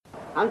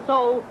And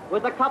so,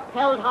 with the cup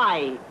held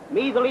high,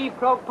 Meath leave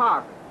Croke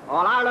Park,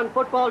 All-Ireland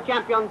football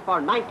champions for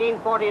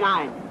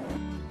 1949.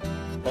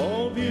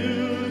 Oh,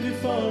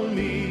 beautiful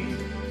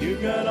Meath,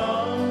 you've got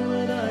all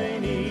that I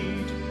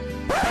need.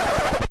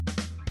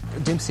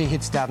 Dempsey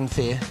hits Darren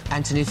Fay.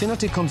 Anthony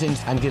Finnerty comes in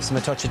and gives him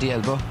a touch at the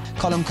elbow.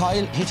 Colm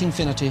Coyle hitting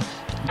Finnerty. They've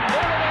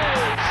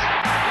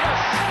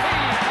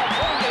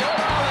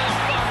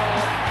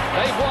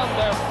won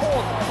their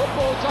fourth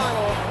football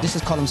title. This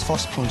is Colm's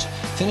first punch.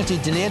 Finnerty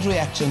delayed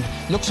reaction,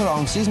 looks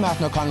around, sees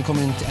Martin O'Connell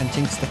coming in and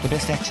thinks that the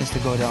best action is to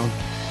go down.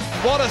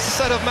 What a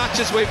set of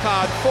matches we've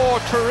had. 4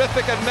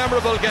 terrific and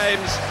memorable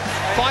games.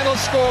 Final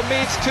score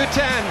Meath 2-10,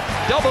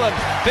 Dublin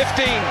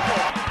 15.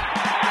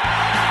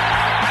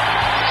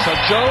 So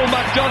Joe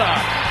McDonough,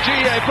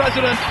 GA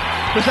President,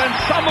 presents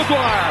Sam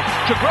Maguire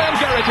to Graham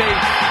Geraghty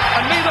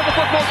and Meath are the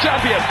football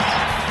champions.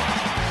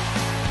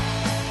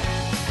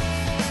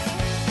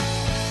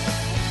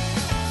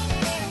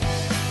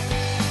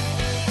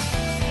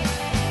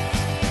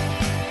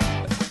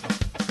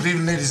 Good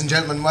evening, ladies and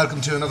gentlemen.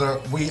 Welcome to another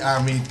We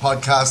Are Meath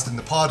podcast. And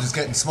the pod is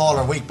getting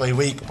smaller week by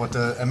week, but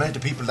the amount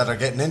of people that are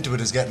getting into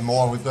it is getting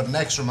more. We've got an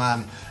extra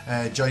man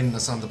joining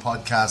us on the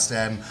podcast,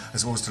 I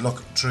suppose, to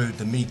look through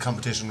the Meath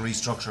competition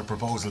restructure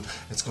proposal.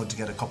 It's good to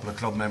get a couple of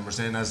club members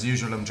in. As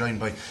usual, I'm joined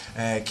by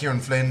Kieran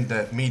Flynn,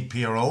 the Meath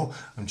PRO.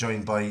 I'm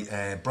joined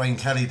by Brian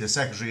Kelly, the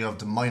Secretary of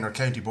the Minor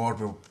County Board.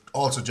 We're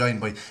also joined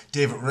by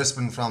David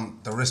Rispin from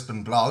the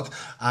Rispin blog,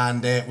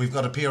 and we've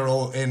got a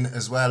PRO in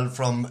as well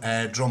from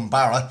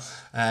Drumbarra.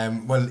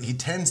 Well, he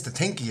tends to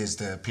think he is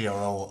the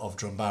PRO of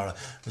Drumbarra,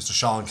 Mr.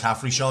 Sean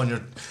Caffrey. Sean,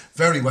 you're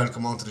very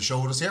welcome onto the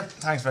show with us here.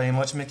 Thanks very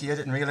much, Mickey. I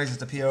didn't realise it's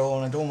the PRO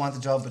and I don't want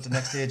the job at the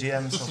next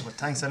AGM, so but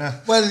thanks anyway.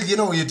 Well, you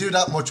know, you do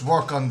that much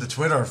work on the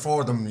Twitter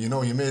for them, you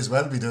know, you may as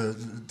well be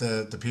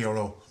the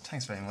PRO.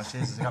 Thanks very much.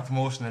 Jesus, I got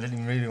promotion I didn't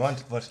even really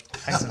want, but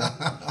thanks a lot.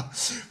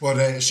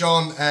 But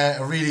Sean,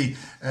 a really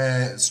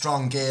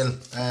strong Gael,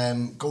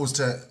 goes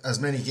to as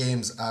many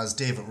games as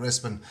David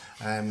Rispin.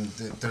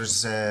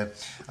 There's,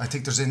 I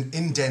think there's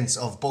indents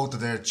of both of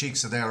their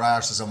cheeks of their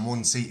arses on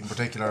one seat in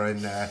particular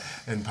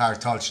in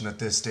Park Tolchin at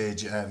this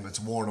stage. It's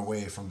worn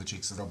away from the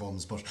cheeks of their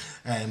bums. But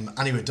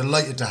anyway,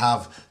 delighted to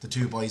have the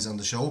two boys on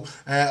the show.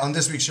 On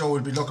this week's show,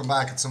 we'll be looking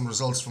back at some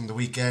results from the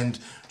weekend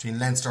between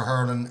Leinster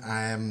hurling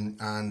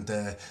and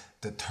the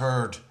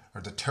third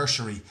or the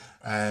tertiary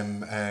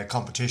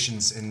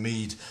competitions in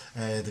Meath,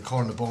 the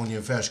Cornabonia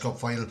and Feis Cup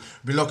final. We'll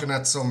be looking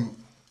at some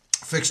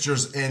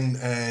fixtures in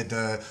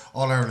the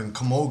All-Ireland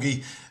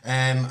Camogie,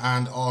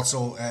 and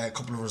also a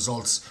couple of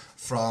results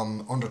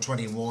from under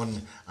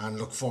 21, and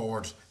look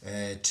forward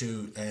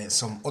to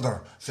some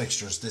other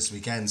fixtures this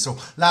weekend. So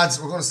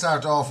lads, we're going to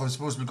start off. I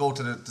suppose we'll go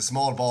to the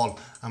small ball,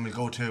 and we'll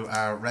go to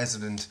our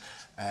resident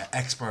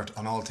expert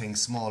on all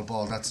things small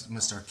ball. That's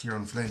Mr.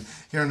 Kieran Flynn.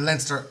 Here in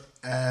Leinster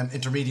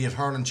Intermediate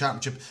Hurling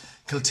Championship,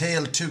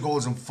 Kiltale 2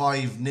 goals and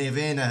 5,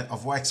 Nevena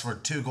of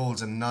Wexford 2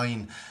 goals and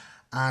 9,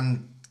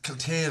 and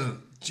Kiltale,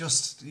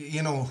 just,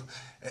 you know,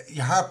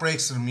 your heart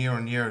breaks to them year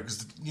on year,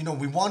 because, you know,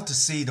 we want to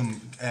see them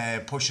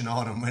pushing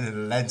on and winning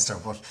the Leinster,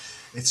 but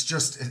it's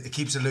just, it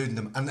keeps eluding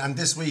them. And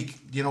this week,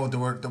 you know, they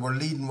were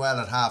leading well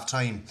at half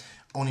time,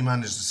 only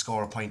managed to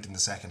score a point in the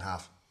second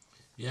half.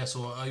 Yeah,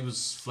 so I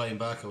was flying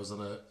back. I was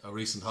on a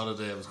recent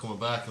holiday. I was coming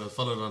back, and I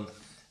followed on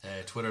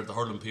Twitter. The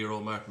hurling PRO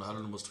Martin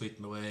O'Halloran was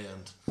tweeting away,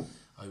 and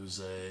I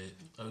was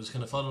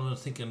kind of following and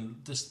thinking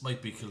this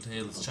might be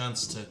Kiltale's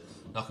chance to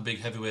knock a big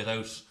heavyweight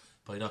out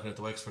by knocking out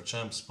the Wexford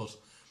champs. But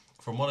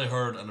from what I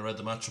heard, and I read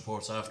the match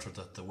reports after,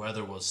 that the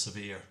weather was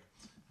severe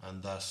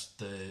and that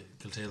the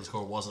Kiltale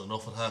score wasn't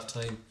enough at half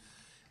time,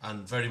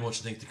 and very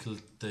much I think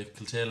the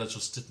Kiltale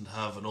just didn't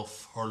have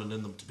enough hurling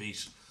in them to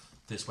beat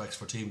this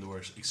Wexford team. They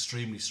were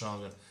extremely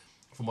strong, and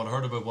from what I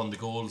heard about one of the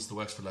goals the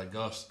Wexford lad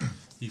got,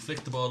 he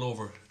flicked the ball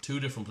over 2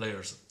 different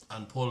players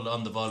and pulled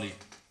on the volley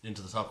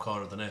into the top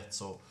corner of the net.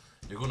 So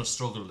you're going to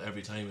struggle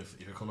every time if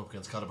you're coming up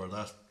against calibre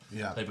that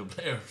type of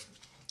player.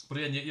 But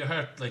again, your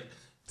heart like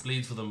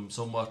bleeds for them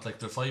somewhat. Like,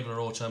 they're 5 in a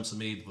row champs of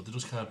Meath, but they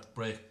just can't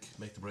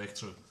make the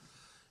breakthrough.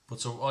 But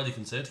so all you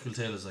can say to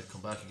Kiltale is, like,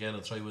 come back again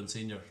and try win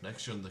senior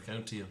next year in the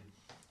county and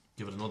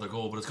give it another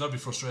go. But it's got to be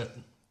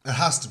frustrating. It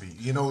has to be.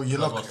 You know, you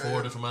look...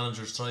 4 different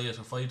managers try it,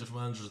 or 5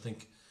 different managers, I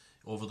think,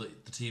 over the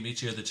team.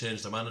 Each year they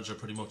changed their manager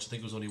pretty much. I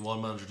think it was only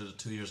one manager did it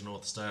 2 years in a row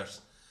at the start.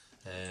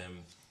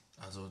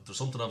 And so there's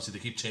something, obviously,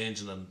 they keep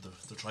changing, and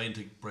they're trying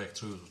to break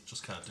through, but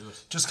just can't do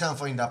it. Just can't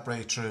find that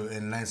breakthrough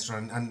in Leinster.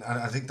 And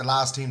I think the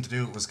last team to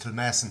do it was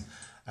Kilmessan,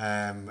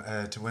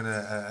 to win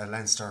a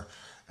Leinster.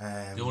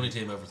 The only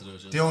team ever to do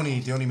it. The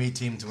only Meath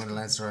team to win a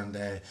Leinster,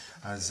 and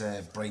as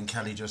Brian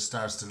Kelly just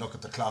starts to look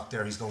at the clock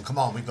there, he's going, come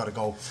on, we've got to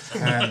go.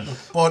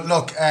 But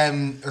look,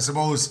 I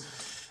suppose,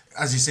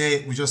 as you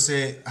say, we just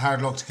say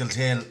hard luck to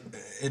Kiltale.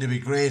 It'd be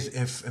great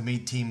if a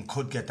Meath team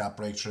could get that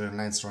breakthrough in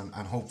Leinster, and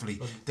hopefully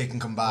they can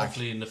come back.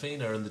 Hopefully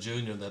Nafina are in the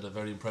junior, and they had a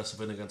very impressive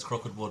win against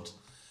Crookedwood.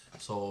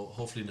 So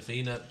hopefully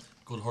Nafina,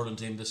 good hurling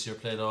team this year,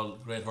 played all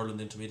great hurling in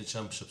the intermediate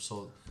championship,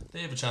 so they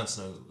have a chance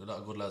now. A lot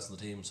of good lads in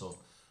the team, so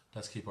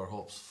let's keep our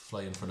hopes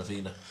flying for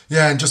Nafina.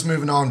 Yeah, and just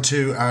moving on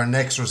to our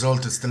next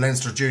result, it's the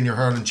Leinster Junior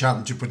Hurling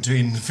Championship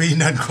between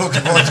Nafina and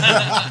Crookedwood.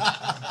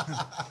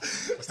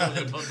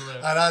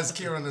 And as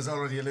Kieran has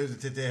already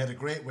alluded to, they had a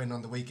great win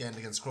on the weekend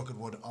against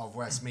Crookedwood of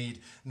Westmeath.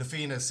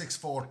 Nafina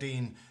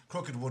 6-14,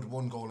 Crookedwood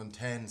 1 goal and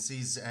 10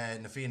 sees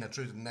Nafina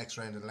through to the next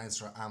round of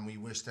Leinster, and we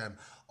wish them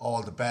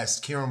all the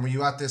best. Kieran, were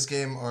you at this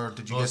game, or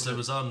did you I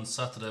was on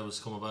Saturday. I was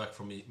coming back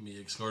from me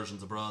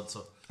excursions abroad,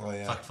 so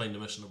fact find a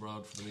mission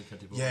abroad for the Meath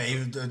County Board. Yeah,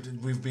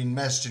 we've been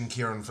messaging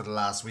Kieran for the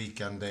last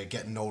week and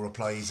getting no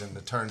replies, and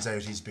it turns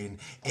out he's been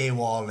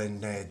AWOL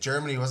in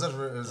Germany, was it?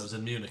 I was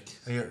in Munich.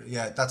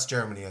 Yeah, that's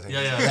Germany, I think.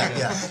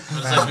 Yeah.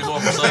 To be more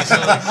precise.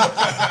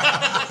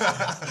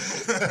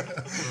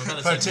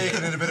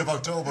 Partaking in a bit of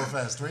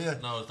Oktoberfest, were you?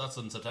 No, that's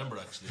in September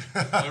actually.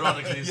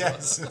 Ironically,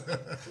 yes.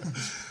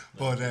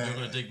 But you're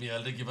going to dig me,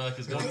 I'll dig you back.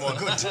 Is good.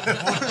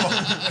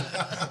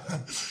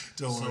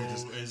 Don't worry,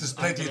 there's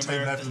plenty of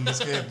time left in this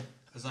game.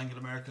 Has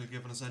Angela Merkel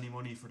given us any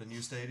money for the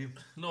new stadium?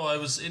 No, I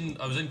was in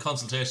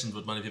consultations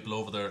with many people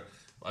over there.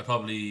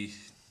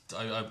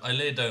 I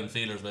laid down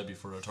feelers maybe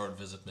for a third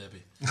visit,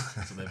 maybe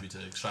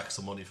to extract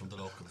some money from the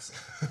locals.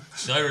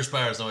 The Irish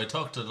bars. Now I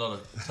talked a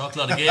lot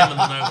of gaming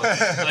now.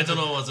 But I don't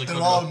know what's it.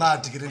 They're all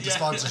mad to get into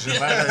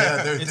sponsorship.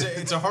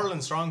 It's a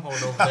hurling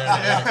stronghold over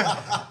there.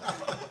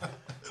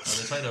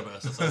 They try their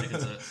best. That's all you can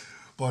say.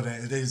 But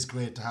it is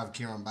great to have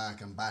Kieran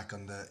back and back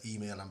on the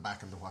email and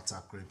back on the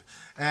WhatsApp group.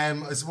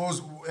 I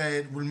suppose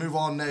we'll move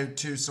on now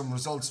to some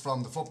results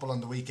from the football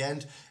on the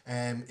weekend.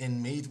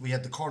 In Meath, we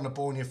had the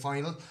Cornabonia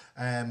final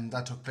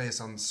that took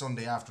place on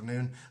Sunday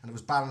afternoon, and it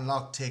was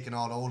Ballinlough taking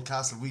on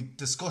Oldcastle. We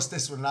discussed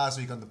this one last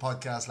week on the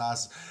podcast,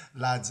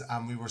 lads,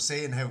 and we were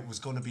saying how it was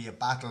going to be a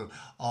battle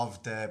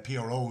of the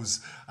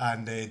PROs,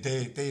 and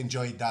they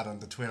enjoyed that on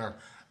the Twitter.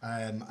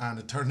 And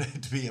it turned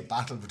out to be a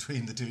battle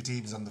between the two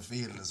teams on the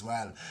field as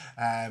well.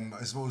 I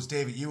suppose,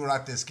 David, you were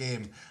at this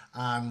game,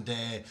 and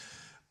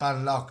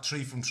Ballinlough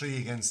 3 from 3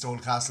 against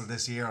Oldcastle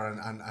this year,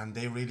 and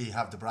they really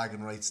have the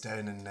bragging rights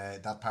down in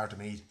that part of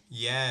Meath.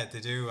 Yeah,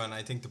 they do, and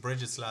I think the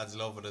Bridget's lads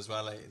love it as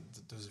well. There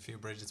was a few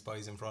Bridget's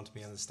boys in front of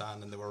me on the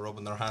stand, and they were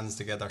rubbing their hands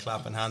together,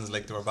 clapping hands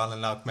like they were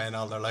Ballinlough men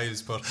all their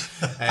lives, but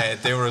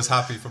they were as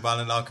happy for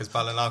Ballinlough as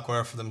Ballinlough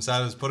were for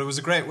themselves. But it was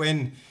a great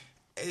win.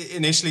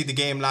 Initially the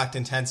game lacked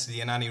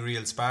intensity and any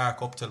real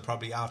spark up till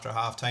probably after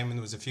half time, and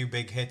there was a few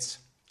big hits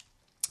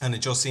and it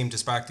just seemed to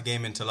spark the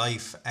game into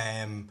life.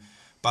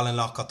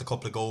 Ballinlough got the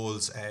couple of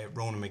goals.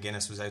 Ronan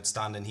McGuinness was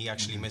outstanding. He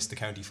actually missed the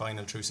county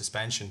final through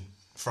suspension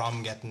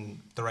from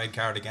getting the red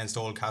card against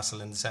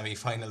Oldcastle in the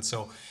semi-final,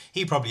 so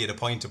he probably had a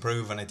point to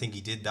prove, and I think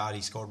he did that.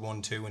 He scored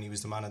 1-2 and he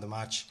was the man of the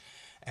match.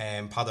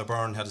 Padder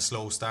Byrne had a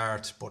slow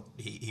start, but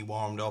he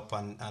warmed up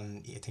and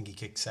I think he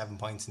kicked 7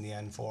 points in the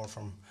end, 4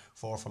 from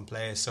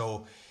play.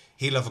 So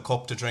he'll have a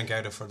cup to drink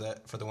out of for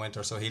the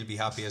winter. So he'll be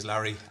happy as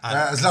Larry. And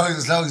as long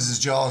as his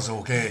jaw's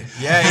okay.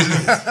 Yeah,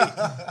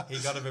 he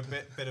got a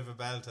bit of a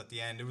belt at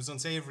the end. It was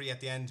unsavoury at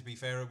the end. To be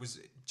fair, it was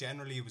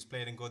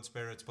played in good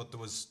spirits, but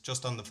there was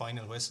just on the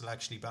final whistle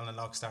actually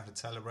Ballinlough started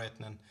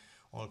celebrating and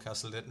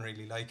Oldcastle didn't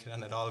really like it,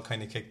 and it all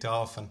kind of kicked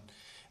off and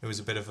it was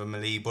a bit of a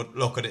melee. But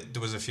look at it,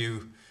 there was a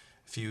few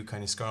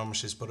kind of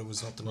skirmishes, but it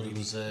was nothing really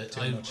I'd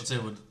say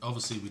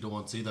obviously we don't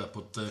want to see that,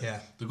 but the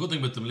good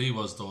thing with the melee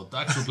was though the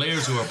actual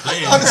players who are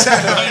playing. Hang on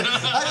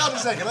a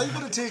second, I'm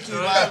going to take you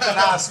back to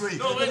last week.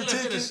 I'm going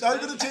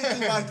to take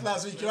you back to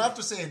last week. You're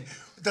after saying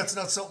that's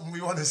not something we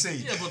want to see.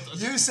 Yeah, but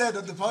you said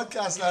on the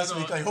podcast last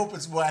week, I hope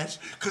it's wet,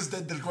 because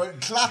then they'll go out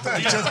and clap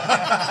at each other.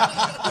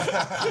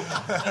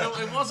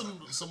 It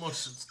wasn't so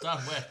much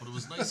that wet, but it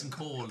was nice and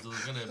cold. There was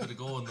kind of a bit of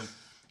go in them.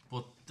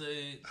 But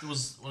there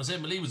was, when I say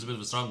melee was a bit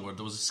of a strong word,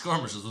 there was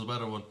skirmishes was a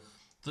better one.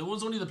 There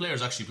was only the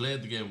players actually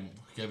played the game,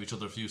 gave each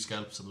other a few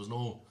scalps, and there was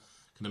no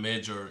kind of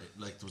major,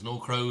 like there was no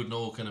crowd,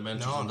 no kind of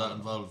mentors on that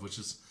involved, which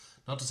is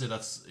not to say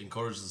that's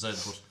encouraged the side,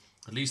 but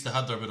at least they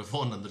had their bit of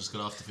fun and they just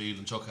got off the field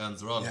and shook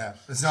hands. They're all. Yeah,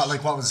 it's not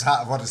like what has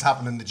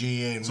happened in the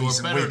GA in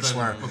recent weeks.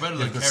 We're better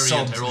than Kerry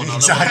and Tyrone.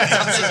 Exactly,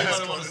 that's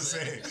what I want to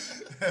say.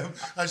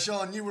 And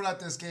Sean, you were at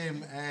this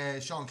game.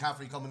 Sean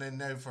Caffrey coming in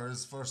now for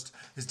his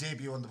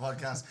debut on the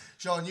podcast.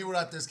 Sean, you were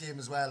at this game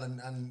as well,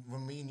 and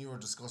when me and you were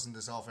discussing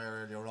this off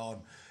air earlier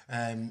on,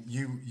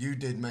 you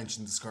did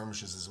mention the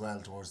skirmishes as well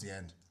towards the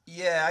end.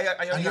 Yeah,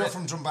 and you're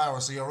from Drumbarrow,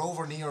 so you're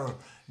over near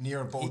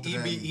both of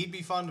them. He'd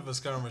be fond of a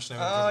skirmish now.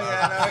 Oh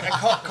yeah,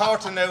 no,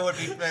 Carton now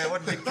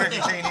wouldn't be pretty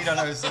clean either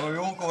now, so we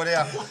won't go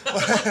there.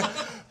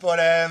 But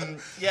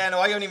yeah, no,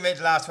 I only made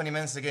the last 20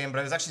 minutes of the game, but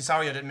I was actually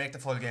sorry I didn't make the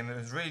full game. It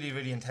was really,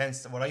 really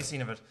intense. What I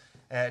seen of it,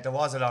 there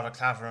was a lot of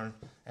clattering.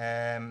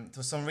 There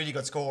was some really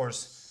good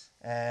scores.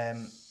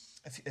 A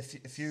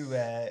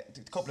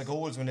couple of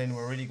goals went in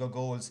were really good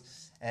goals.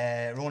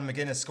 Ronan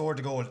McGuinness scored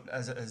the goal,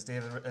 as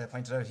David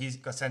pointed out. He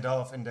got sent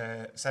off in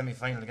the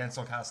semi-final against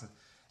Oldcastle.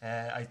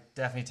 I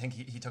definitely think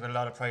he took a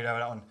lot of pride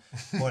out of that one.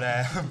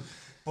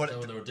 But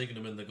so they were digging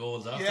him in the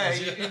goals after. Yeah,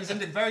 he was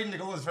buried in the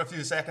goals for a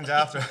few seconds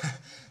after.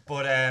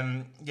 But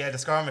yeah, the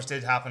skirmish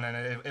did happen,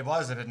 and it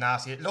was a bit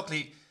nasty.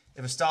 Luckily,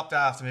 it was stopped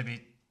after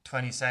maybe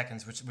 20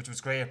 seconds, which was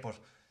great. But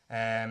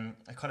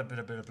I caught a bit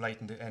of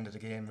blight in the end of the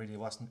game. Really, it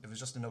was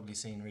just an ugly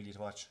scene really to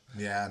watch.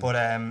 Yeah. But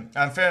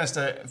in fairness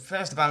to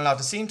Ballinlough,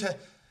 they seem to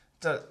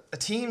a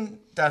team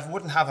that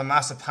wouldn't have a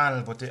massive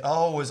panel, but they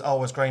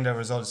always grind their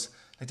results.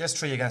 Like this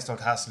 3 against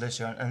Oldcastle this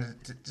year, and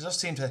they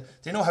just seem to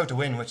they know how to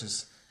win, which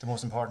is the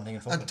most important thing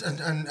in football.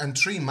 And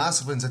 3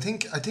 massive wins. I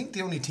think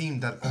the only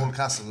team that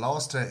Oldcastle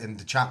lost to in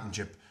the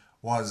championship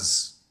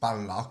was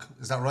Ballinlough.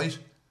 Is that right?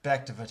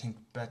 Bective, I think,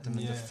 beat them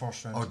in the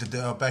first round.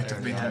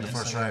 Bective beat them in the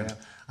first round.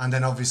 And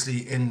then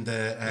obviously in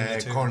the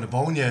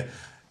Cornabonia,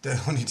 the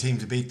only team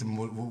to beat them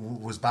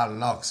was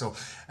Ballinlough. So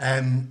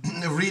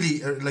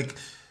really, like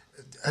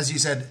as you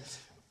said,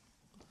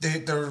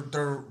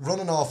 they're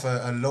running off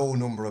a low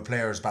number of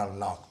players,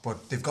 Ballinlough,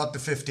 but they've got the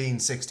 15,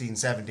 16,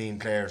 17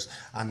 players,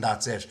 and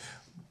that's it.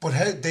 But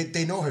how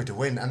they know how to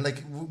win, and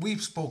like we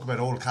spoke about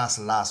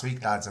Oldcastle last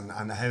week, lads, and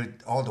how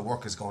all the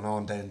work is going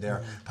on down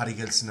there. Paddy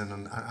Gilson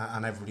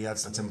and everybody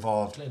else that's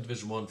involved. Playing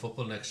Division 1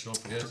 football next, don't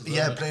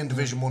forget. Playing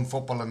Division 1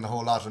 football and the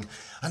whole lot, and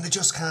they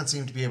just can't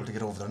seem to be able to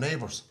get over their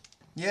neighbours.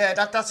 Yeah,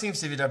 that seems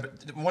to be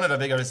one of their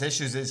biggest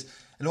issues is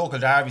local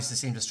derbies. They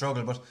seem to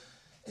struggle, but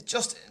it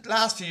just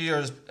last few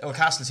years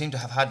Oldcastle seem to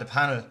have had the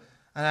panel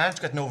and aren't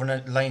getting over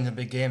the line in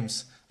big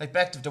games. Like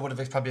Bective, they would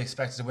have probably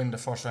expected to win the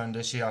first round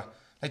this year.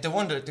 Like they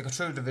go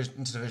through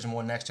into Division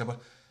 1 next year,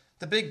 but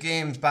the big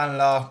games,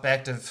 Ballinlough,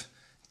 Bective,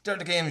 they're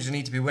the games you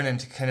need to be winning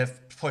to kind of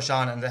push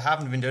on, and they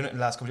haven't been doing it in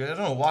the last couple of years.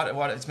 I don't know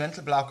what it's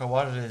mental block or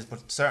what it is,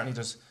 but certainly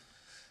there's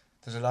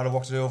a lot of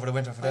work to do over the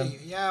winter for them.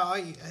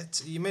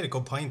 You made a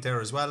good point there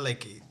as well.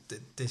 Like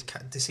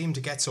they seem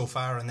to get so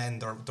far, and then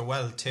they're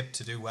well tipped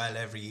to do well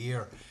every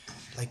year.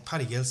 Like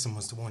Paddy Gilson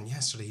was the one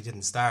yesterday. He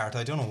didn't start.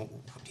 I don't know.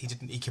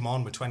 He came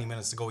on with 20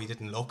 minutes to go. He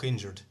didn't look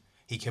injured.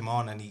 He came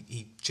on and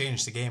he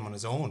changed the game on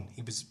his own.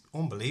 He was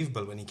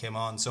unbelievable when he came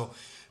on. So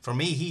for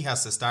me, he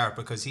has to start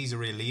because he's a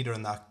real leader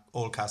in that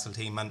Oldcastle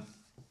team. And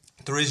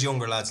there is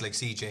younger lads like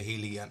CJ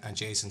Healy and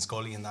Jason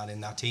Scully in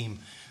that team.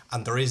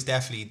 And there is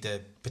definitely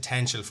the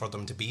potential for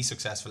them to be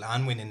successful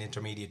and win an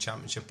intermediate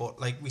championship. But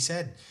like we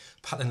said,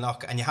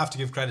 Ballinlough, and you have to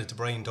give credit to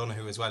Brian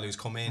Donoghue as well, who's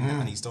come in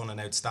and he's done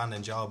an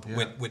outstanding job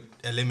with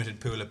a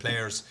limited pool of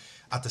players.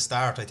 At the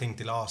start, I think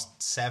they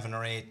lost 7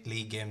 or 8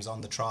 league games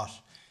on the trot.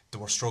 They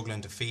were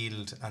struggling to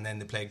field, and then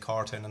they played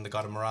Cortown and they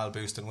got a morale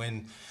boost and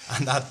win,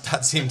 and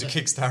that seemed to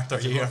kickstart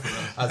their year,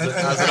 as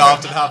it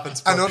often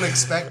happens. An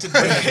unexpected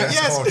win against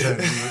Cortown,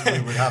 we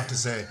would have to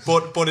say.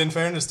 But in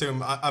fairness to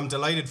him, I'm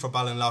delighted for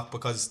Ballinlough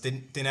because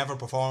they never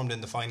performed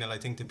in the final. I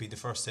think they'd be the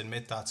first to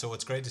admit that. So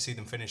it's great to see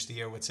them finish the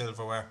year with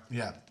silverware.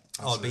 Yeah.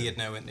 Albeit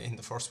now in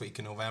the first week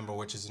in November,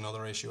 which is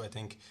another issue I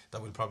think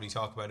that we'll probably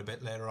talk about a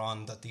bit later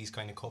on, that these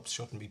kind of cups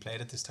shouldn't be played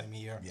at this time of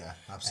year. Yeah,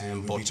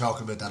 absolutely. We'll be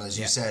talking about that, as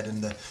you said,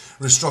 in the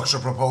restructure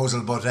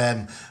proposal. But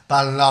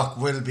Ballinlough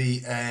will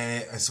be,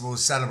 I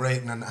suppose,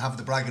 celebrating and have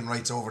the bragging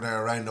rights over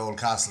there around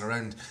Oldcastle,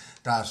 around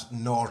that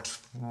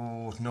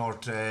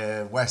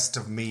west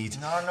of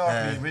Meath.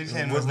 North Meath. We'll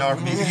claim it was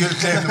North Meath. You'll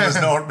claim it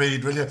was North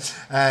Meath, will you?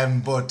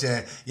 But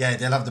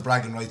they'll have the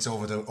bragging rights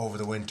over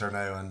the winter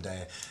now, and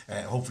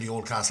hopefully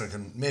Oldcastle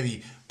can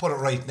maybe put it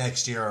right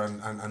next year,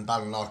 and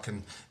Ballinlough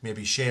can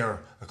maybe share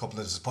a couple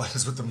of the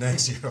spoils with them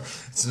next year.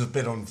 It's a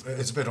bit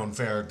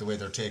unfair the way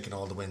they're taking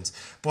all the wins.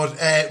 But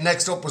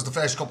next up was the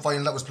Feis Cup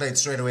final that was played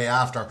straight away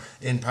after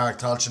in Park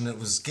Tolchin. It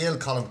was Gael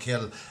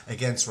Columkill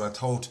against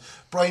Ratoath.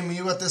 Brian, were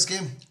you at this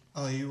game?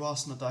 I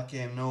wasn't at that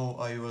game, no.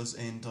 I was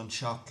in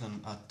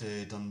Dunshaughlin at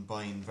the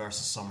Dunboyne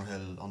versus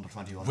Summerhill under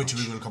 21 which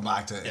we will come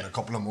back to in a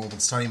couple of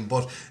moments time.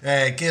 But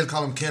Gael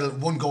Columkill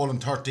 1 goal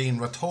and 13,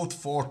 Ratoath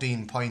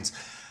 14 points.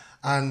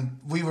 And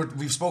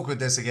we've spoke about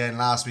this again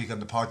last week on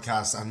the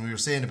podcast, and we were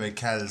saying about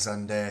Kells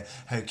and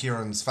how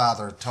Kieran's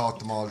father taught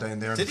them all down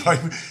there. Did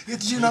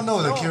you not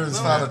know that Kieran's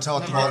father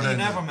taught them all down there? He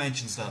never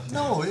mentions that.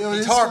 No,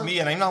 he taught me,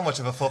 and I'm not much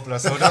of a footballer,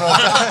 so I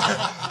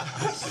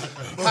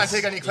don't know. Can't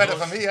take any credit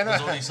from me,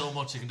 There's only so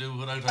much you can do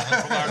without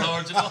help from our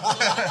Lord, you know.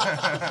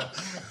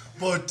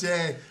 But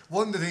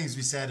one of the things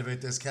we said about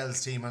this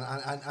Kells team,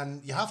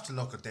 and you have to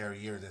look at their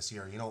year this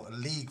year, you know, a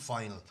league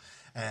final,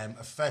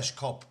 a Feis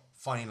Cup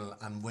final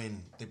and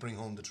win, they bring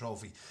home the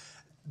trophy,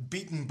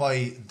 beaten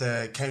by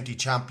the county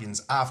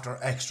champions after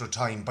extra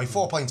time by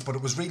 4 points, but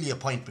it was really a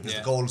point because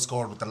the goal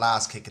scored with the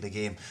last kick of the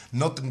game.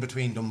 Nothing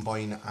between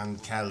Dunboyne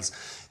and Kells.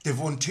 They've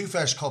won 2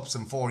 Feis Cups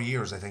in 4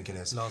 years, I think it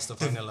is. Lost the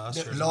final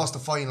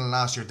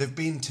last year. They've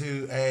been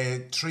to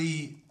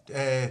three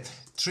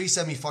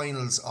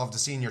semi-finals of the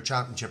senior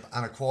championship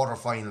and a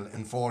quarter-final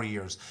in 4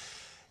 years.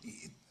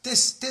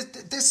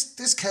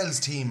 This Kells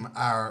team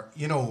are,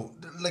 you know,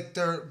 like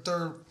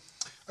they're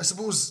I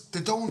suppose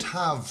they don't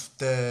have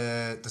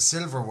the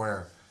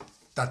silverware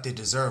that they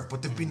deserve,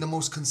 but they've been the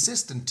most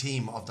consistent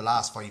team of the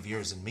last 5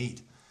 years in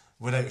Meath,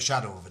 without a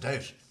shadow of a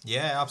doubt.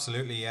 Yeah,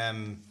 absolutely.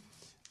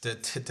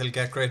 They'll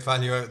get great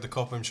value out of the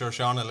cup. I'm sure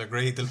Sean will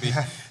agree. There'll be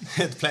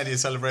plenty of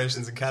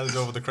celebrations in Kells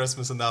over the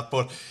Christmas and that.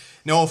 But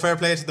no, fair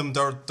play to them.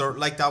 They're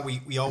like that.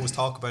 We always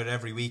talk about it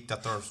every week,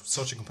 that they're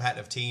such a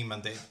competitive team,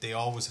 and they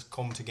always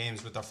come to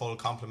games with their full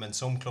complement.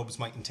 Some clubs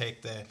mightn't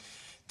take the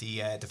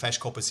Feis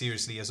Cup as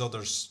seriously as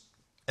others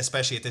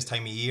especially at this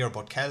time of year.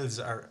 But Kells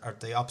are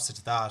the opposite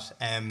to that.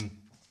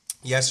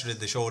 Yesterday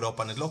they showed up,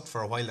 and it looked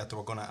for a while that they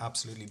were going to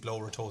absolutely blow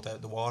Ratoath out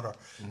of the water.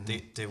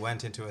 They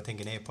went into, I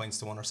think, an 8 points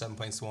to 1 or 7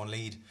 points to 1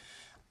 lead.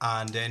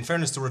 And in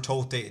fairness to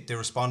Ratoath, they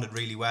responded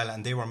really well,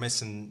 and they were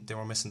missing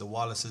the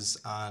Wallaces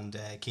and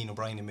Keane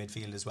O'Brien in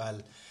midfield as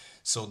well.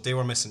 So they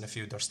were missing a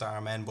few of their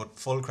star men. But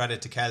full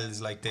credit to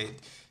Kells, like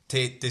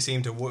they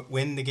seem to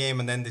win the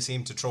game, and then they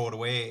seem to throw it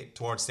away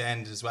towards the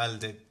end as well.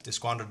 They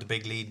squandered the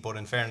big lead, but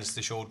in fairness,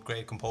 they showed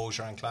great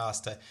composure and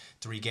class to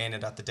regain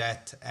it at the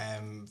death.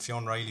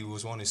 Fionn Riley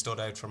was one who stood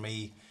out for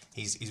me.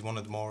 He's one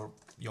of the more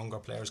younger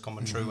players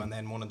coming through, and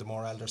then one of the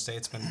more elder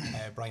statesmen,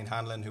 Brian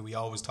Hanlon, who we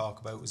always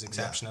talk about, was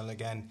exceptional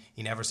again.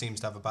 He never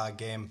seems to have a bad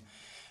game.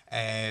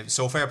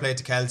 So fair play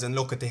to Kells, and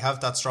look, they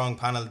have that strong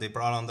panel. They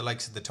brought on the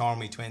likes of the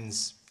Tormey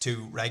twins,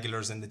 2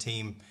 regulars in the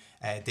team.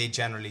 They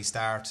generally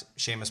start.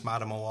 Seamus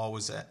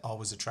Madamo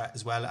always a threat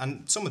as well,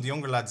 and some of the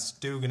younger lads,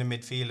 Dugan in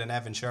midfield and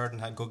Evan Sheridan,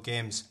 had good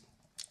games.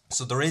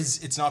 So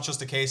it's not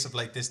just a case of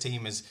like this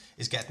team is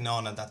getting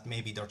on and that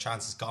maybe their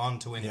chance is gone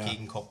to win a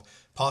Keegan Cup.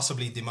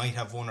 Possibly they might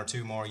have 1 or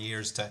 2 more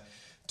years to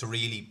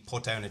really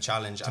put down a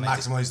challenge to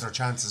maximise their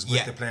chances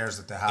with the players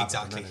that they have.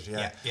 Exactly. At the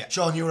minute,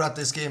 Sean, you were at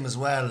this game as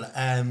well,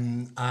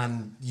 and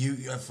you,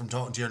 from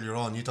talking to you earlier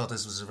on, you thought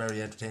this was a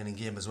very entertaining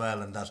game as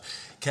well, and that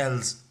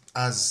Kells,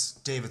 as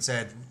David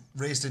said,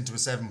 raced into a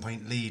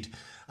 7-point lead,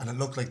 and it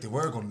looked like they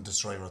were going to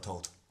destroy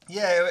Ratoath.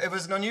 Yeah, it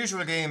was an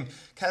unusual game.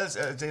 Kells,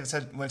 David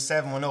said, went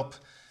 7-1 up.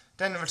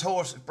 Then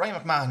Ratoath, Brian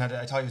McMahon,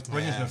 I thought he was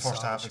brilliant in the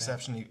first half,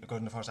 exceptionally good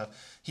in the first half.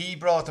 He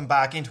brought them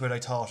back into it, I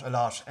thought, a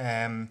lot.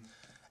 And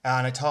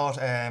I thought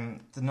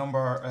the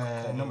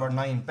number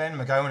 9, Ben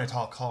McGowan, I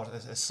thought caught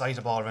a sight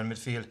of ball around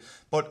midfield.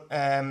 But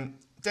then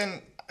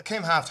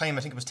came half time,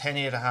 I think it was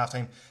 10-8 at half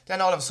time. Then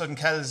all of a sudden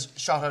Kells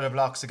shot out of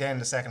blocks again in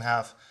the second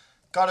half,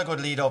 got a good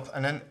lead up,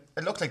 and then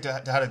it looked like they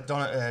had it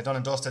done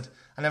and dusted,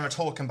 and then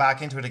Ratoath came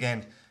back into it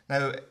again.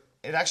 Now,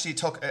 it actually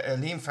took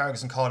Liam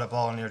Ferguson caught a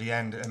ball near the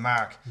end, a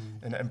mark,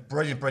 a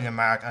brilliant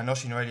mark, and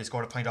Oisin O'Reilly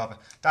scored a point off it.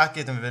 That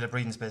gave them a bit of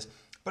breathing space.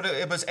 But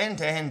it was end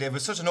to end. It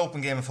was such an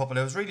open game of football.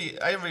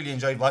 I really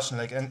enjoyed watching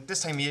it. And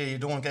this time of year,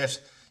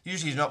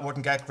 usually you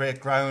wouldn't get great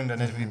ground,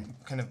 and it'd be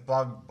kind of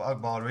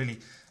bog ball really.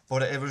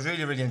 But it was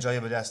really, really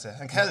enjoyable yesterday.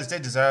 And Kells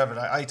did deserve it.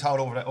 I thought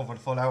over the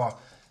full hour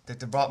that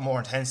they brought more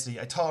intensity.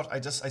 I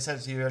said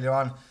it to you earlier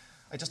on,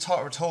 I just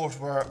thought Ratoath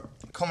were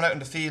coming out in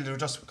the field, they were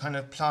just kind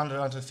of planted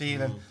onto the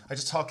field, and I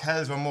just thought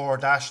Kells were more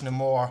dashing and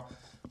more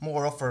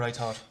up for it, I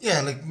thought.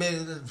 Yeah, like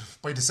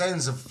by the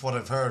sounds of what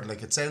I've heard,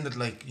 like it sounded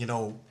like,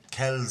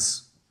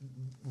 Kells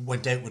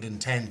went out with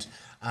intent,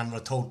 and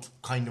Ratoath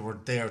kind of were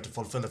there to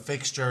fulfill a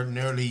fixture,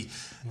 nearly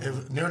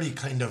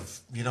kind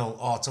of,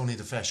 it's only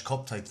the Feis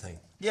Cup type thing.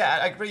 Yeah,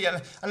 I agree.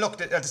 And look,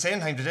 at the same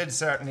time, they did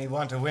certainly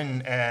want to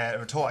win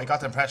Ratoath. I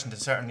got the impression that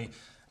certainly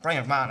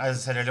Brian McMahon, as I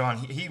said earlier on,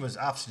 he was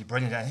absolutely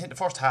brilliant. I think the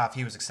first half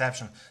he was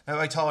exceptional. Now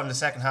I thought in the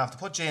second half to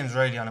put James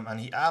Riley on him, and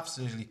he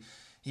absolutely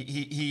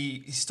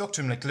he stuck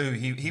to him like glue.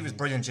 He was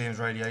brilliant, James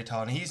Riley, I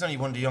thought, and he's only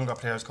one of the younger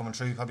players coming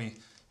through, probably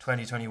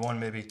 2021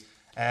 maybe.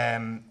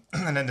 And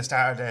then they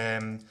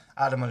started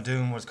Adam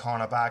Muldoon was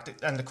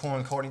cornerback, and the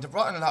Conan Courtney. They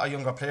brought in a lot of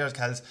younger players,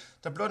 Kells.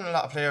 They're blooding a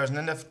lot of players, and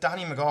then if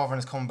Danny McGovern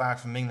has come back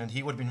from England,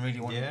 he would have been really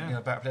one of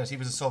the better players. He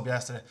was a sub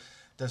yesterday.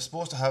 They're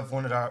supposed to have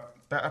one of their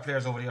better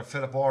players over there.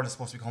 Philip Ward is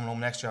supposed to be coming home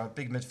next year, a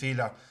big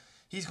midfielder.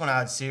 He's going to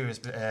add serious.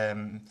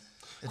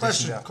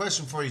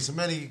 Question for you: so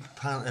many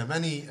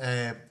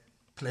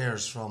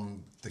players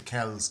from the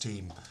Kells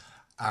team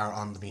are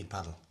on the Meath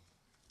panel.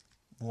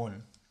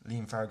 One.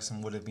 Liam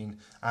Ferguson would have been,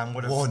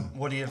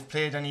 would he have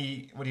played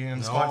any? Would he have in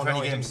the squad for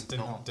any games?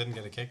 Didn't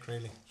get a kick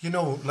really.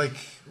 Like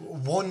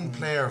one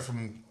player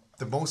from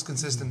the most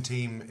consistent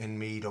team in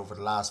Meath over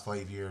the last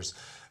 5 years.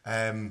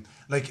 Simon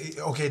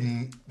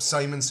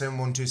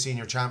won 2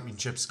 senior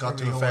championships, got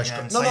to a Feis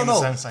Cup.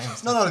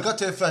 No, got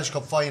to a Feis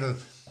Cup final.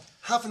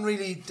 Haven't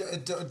really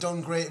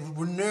done great.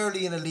 We're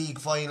nearly in a league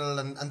final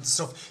and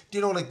stuff.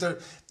 They're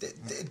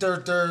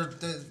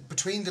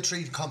between the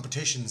 3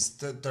 competitions,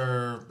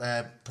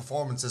 their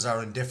performances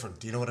are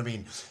indifferent. Do you know what I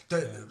mean?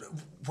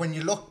 When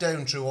you look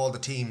down through all the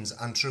teams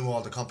and through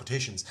all the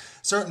competitions,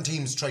 certain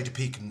teams try to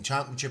peak in the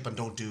championship and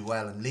don't do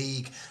well in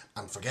league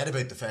and forget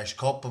about the Feis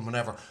Cup and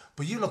whatever.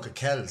 But you look at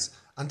Kells,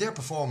 and they're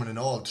performing in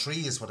all 3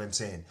 is what I'm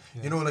saying.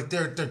 Yeah.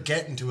 They're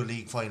getting to a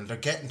league final, they're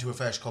getting to a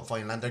Feis Cup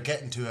final, and they're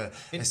getting to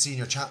a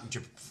senior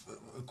championship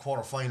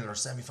quarter final or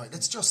semi final.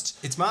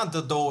 It's mad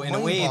though in a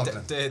way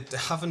that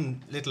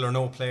having little or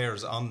no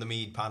players on the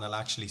Meath panel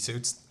actually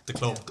suits the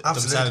club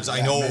themselves.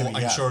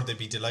 I'm sure they'd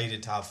be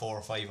delighted to have 4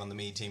 or 5 on the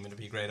Meath team, and it'd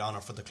be a great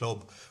honour for the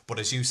club. But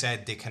as you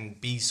said, they can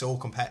be so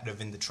competitive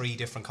in the 3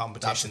 different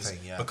competitions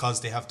because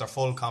they have their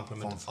full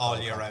complement all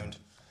year round.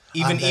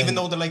 Even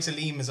though the likes of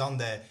Liam is on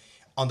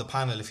the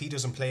panel, if he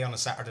doesn't play on a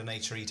Saturday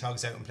night, sure, he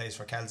togs out and plays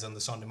for Kells on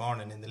the Sunday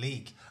morning in the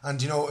league.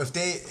 And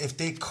if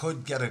they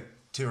could get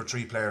 2 or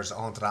 3 players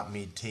onto that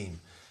Meath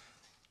team,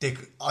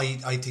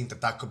 I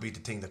think that could be the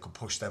thing that could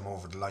push them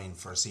over the line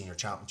for a senior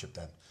championship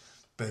then,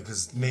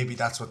 because maybe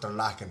that's what they're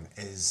lacking,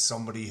 is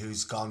somebody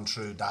who's gone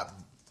through that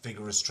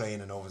vigorous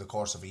training over the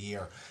course of a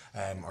year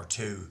or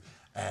two,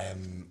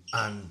 and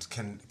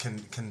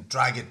can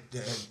drag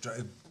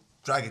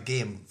a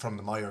game from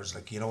the mires,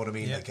 like, you know what I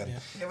mean? Yeah,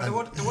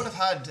 like, they would have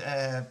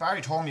had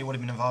Barry Tormey would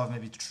have been involved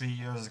maybe 3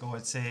 years ago,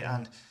 I'd say,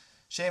 and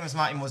Seamus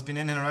Matty was been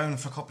in and around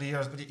for a couple of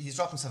years, but he's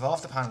dropped himself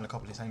off the panel a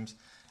couple of times.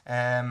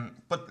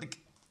 But like,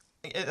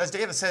 as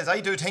David says, I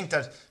do think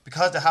that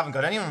because they haven't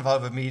got anyone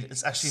involved with Meath,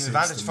 it's actually an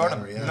advantage for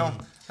them. You know, and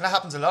that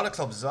happens in a lot of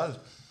clubs as well.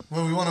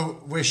 Well, we want to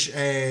wish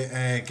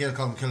Gael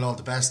Kill all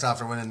the best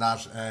after winning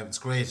that. It's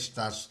great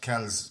that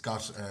Kel's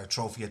got a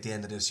trophy at the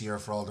end of this year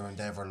for all their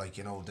endeavour. Like,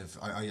 you know,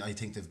 I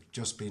think they've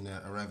just been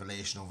a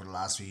revelation over the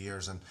last few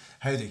years, and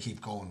how they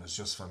keep going is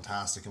just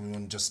fantastic. And we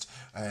want to just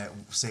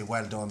say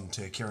well done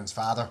to Kieran's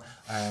father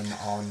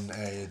on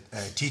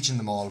teaching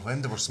them all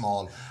when they were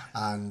small,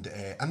 and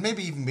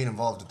maybe even being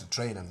involved with the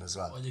training as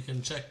well. Well, you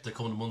can check the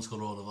Conan Munsko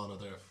Road of Honour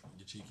there.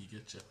 You cheeky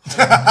get you.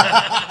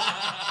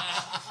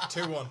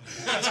 2-1.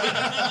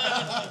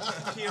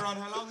 Kieran,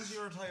 how long is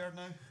you retired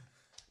now?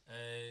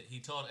 He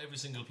taught every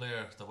single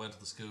player that went to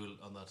the school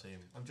on that team.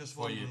 I'm just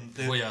before wondering.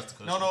 you asked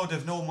the question. No,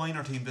 they've no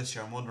minor team this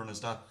year. I'm wondering,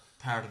 is that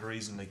part of the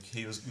reason? Like,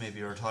 he was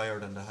maybe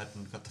retired and they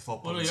hadn't got the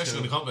football. Well, no, you're actually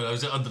going to compliment. I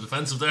was on the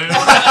defensive there.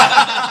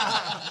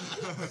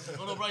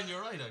 No, Brian,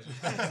 you're right, actually.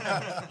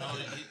 No,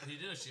 he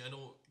did actually. I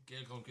know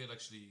Gael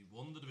actually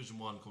won the Division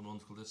 1 Conan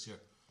School this year,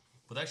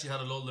 but they actually had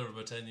a lull there for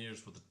about 10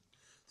 years. But the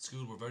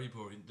school were very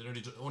poor. They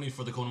only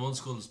for the Conan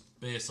schools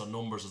based on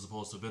numbers as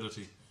opposed to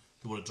ability,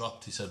 they would have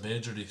dropped, he said,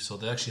 majorly. So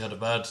they actually had a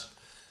bad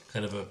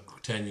kind of a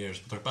 10 years,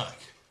 but they're back.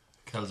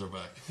 Kells are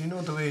back. You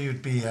know the way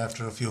you'd be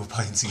after a few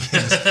pints of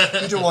games.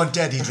 You don't want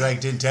Daddy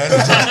dragged into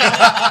anything.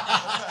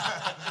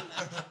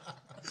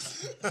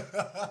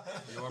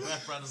 You are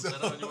back, Brandon.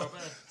 You are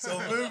back. So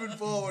moving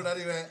forward,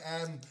 anyway,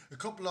 a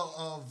couple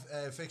of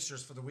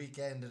fixtures for the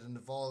weekend. It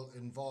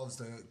involves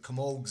the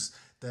Camogues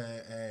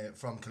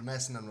from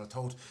Kilmessan and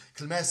Ratoath.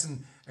 Kilmessan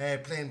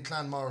playing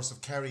Clanmorris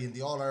of Kerry in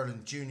the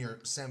All-Ireland Junior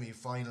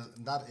semi-final,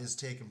 and that is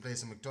taking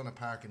place in McDonagh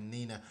Park in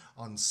Neenah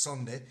on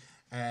Sunday.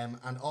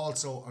 And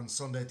also on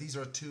Sunday, these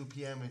are at 2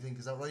 p.m, I think,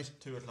 is that right?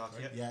 2 o'clock,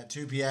 right? Yeah,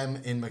 2 p.m.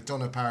 in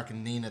McDonagh Park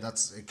in Neenah.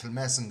 That's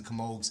Kilmessan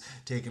Camogues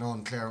taking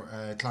on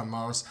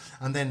Clanmorris.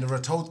 And then the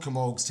Ratoath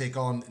Camogues take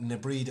on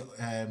Nabreed,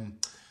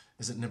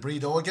 is it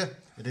Nabreed Oga?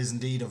 It is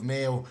indeed, of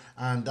Mayo,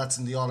 and that's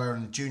in the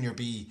All-Ireland Junior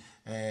B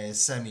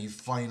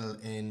semi-final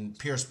in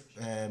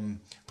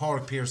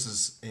Pádraig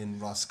Pearse's in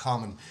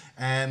Roscommon.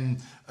 I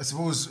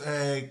suppose,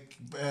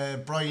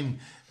 Brian,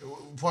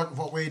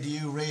 what way do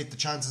you rate the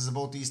chances of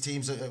both these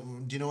teams? Do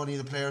you know any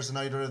of the players in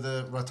either of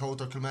the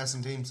Ratoath or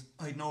Kilmessan teams?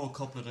 I know a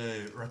couple of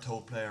the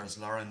Ratoath players.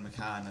 Lauren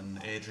McCann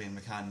and Adrian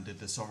McCann did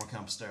the summer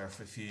camps there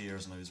for a few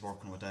years, and I was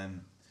working with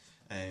them.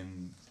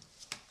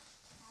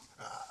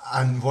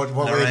 And what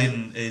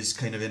Lorraine is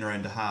kind of in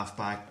around the half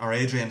back, or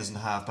Adrian is in the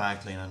half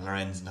back line and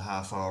Lorraine's in the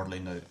half forward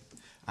line now.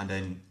 And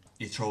then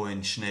you throw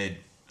in Sinead.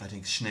 I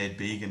think Sinead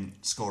Began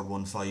scored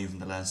 1-5 in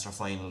the Leinster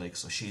final, like,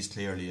 so she's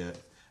clearly a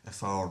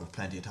forward with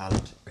plenty of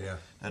talent. Yeah.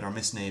 And they're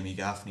missing Amy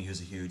Gaffney, who's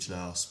a huge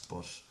loss,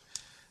 but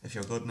if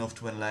you're good enough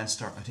to win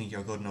Leinster, I think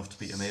you're good enough to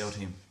beat a Mayo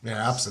team.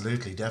 Yeah,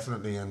 absolutely,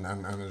 definitely, and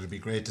it'd be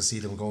great to see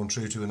them going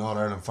through to an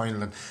All-Ireland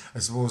final. And I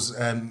suppose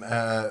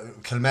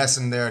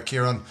Kilmessan there,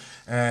 Kieran,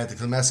 the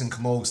Kilmessan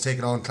Camogues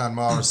taking on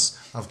Clanmorris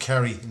of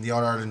Kerry in the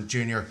All-Ireland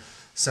Junior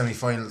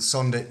semi-final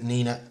Sunday,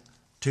 Neenah,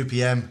 2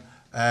 p.m.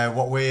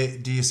 What way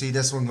do you see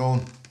this one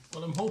going?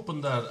 Well, I'm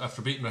hoping that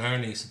after beating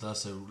Harney, so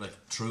that's a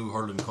true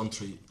hurling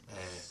country,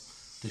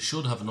 they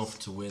should have enough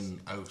to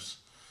win out.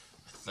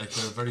 Like,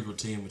 they're a very good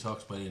team. We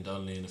talked about Ian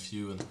Donnelly and a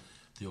few, and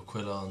the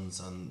O'Quillons,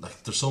 and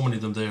like there's so many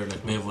of them there,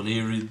 like Maeve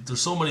O'Leary.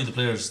 There's so many of the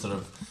players that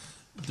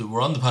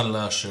were on the panel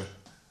last year.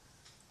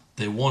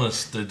 They won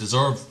it. They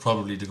deserve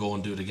probably to go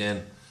and do it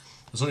again.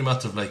 It's only a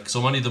matter of, like,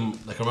 so many of them,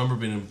 like, I remember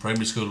being in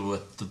primary school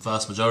with the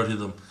vast majority of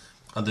them,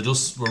 and they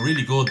just were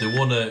really good. They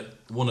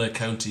won a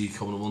county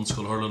coming to one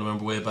school hurling, I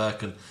remember, way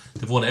back, and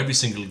they've won every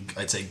single,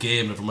 I'd say,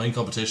 game, never mind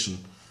competition,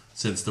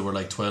 since they were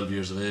like 12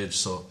 years of age.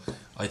 So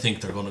I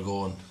think they're going to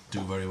go and do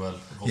very well.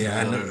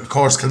 Yeah, and of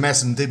course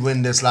Kilmessan did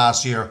win this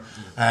last year,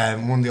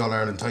 won the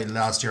All-Ireland title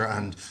last year,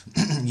 and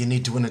you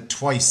need to win it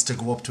twice to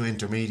go up to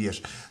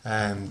intermediate,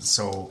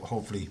 so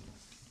hopefully,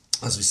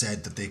 as we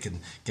said, that they can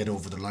get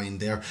over the line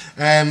there.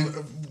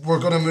 We're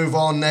going to move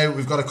on now.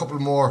 We've got a couple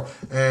more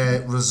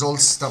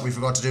results that we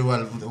forgot to do.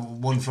 Well,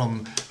 one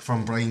from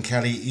Brian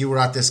Kelly. You were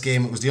at this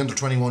game. It was the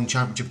Under-21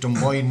 Championship.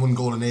 Dunboyne 1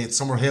 goal in 8.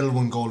 Summerhill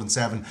 1 goal in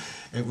 7.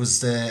 It was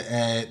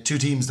the two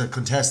teams that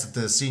contested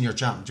the Senior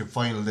Championship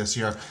final this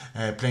year,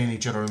 playing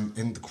each other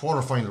in the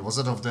quarter-final, was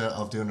it, of the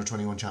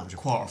Under-21 Championship?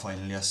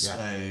 Quarter-final, yes.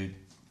 Yeah.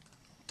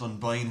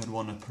 Dunboyne had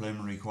won a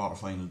preliminary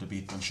quarter-final to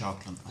beat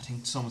Dunshaughlin. I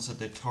think someone said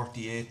they had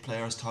 38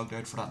 players tugged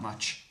out for that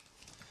match.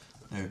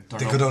 Now,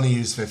 they could only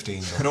use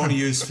 15. Could only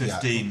use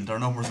 15. Yeah. Their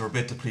numbers were a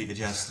bit depleted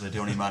yesterday. They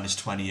only managed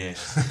 28.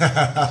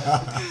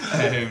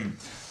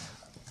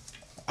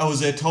 It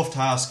was a tough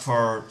task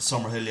for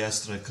Summerhill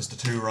yesterday because the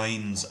two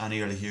Ryans and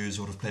Early Hughes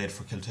would have played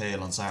for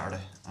Kiltale on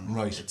Saturday. And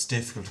right. It's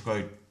difficult to go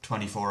out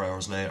 24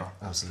 hours later.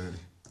 Absolutely.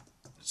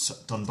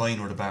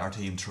 Dunboyne were the better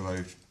team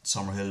throughout.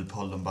 Summerhill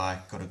pulled them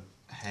back, got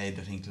ahead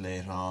I think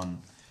late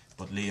on,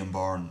 but Liam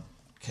Byrne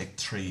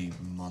kicked 3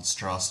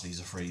 monstrosities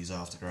of frees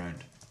off the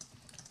ground.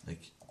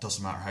 Like,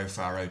 doesn't matter how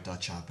far out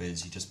that chap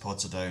is, he just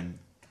puts it down,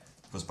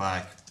 goes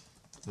back,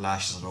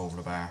 lashes it over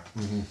the bar.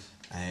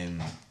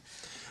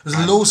 It was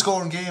a low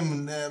scoring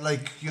game,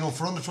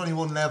 for under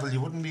 21 level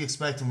you wouldn't be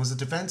expecting. Was it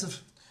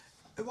defensive?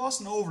 It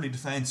wasn't overly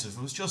defensive.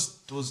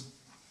 It was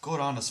good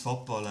honest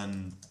football,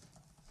 and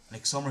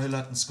like Summerhill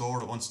hadn't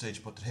scored at one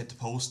stage, but they hit the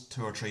post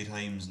 2 or 3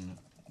 times and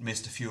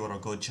missed a few other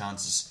good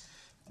chances.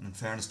 And in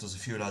fairness, there's a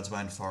few lads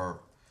went for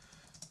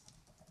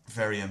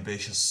very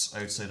ambitious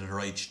outside of the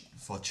right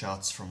foot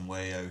shots from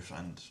way out,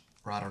 and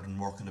rather than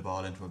working the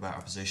ball into a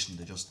better position,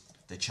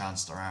 they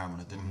chanced their arm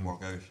and it didn't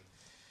work out.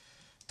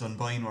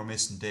 Dunboyne were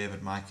missing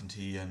David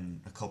McEntee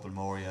and a couple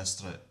more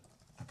yesterday.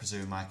 I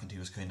presume McEntee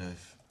was kind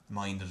of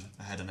minded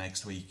ahead of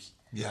next week.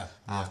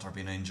 After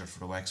being injured for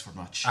the Wexford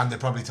match. And they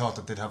probably thought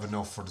that they'd have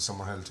enough for the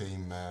Summerhill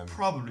team.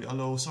 Probably,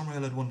 although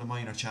Summerhill had won the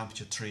minor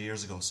championship 3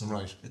 years ago,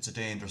 so it's a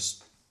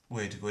dangerous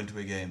way to go into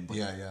a game. But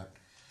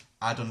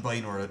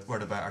Dunboyne were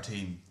the better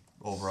team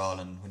overall,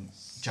 and when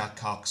Jack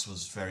Cox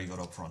was very good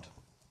up front.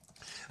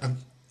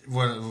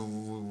 We've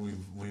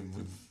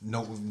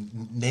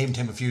named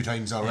him a few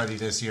times already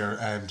this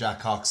year, Jack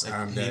Cox.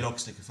 And he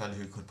looks like a fella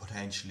who could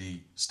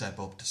potentially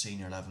step up to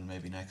senior level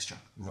maybe next year.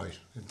 Right,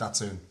 that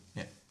soon?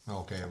 Yeah.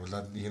 Okay, well,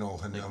 that,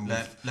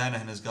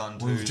 Lenihan has gone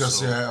too.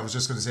 I was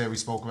just going to say, we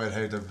spoke about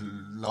how they've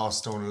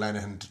lost Donal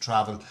Lenihan to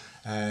travel,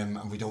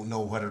 and we don't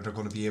know whether they're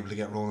going to be able to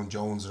get Ronan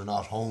Jones or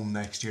not home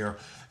next year,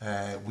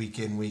 week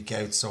in, week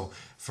out. So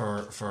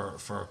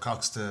for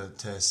Cox to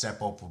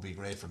step up would be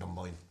great for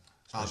Dunboyne.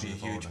 That'll be a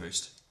huge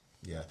boost.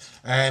 Yeah.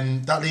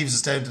 That leaves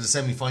us down to the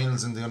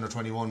semi-finals in the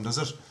under-21, does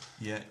it?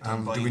 Yeah.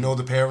 Do we know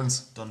the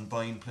parents?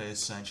 Dunboyne plays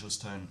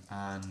Seneschalstown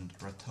and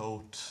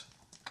Ratoath.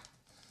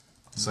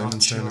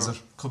 Simonstown, is it?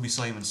 Could be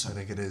Simonstown. I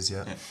think it is,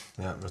 yeah.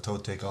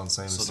 Ratoath take on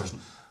Simonstown.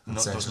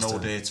 So there's no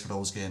dates for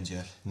those games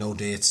yet. No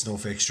dates, no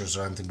fixtures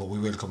or anything, but we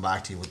will come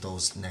back to you with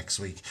those next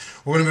week.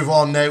 We're going to move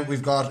on now.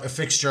 We've got a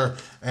fixture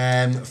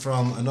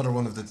from another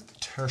one of the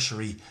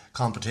tertiary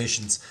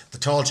competitions. The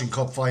Tailteann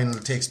Cup final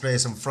takes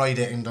place on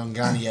Friday in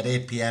Dunganny at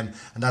 8 p.m,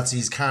 and that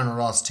sees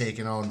Carnaross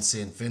taking on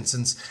St.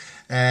 Vincent's.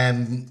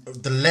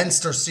 The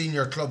Leinster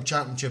Senior Club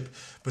Championship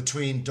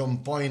between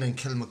Dunboyne and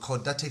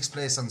Kilmacud, that takes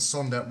place on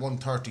Sunday at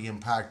 1:30 in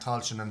Park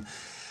Tailteann. And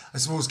I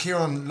suppose,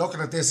 Kieran,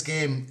 looking at this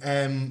game,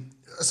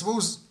 I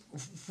suppose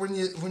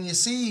when you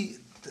see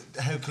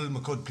how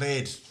Kilmacud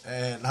played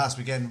last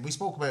weekend, we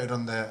spoke about it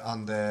on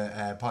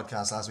the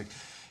podcast last week.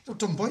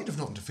 Dunboyne have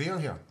nothing to fear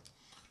here.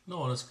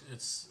 No,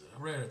 it's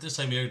rare at this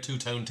time of year. 2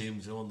 town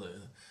teams,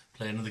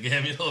 playing in the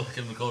game.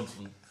 Kilmacud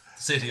from the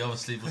city,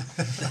 obviously, but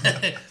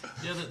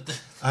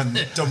and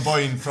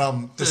Dunboyne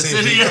from the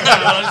city.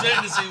 I was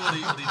waiting to see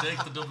would he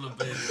take the Dublin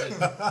bait.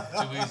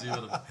 Too easy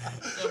with him.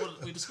 Well,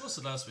 we discussed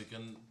it last week,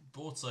 and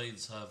both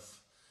sides have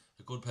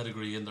a good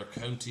pedigree in their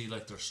county,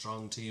 like they're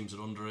strong teams at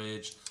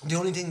underage. The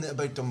only thing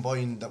about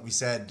Dunboyne that we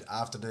said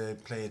after they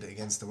played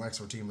against the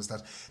Wexford team was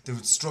that they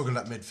would struggle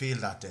at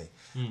midfield that day.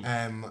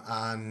 And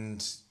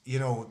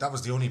that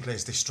was the only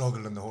place they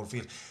struggled in the whole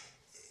field.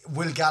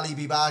 Will Gally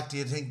be back, do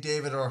you think,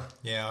 David? Or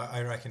yeah,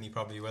 I reckon he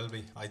probably will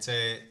be. I'd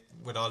say,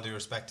 with all due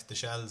respect to the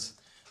Shells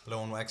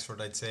below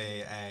Wexford, I'd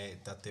say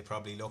that they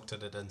probably looked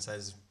at it and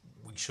says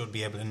we should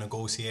be able to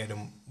negotiate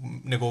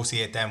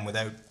them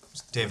without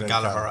David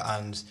Gallagher,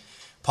 and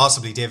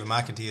possibly David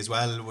McEntee as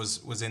well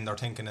was in their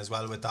thinking as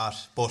well with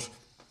that. But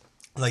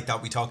like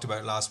that we talked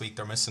about last week,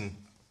 they were missing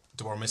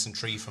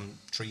 3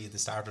 of the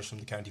starters from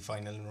the county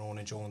final, in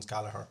Ronan Jones,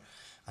 Gallagher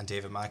and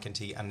David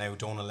McEntee, and now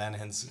Donal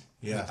Lenihan's,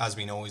 as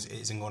we know,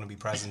 isn't going to be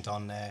present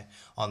on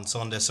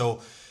Sunday. So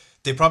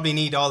they probably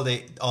need all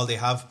they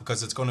have,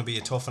 because it's going to be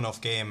a tough enough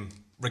game,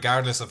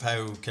 regardless of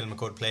how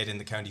Kilmacud played in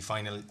the county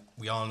final.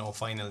 We all know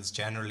finals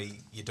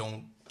generally you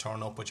don't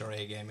turn up with your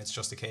A game. It's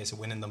just a case of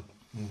winning them.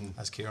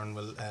 As Kieran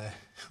will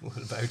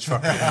vouch for.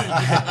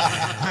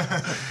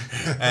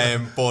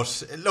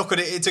 But look,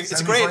 it's a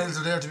great. Semi-finals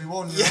are there to be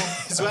won.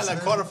 As well,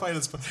 and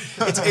quarterfinals. But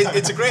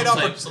it's a great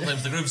opportunity.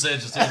 Sometimes the group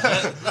stage is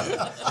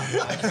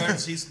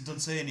He's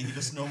done saying he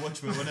doesn't know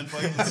much about winning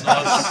finals.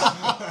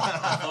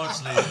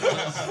 Unfortunately,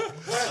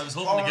 I was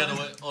hoping to get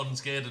away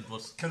unscathed,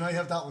 but can I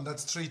have that one?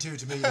 That's 3-2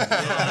 to me. You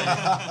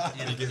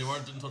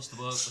weren't, didn't touch the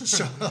ball.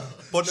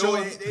 But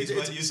no,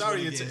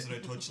 sorry, it's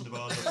touching the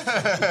ball.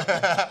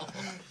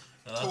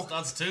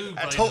 That's 2.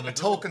 A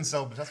token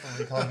sub, that's what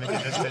we call it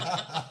at this stage.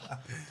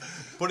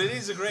 But it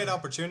is a great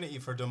opportunity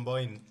for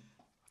Dunboyne,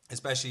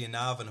 especially in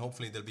Navan.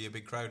 Hopefully there'll be a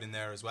big crowd in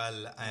there as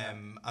well.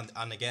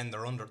 And again,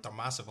 they're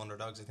massive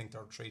underdogs. I think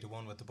they're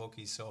 3-1 with the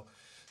bookies. So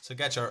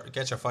get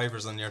your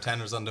fivers and your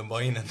tenors on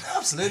Dunboyne and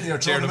absolutely, or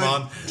cheer them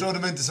on. Throw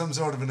them into some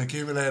sort of an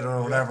accumulator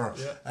or whatever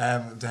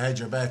to hedge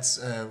your bets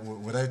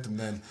without them.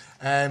 Then,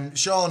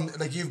 Sean,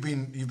 like you've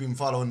been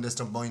following this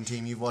Dunboyne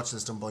team. You've watched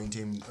this Dunboyne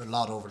team a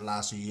lot over the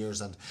last few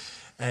years, and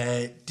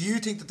Do you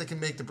think that they can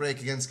make the break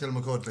against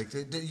Kilmacud? Like,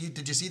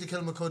 did you see the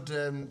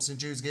Kilmacud St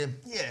Jude's game?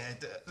 Yeah,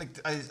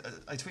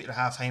 I tweeted at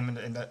half time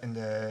in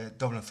the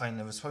Dublin final.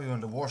 It was probably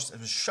one of the worst. It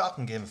was a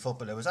shocking game of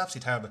football. It was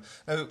absolutely terrible.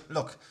 Now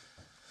look,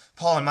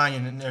 Paul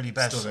Mannion nearly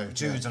bet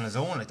Jude's on his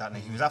own like that,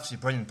 and he was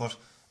absolutely brilliant. But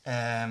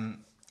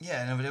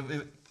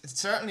it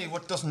certainly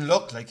what doesn't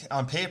look like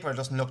on paper. It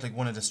doesn't look like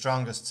one of the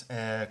strongest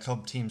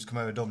club teams come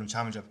out of Dublin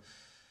Championship.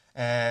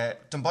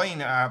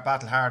 Dunboyne are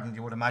battle hardened,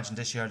 you would imagine,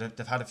 this year.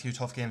 They've had a few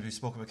tough games. We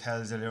spoke about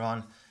Kells earlier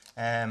on,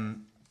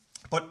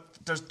 but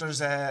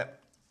there's a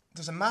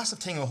massive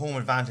thing of home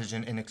advantage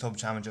in a club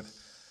championship,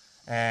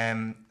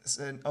 and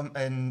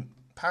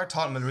Páirc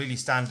Tailteann will really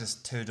stand this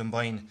to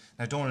Dunboyne.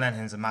 Now Donal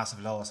Lenihan's a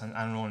massive loss, and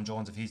Ronan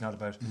Jones if he's not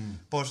about,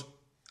 but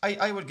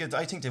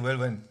I think they will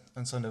win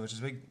on Sunday, which is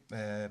a big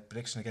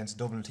prediction against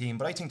the Dublin team,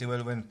 but I think they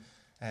will win.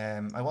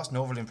 I wasn't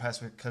overly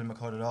impressed with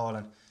Kilmacud at all,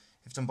 and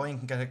if Dunboyne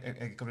can get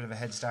a bit of a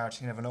head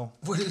start, you never know.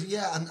 Well,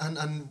 yeah,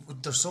 and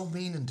they're so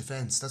mean in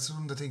defence. That's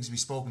one of the things we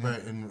spoke about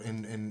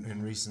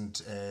in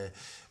recent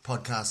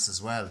podcasts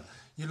as well.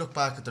 You look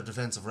back at their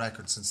defensive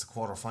record since the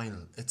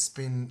quarter-final, it's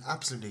been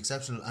absolutely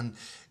exceptional. And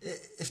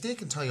if they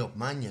can tie up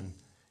Mannion,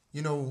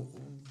 you know,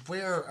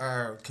 where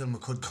are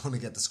Kilmacud going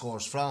to get the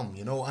scores from,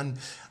 you know? And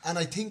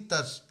I think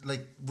that,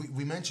 like,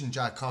 we mentioned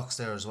Jack Cox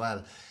there as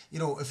well. You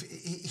know, if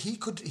he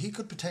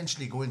could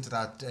potentially go into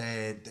that,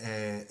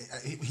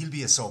 he'll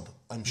be a sub,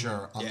 I'm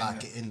sure,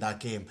 in that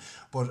game.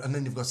 And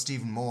then you've got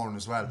Stephen Moran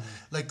as well.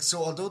 Like,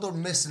 so although they're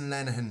missing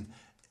Lenihan,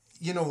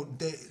 you know,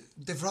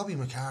 they've Robbie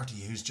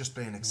McCarthy, who's just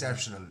playing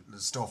exceptional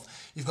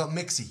stuff. You've got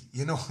Mixie,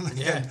 you know,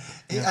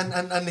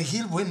 and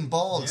he'll win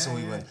balls, so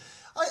he will.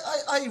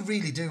 I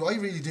really do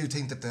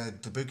think that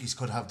the bookies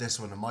could have this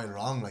one a mile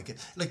wrong. Like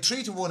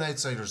 3-1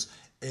 outsiders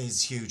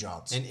is huge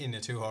odds in a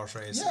 2-horse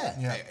race.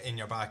 In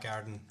your back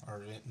garden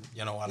or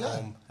at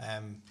home.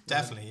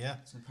 Definitely, yeah.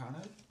 Is it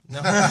paranoid?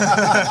 No.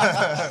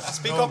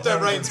 Speak up there,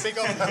 Brian. Speak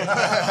up.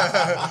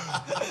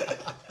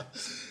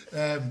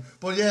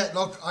 But yeah,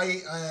 look,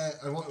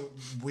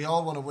 we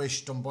all want to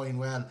wish Dunboyne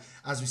well.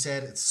 As we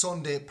said, it's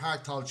Sunday,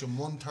 Páirc Tailteann,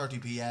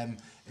 1:30 p.m.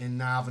 in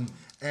Navan.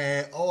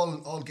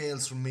 All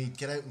Gaels from me,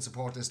 get out and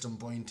support this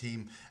Dunboyne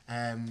team.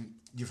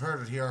 You've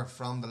heard it here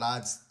from the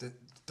lads that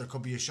there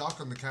could be a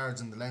shock on the cards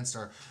in the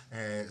Leinster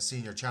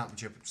Senior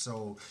Championship,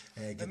 so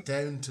get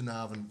down to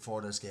Navan for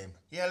this game.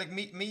 Yeah, like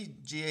me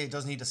GA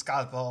does need to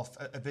scalp off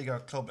a bigger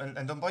club,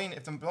 and Dunboyne,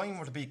 if Dunboyne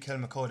were to beat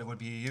Kilmacud, it would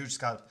be a huge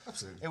scalp.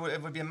 Absolutely,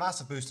 it would be a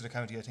massive boost to the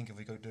county, I think, if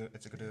they could do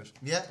it.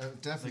 Yeah,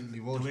 definitely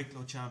would. The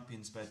Wicklow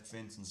champions bet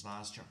Vincent's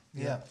last year.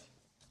 Yeah.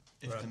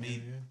 If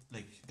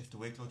the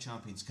Wicklow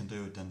champions can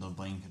do it, then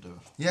Dunboyne can do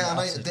it. Yeah,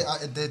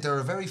 and they're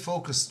a very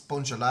focused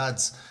bunch of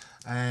lads.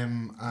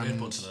 And great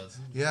bunch of lads.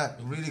 Yeah,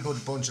 really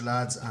good bunch of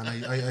lads, and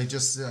I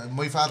just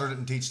my father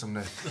didn't teach them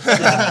now. But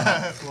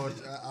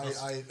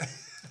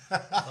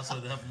that's why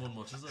they haven't won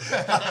much, is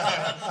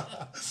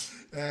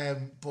it?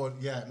 But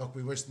yeah, look,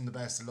 we wish them the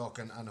best of luck,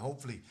 and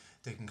hopefully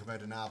they can come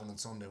out of Navan on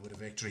Sunday with a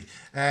victory.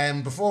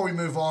 Before we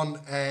move on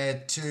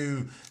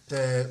to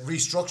the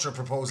restructure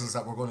proposals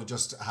that we're going to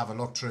just have a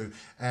look through,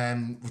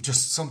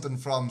 just something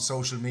from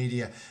social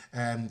media.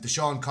 The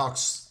Sean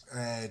Cox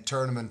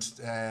tournament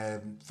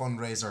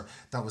fundraiser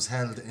that was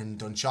held in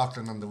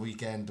Dunshaughlin on the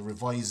weekend, the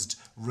revised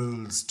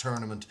rules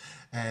tournament,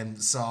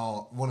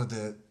 saw one of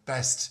the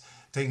best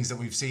things that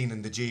we've seen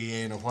in the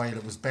GAA in a while.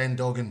 It was Ben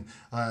Duggan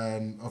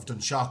of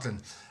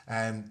Dunshaughlin.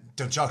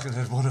 Dunshaughlin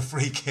had won a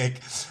free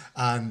kick,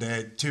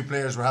 and two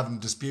players were having a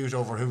dispute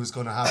over who was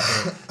going to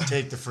have to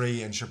take the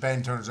free, and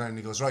Ben turns around and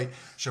he goes, right,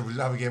 sure, we'll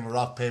have a game of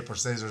rock, paper,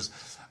 scissors.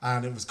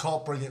 And it was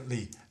caught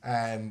brilliantly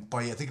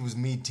by, I think it was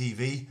Meath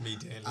TV,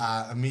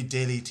 Meath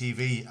Daily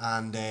TV,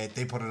 and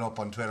they put it up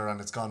on Twitter,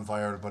 and it's gone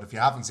viral. But if you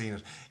haven't seen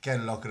it, get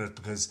a look at it,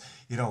 because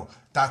you know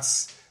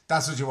that's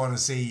what you want to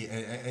see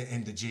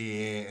in the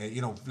GAA.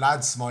 You know,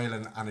 lads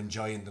smiling and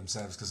enjoying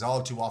themselves, because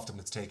all too often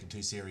it's taken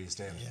too serious.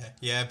 David.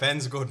 Yeah,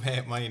 Ben's a good mate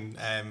of mine.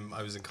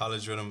 I was in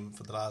college with him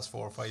for the last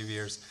 4 or 5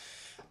 years.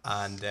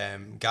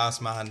 And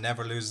Gas Man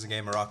never loses a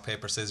game of rock,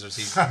 paper, scissors.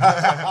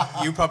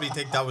 You probably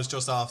think that was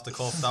just off the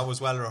cuff. That was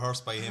well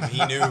rehearsed by him.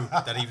 He knew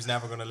that he was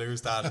never going to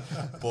lose that.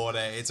 But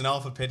it's an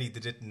awful pity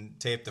they didn't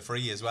tape the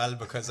free as well,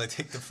 because I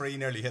think the free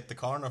nearly hit the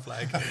corner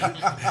flag.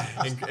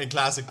 in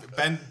classic,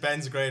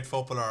 Ben's a great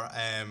footballer,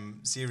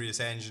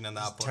 serious engine and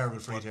that. But terrible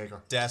free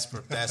taker.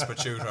 Desperate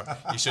shooter.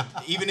 You should,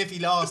 even if he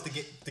lost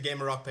the game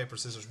of rock, paper,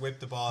 scissors,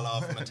 whip the ball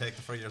off him and take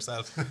the free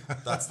yourself.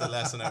 That's the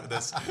lesson out of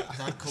this.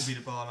 That could be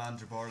the ball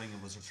Andrew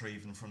Burlingham was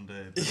retrieving from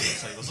the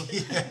side, was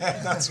it?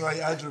 Yeah, that's right,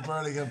 Andrew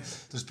Burlingham.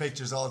 There's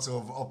pictures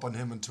also up on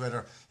him on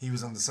Twitter. He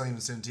was on the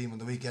Simonstown team on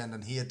the weekend,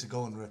 and he had to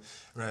go and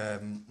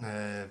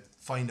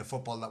find a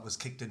football that was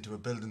kicked into a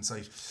building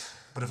site.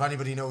 But if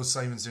anybody knows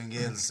Simon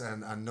Swingales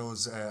and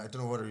knows, I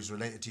don't know whether he's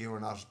related to you or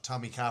not,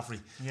 Tommy Caffrey.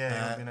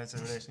 Yeah, he'd be an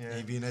outside relation. Yeah.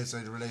 He'd be an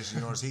outside relation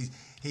of yours.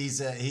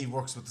 He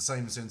works with the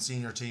Simon Swin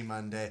senior team,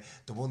 and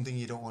the one thing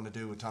you don't want to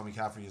do with Tommy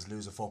Caffrey is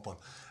lose a football,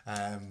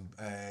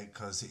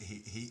 because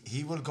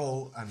he will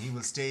go and he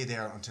will stay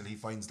there until he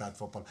finds that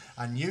football.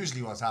 And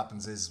usually what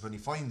happens is when he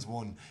finds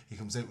one, he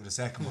comes out with a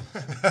second one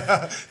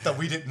that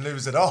we didn't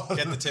lose at all.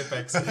 Get the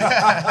Tipp-Ex.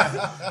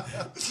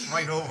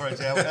 Right over it,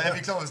 yeah.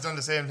 Every club has done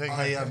the same thing.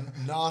 I am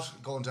not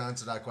going to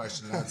answer that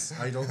question, lads.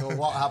 I don't know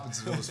what happens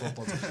to those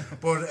footballs.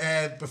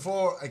 But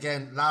before,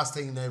 again, last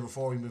thing now,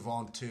 before we move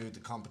on to the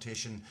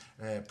competition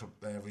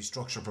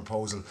restructure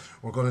proposal,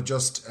 we're going to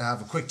just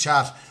have a quick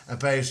chat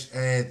about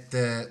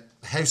the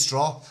house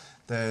draw,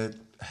 the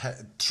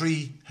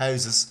 3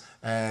 houses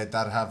that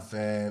have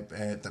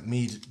that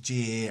Meath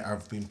GAA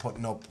have been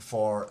putting up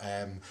for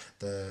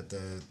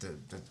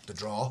the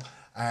draw.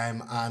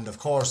 And of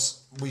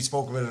course, we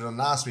spoke about it on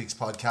last week's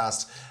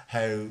podcast, how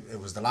it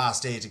was the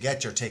last day to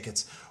get your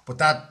tickets. But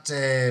that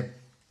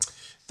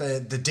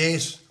the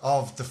date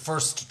of the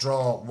first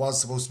draw was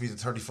supposed to be the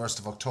 31st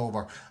of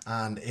October,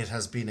 and it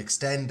has been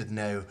extended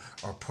now,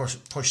 or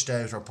pushed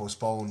out or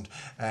postponed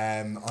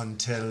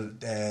until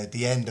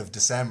the end of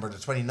December, the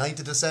 29th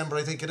of December,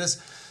 I think it is.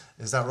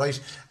 Is that right?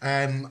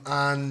 And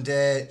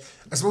I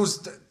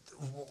suppose...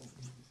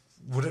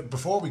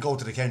 before we go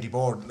to the county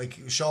board, like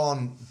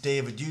Sean,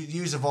 David,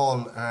 you have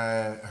all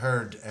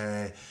heard,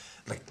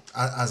 like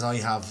as I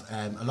have,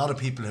 a lot of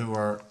people who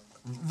are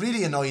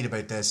really annoyed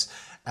about this.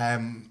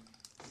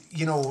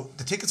 You know,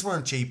 the tickets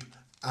weren't cheap,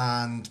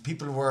 and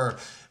people were,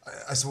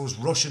 I suppose,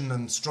 rushing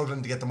and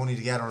struggling to get the money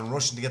together and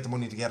rushing to get the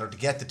money together to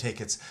get the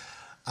tickets.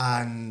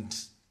 And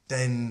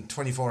then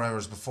 24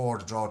 hours before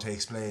the draw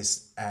takes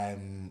place,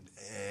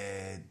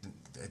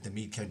 the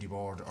Meath County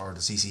Board or the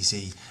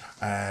CCC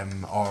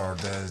or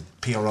the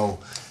PRO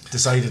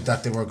decided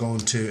that they were going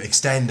to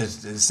extend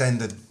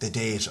the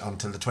date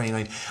until the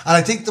 29th. And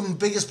I think the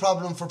biggest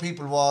problem for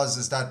people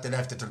is that they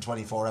left it till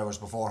 24 hours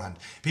beforehand.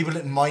 People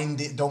don't mind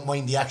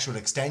the actual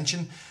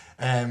extension,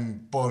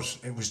 but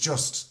it was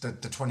just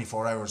that the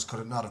 24 hours could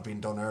it not have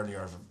been done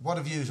earlier. What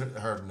have you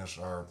heard in it?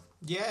 Or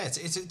yeah,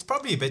 it's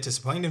probably a bit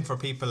disappointing for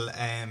people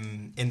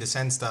in the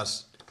sense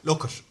that,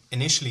 look,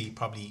 initially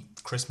probably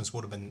Christmas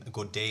would have been a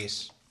good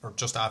date, or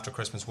just after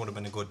Christmas would have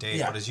been a good date.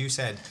 Yeah. But as you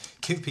said,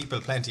 give people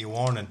plenty of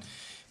warning.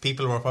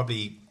 People were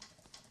probably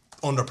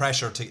under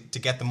pressure to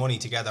get the money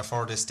together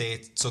for this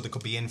date so they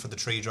could be in for the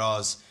 3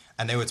 draws,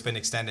 and now it's been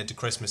extended to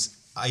Christmas.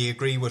 I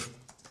agree with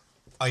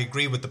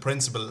the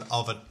principle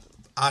of it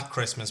at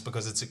Christmas,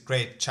 because it's a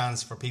great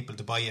chance for people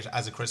to buy it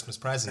as a Christmas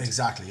present.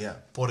 Exactly, yeah.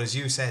 But as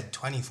you said,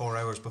 24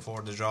 hours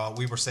before the draw,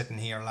 we were sitting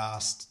here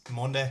last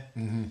Monday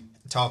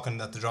talking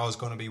that the draw is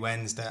going to be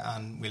Wednesday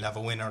and we'll have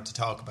a winner to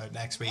talk about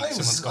next week.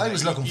 I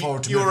was looking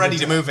forward to you were ready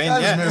to move in. I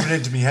was moving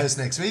into my house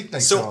next week.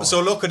 Like, so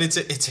look,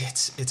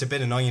 it's a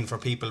bit annoying for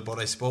people, but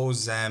I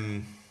suppose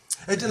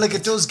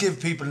it does give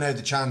people now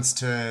the chance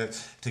to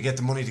get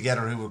the money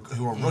together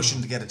who are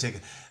rushing to get a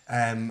ticket.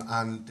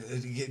 And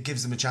it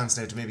gives them a chance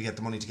now to maybe get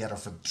the money together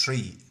for the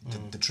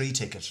 3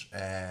 ticket,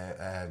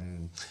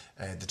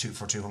 the 2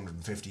 for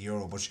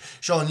 €250. But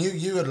Sean,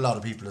 you had a lot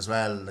of people as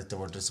well, like, they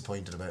were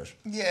disappointed about it.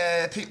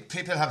 Yeah,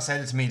 people have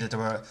said to me that they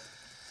were,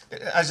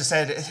 as I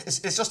said, it's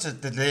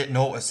just the late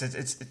notice.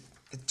 It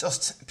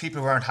just,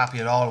 people weren't happy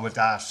at all with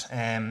that.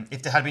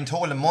 If they had been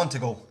told a month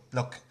ago,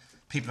 look,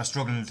 people are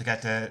struggling to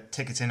get the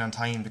tickets in on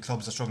time, the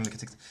clubs are struggling to get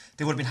tickets,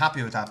 they would have been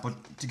happy with that. But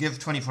to give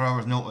 24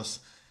 hours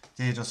notice,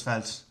 they just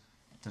felt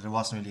that it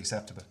wasn't really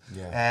acceptable.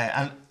 Yeah.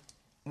 And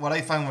what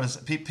I found was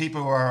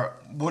people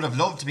would have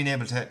loved to been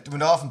able to,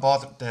 would often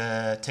bought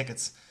the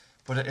tickets,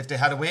 but if they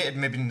had waited,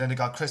 maybe then they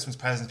got Christmas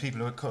presents,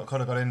 people who could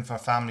have got in for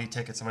family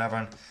tickets or whatever,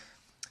 and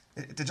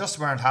they just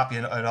weren't happy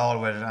at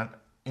all with it. And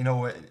you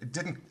know, it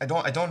didn't. I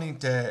don't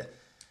think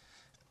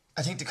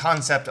I think the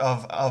concept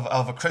of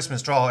a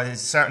Christmas draw is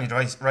certainly the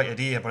right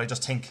idea, but I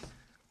just think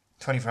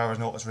 24 hours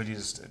notice really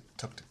just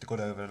took the good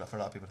out of it for a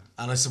lot of people.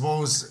 And I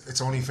suppose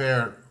it's only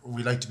fair,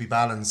 we like to be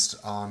balanced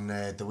on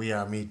the We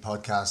Are Meath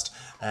podcast.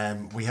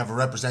 We have a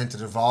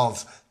representative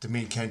of the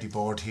Meath County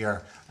Board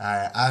here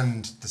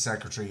and the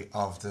secretary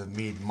of the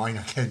Meath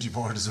Minor County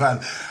Board as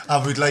well.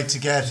 And we'd like to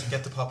get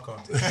the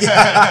popcorn.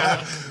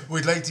 Yeah,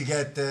 we'd like to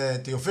get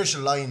the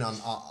official line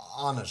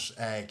on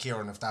it,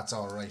 Kieran, if that's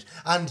all right.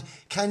 And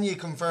can you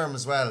confirm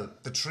as well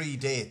the 3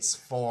 dates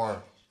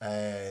for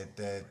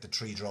the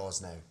 3 draws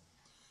now?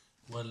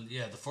 Well,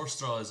 yeah, the first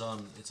draw is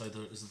on, is it the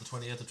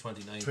 28th or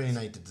 29th?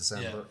 29th of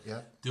December, yeah.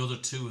 The other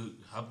 2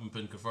 haven't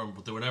been confirmed,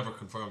 but they were never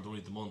confirmed,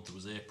 only the month. It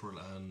was April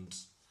and,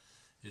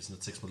 isn't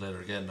it 6 months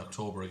later again,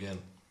 October again?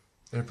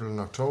 April and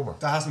October.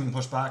 That hasn't been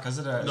pushed back, has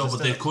it? No, but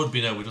they could be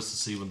now, we just to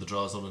see when the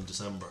draw's on in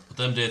December. But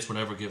them dates were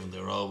never given,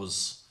 they were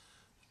always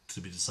to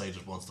be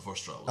decided once the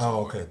first draw was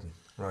over. Okay,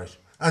 right.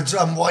 And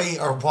why,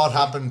 or what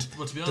happened,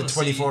 well, to be honest,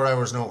 the 24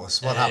 hours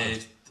notice, what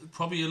happened?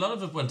 Probably a lot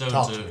of it went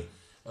down to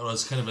it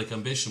was kind of like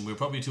ambition. We were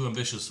probably too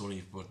ambitious,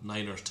 only about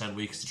 9 or 10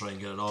 weeks to try and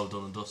get it all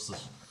done and dusted.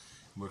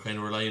 We're kind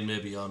of relying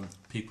maybe on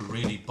people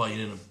really buying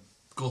in and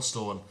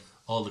gusto and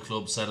all the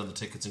clubs selling the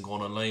tickets and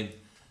going online.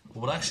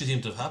 But what actually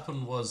seemed to have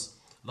happened was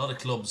a lot of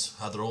clubs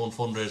had their own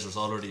fundraisers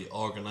already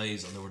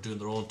organised and they were doing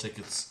their own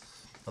tickets,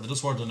 and they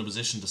just weren't in a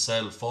position to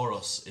sell for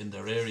us in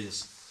their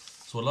areas.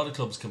 So a lot of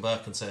clubs came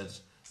back and said,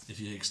 if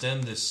you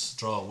extend this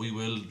draw, we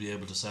will be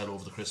able to sell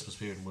over the Christmas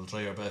period and we'll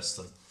try our best.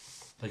 And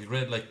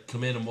like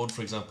Kilmaine and Wood,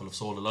 for example, have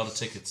sold a lot of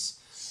tickets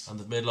and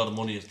they've made a lot of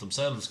money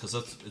themselves because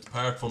it's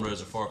part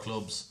fundraiser for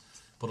clubs.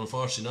 But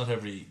unfortunately, not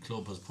every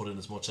club has put in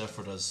as much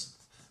effort as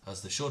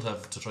they should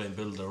have to try and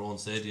build their own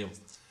stadium.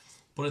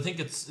 But I think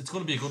it's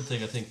going to be a good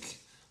thing. I think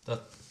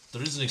that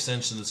there is an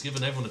extension that's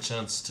given everyone a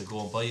chance to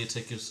go and buy a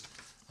ticket,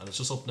 and it's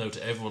just up now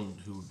to everyone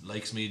who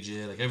likes Meath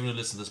GAA. Like everyone who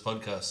listens to this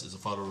podcast is a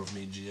follower of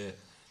Meath GAA,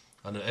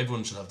 and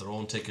everyone should have their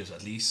own ticket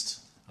at least,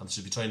 and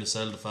should be trying to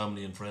sell to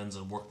family and friends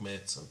and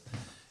workmates. And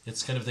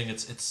it's kind of thing.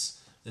 It's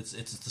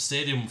the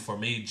stadium for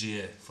Meath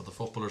GAA, for the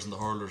footballers and the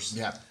hurlers.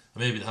 Yeah.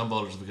 And maybe the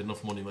handballers, if we get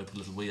enough money, might put a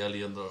little wee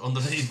alley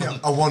underneath. Yeah,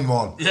 a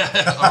 1-1. Yeah,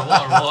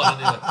 or a wall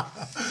anyway.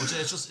 But yeah,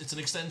 it's an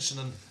extension,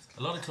 and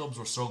a lot of clubs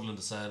were struggling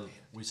to sell.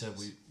 We said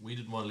we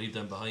didn't want to leave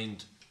them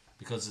behind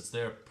because it's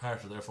their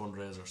part of their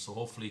fundraiser. So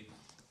hopefully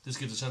this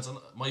gives a chance. And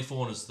my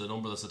phone is the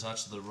number that's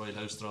attached to the Royal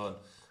House draw, and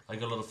I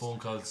got a lot of phone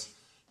calls.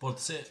 But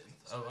say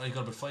I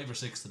got about 5 or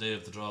 6 the day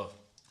of the draw.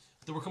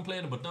 They were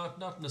complaining, but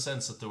not in the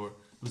sense that it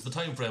was the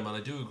time frame, and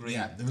I do agree.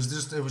 Yeah, it was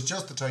just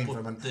the time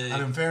frame, and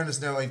in fairness,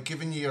 now I've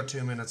given you your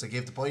 2 minutes. I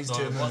gave the boys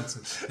 2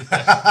 minutes. You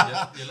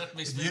let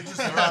me speak.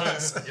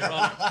 You're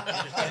on.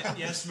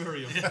 Yes,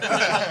 Miriam.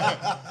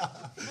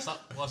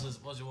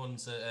 What's your one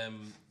say?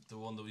 The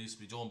one that used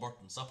to be Joan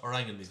Burton. Stop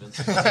haranguing me, Vince.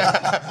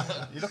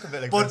 You look a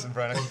bit like Vincent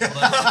Brennan.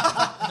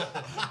 I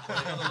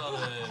got a lot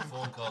of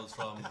phone calls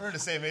from. We're the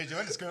same age. You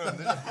went to school, didn't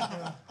you?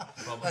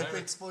 From America.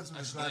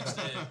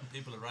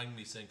 People that rang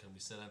me saying, "Can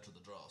we still enter the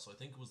draw?" So I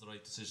think it was the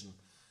right decision.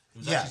 It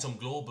was actually some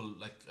global,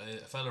 like a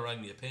fella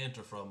rang me, a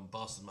painter from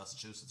Boston,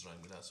 Massachusetts,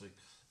 rang me last week.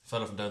 A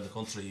fella from down the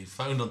country, he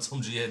found on some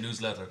GAA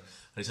newsletter,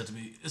 and he said to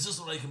me, "Is this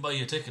where I can buy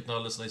you a ticket?" And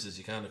all this, and I says,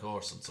 "You can, of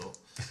course." And so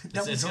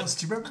that was us.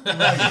 Do you remember? No, it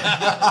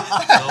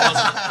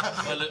wasn't.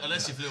 Well,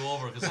 unless you flew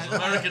over, because it's an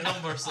American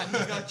number. So. And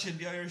he got you in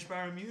the Irish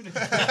Bar in Munich.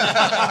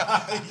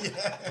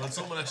 Well,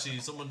 someone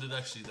did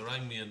actually. They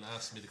rang me and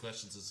asked me the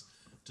questions: "Is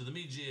do the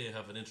Meath GAA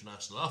have an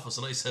international office?"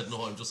 And I said,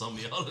 "No, I'm just on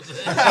my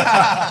holiday."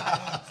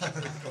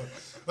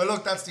 Well,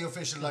 look, that's the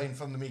official line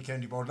from the Meath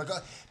County Board. Look,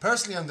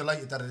 personally, I'm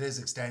delighted that it is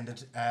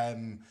extended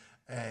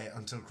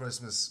until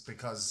Christmas,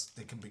 because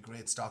they can be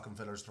great stocking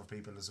fillers for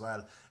people as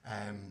well.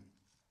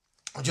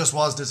 I just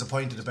was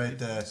disappointed about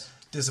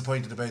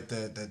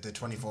the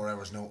 24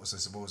 hours notice, I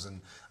suppose,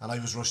 and I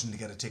was rushing to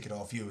get a ticket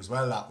off you as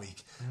well that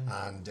week,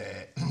 and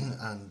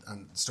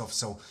stuff.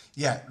 So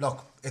yeah,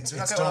 look, it's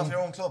not done. Off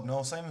your own club, no,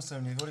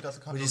 Simonstown. You've already got the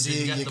contract. Well, you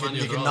see, you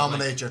can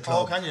nominate your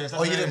club. Oh, can you?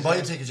 Oh, you didn't buy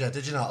a ticket yet,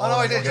 did you not? Oh, no,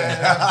 I did. Okay.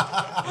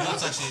 Well,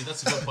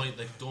 that's a good point.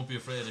 Like, don't be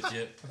afraid if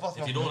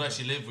you don't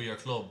actually live where your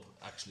club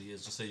actually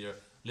is. Just say you're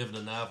living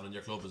in Navan and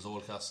your club is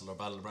Oldcastle or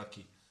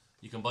Ballinbracky.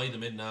 You can buy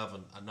them in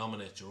Navan and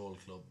nominate your old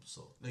club.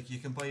 So, like, you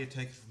can buy a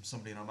ticket from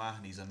somebody in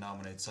O'Mahony's and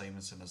nominate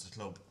Simonstown as a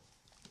club.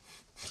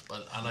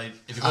 Well, and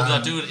if you go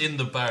to do it in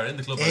the bar, in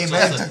the club.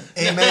 Amen to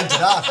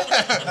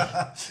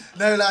that.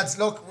 Now, lads,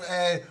 look,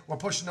 we're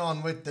pushing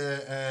on with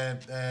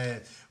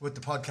the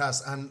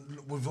podcast, and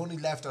we've only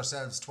left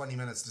ourselves 20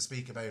 minutes to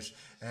speak about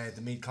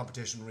the Meath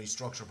competition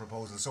restructure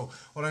proposal. So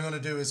what I'm going to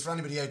do is, for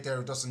anybody out there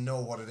who doesn't know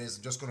what it is,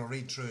 I'm just going to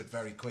read through it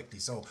very quickly.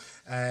 So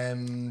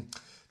the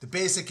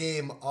basic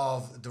aim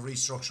of the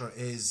restructure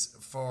is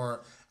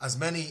for as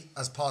many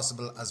as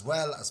possible, as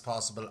well as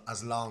possible,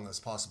 as long as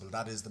possible.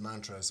 That is the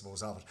mantra, I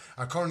suppose, of it.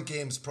 Our current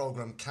games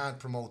programme can't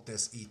promote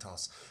this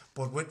ethos,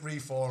 but with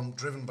reform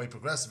driven by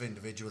progressive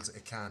individuals,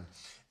 it can.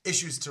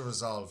 Issues to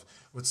resolve.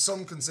 With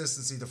some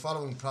consistency, the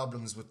following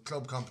problems with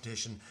club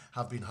competition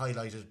have been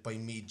highlighted by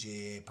Meath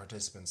GAA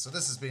participants. So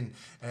this has been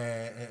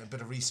a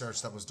bit of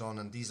research that was done,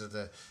 and these are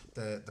the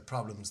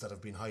problems that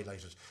have been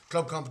highlighted.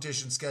 Club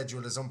competition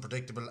schedule is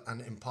unpredictable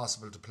and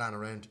impossible to plan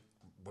around.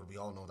 Well, we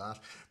all know that.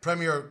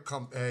 Premier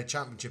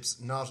Championships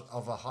not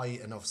of a high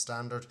enough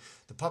standard.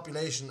 The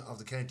population of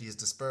the county is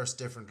dispersed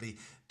differently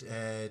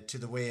to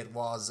the way it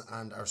was,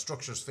 and our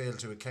structures fail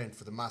to account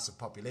for the massive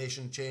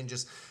population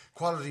changes.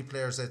 Quality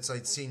players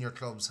outside senior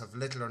clubs have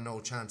little or no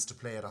chance to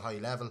play at a high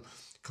level.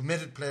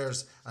 Committed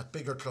players at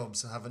bigger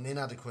clubs have an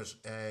inadequate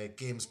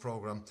games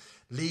programme.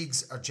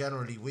 Leagues are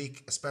generally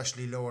weak,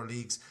 especially lower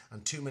leagues,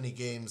 and too many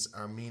games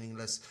are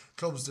meaningless.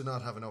 Clubs do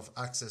not have enough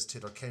access to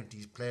their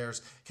county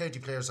players. County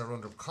players are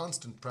under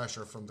constant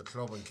pressure from the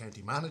club and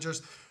county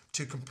managers.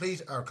 To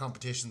complete our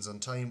competitions on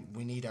time,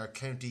 we need our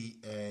county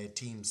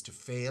teams to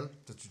fail.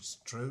 That's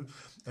true.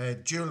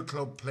 Dual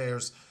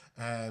clubs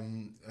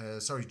and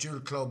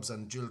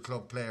dual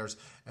club players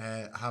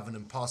have an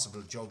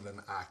impossible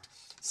juggling act.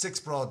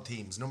 6 broad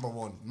themes. Number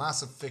 1,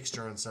 massive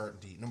fixture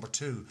uncertainty. Number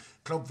 2,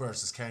 club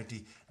versus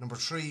county. Number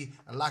 3,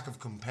 a lack of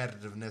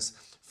competitiveness.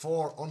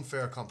 4,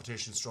 unfair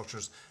competition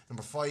structures.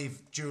 Number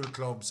 5, dual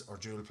clubs or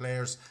dual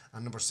players.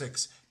 And number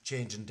 6,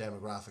 changing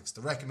demographics.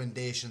 The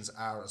recommendations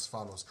are as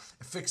follows: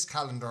 a fixed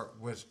calendar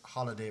with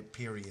holiday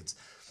periods,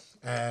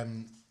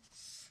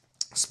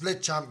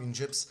 split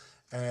championships.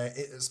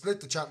 Split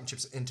the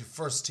championships into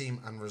first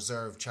team and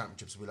reserve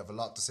championships. We'll have a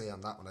lot to say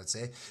on that one, I'd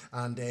say.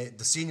 And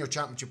the senior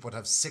championship would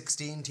have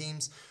 16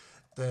 teams.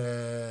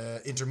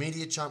 The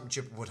intermediate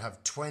championship would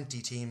have 20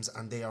 teams,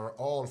 and they are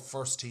all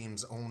first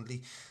teams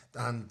only.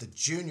 And the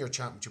junior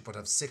championship would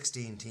have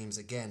 16 teams,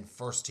 again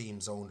first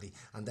teams only,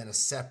 and then a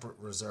separate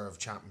reserve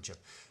championship.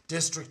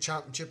 District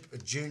championship, a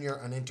junior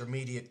and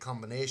intermediate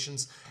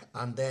combinations,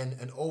 and then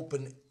an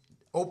open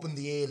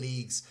the A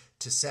leagues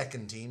to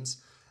second teams.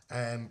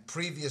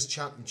 Previous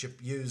championship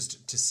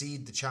used to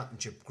seed the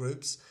championship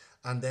groups,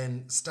 and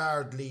then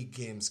starred league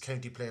games,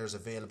 county players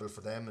available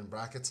for them in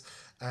brackets,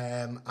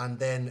 and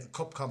then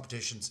cup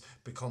competitions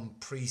become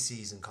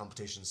pre-season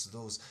competitions. So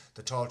those,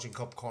 the Tailteann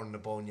Cup,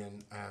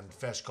 Cornabonian and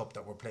Fesh Cup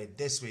that were played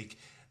this week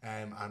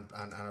and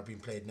are being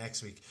played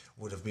next week,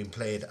 would have been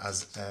played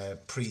as a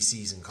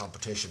pre-season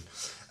competition.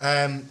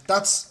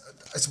 That's,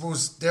 I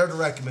suppose, they're the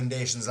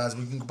recommendations, lads.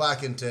 We can go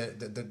back into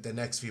the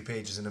next few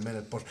pages in a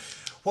minute, but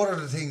what are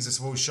the things, I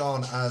suppose,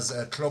 Sean, as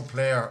a club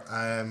player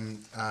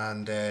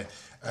and a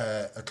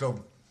club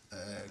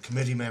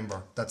committee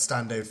member, that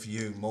stand out for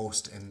you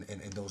most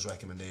in those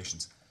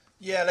recommendations?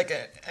 Yeah, like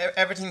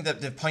everything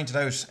that they've pointed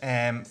out.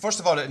 First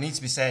of all, it needs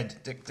to be said,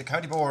 the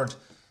county board,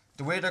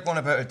 the way they're going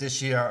about it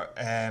this year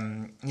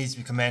needs to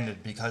be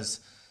commended, because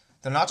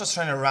they're not just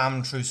trying to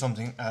ram through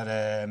something at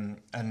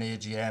an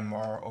AGM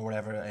or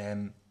whatever.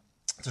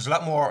 There's a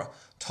lot more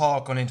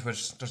talk going into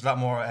it. There's a lot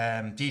more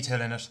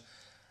detail in it.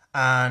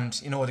 And,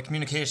 you know, the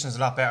communication is a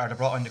lot better. They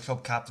brought in the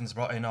club captains,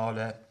 brought in all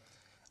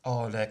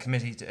the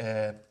committee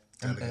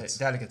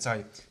delegates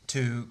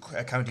to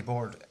a county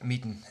board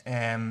meeting.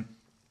 And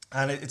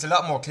it's a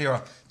lot more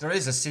clearer. There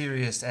is a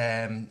serious,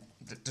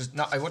 there's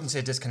not, I wouldn't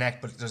say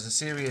disconnect, but there's a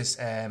serious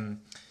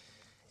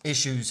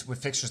issues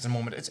with fixtures at the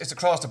moment. It's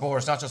across the board.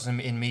 It's not just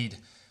in Meath.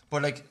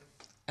 But like,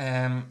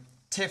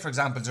 take for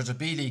example, there's a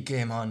B League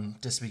game on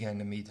this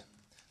weekend in Meath.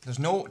 There's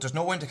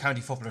no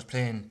inter-county footballers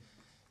playing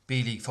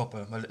B League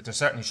football. Well, there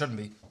certainly shouldn't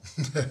be.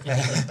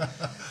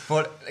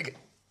 But like,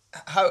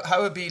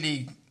 how a B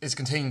League is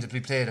continuing to be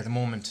played at the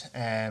moment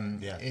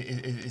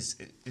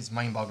is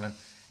mind-boggling.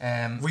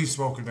 We've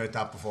spoken about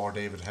that before,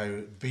 David,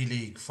 how B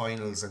League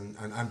finals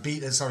and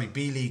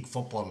B League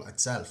football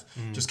itself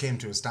just came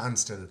to a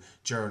standstill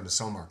during the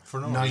summer for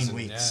 9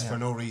 weeks for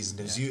no reason.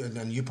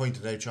 You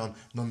pointed out, Sean,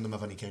 none of them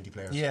have any county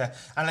players. Yeah,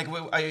 and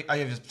like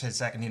I just played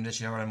second team this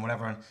year and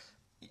whatever, and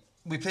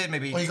we played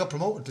maybe. Oh, you got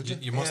promoted, did you?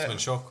 You must have been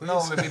shocked.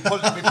 No, we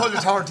pulled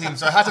the third team,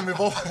 so I had to move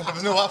up. There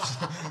was no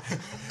option.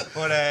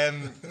 But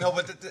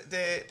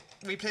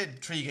we played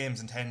 3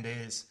 games in 10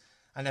 days,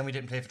 and then we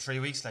didn't play for 3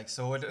 weeks. Like,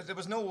 so there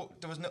was no.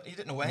 You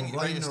didn't know any.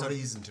 No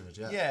reason to it.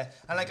 Yeah. Yeah,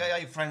 and like I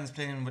have friends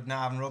playing with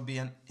Navan Rugby,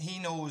 and he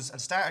knows at the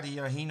start of the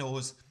year, he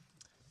knows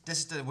this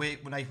is the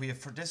night we have.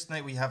 For this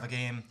night we have a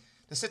game.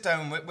 They sit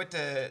down with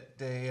the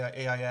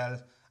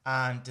AIL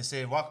and they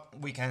say, what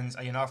weekends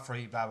are you not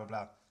free? Blah blah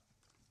blah.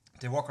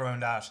 They work around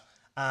that,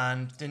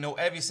 and they know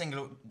every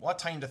single what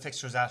time the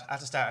fixture is at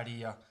the start of the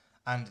year,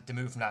 and they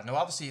move from that. Now,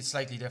 obviously, it's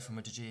slightly different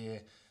with the GAA,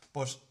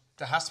 but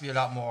there has to be a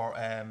lot more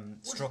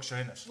structure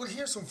in it. Well,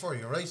 here's some for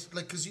you, right?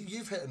 Like, because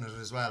you've hit on it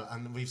as well,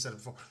 and we've said it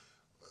before.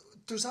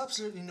 There's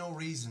absolutely no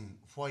reason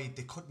why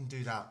they couldn't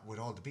do that with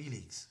all the B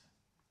leagues.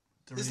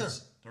 There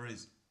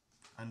is,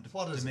 and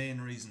the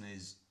main reason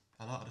is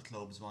a lot of the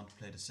clubs want to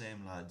play the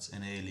same lads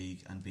in A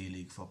League and B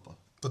League football.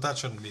 But that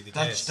shouldn't be the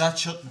case. That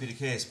shouldn't be the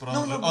case. But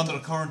under the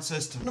current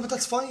system, no, but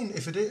that's fine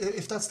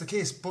if that's the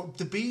case. But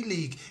the B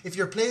League, if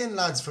you're playing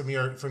lads from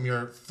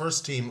your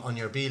first team on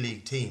your B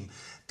League team,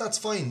 that's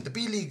fine. The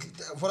B League,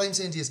 what I'm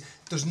saying to you is,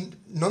 there's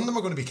none of them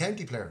are going to be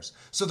county players,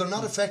 so they're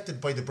not affected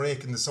by the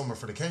break in the summer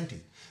for the county.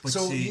 But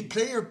so you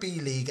play your B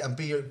League and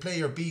play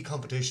your B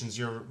competitions,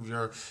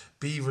 your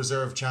B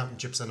reserve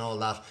championships and all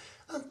that,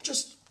 and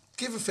just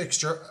give a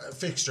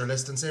fixture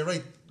list and say,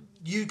 right,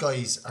 you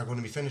guys are going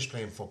to be finished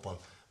playing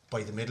football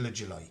by the middle of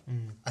July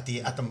at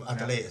the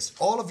latest.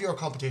 All of your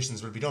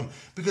competitions will be done,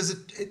 because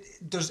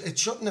it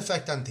shouldn't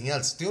affect anything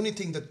else. The only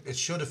thing that it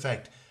should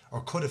affect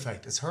or could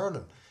affect is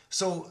hurling.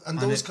 So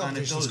those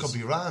competitions could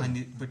be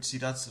ran. But see,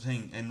 that's the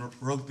thing. And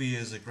rugby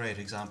is a great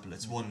example.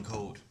 It's one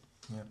code.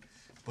 Yeah.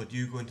 But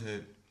you go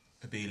into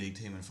a B League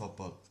team in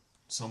football,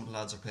 some of the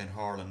lads are playing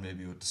hurling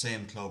maybe with the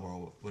same club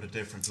or with a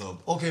different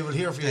club. Okay, well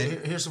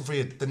here's some for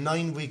you. The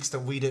 9 weeks that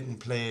we didn't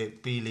play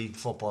B League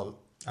football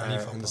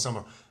in the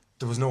summer,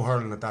 there was no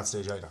hurling at that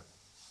stage either.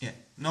 Yeah,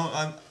 no,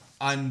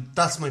 I'm.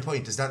 That's my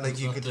point. Is that like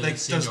you could like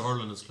senior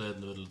hurling is played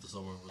in the middle of the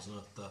summer, wasn't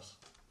it? That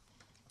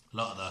a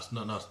lot of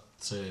that, not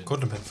say.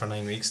 Couldn't have been for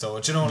 9 weeks though.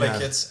 Do you know,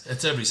 like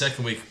it's every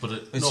second week,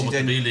 but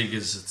the B League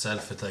is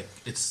itself.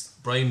 It's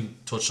Brian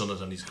touched on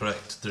it and he's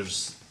correct.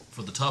 There's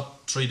for the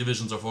top 3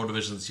 divisions or 4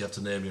 divisions, you have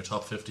to name your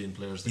top 15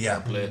 players that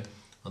can play,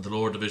 and the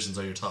lower divisions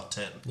are your top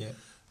 10. Yeah,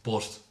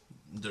 but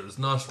there is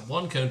not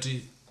one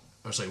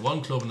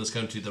club in this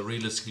county that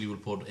realistically will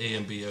put A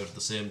and B out at the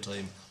same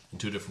time in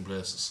 2 different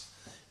places.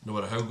 no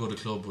matter how good a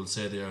club will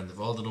say they are, and they've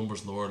all the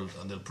numbers in the world,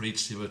 and they'll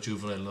preach to you about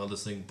juvenile and all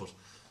this thing, but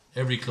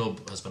every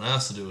club has been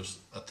asked to do it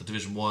at the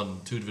Division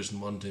 1, 2 Division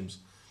 1 teams,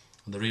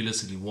 and they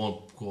realistically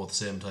won't go at the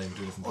same time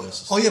to different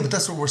places. Oh yeah, but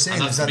that's what we're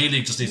saying. And is the that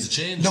B-League just needs to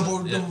change. No,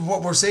 but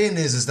what we're saying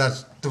is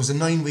that there was a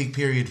 9-week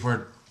period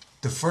where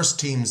the first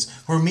teams,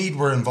 where Meath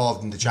were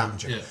involved in the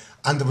championship,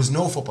 and there was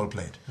no football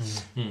played.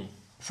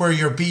 Where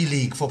your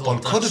B-League football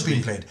could have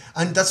been played.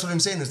 And that's what I'm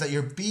saying, is that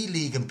your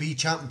B-League and B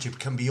Championship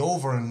can be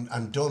over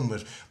and done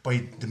with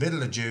by the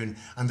middle of June,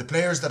 and the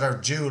players that are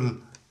dual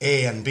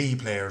A and B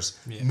players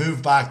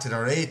move back to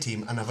their A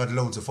team and have had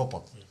loads of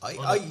football.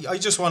 I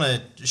just want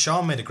to...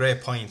 Sean made a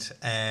great point,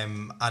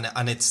 and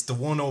it's the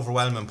one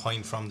overwhelming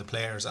point from the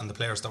players and the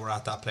players that were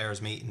at that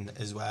players' meeting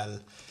as well.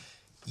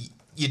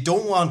 You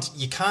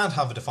can't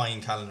have a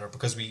defined calendar,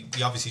 because we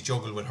obviously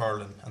juggle with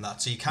hurling and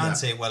that, so you can't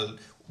say, well,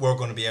 we're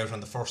going to be out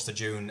on the 1st of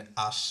June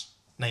at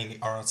 9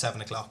 or at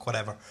 7 o'clock,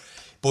 whatever.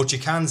 But you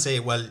can say,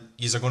 well,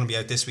 yous are going to be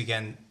out this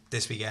weekend,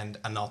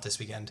 and not this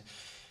weekend.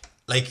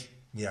 Like,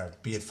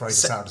 be it Friday,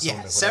 Saturday,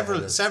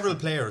 Sunday. Several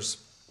players,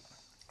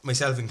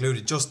 myself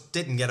included, just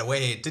didn't get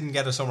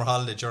a summer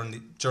holiday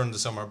during the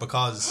summer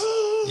because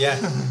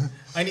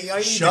I need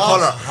the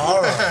colour.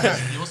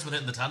 You must have been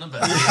hitting the tannin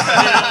bed. I'm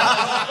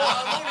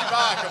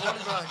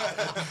only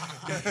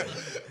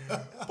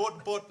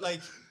back. But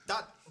like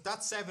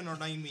that 7 or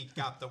 9 week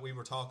gap that we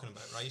were talking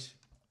about, right?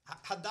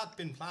 Had that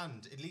been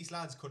planned, at least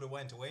lads could have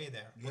went away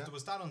there. But there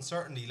was that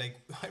uncertainty. Like,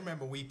 I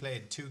remember we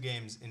played 2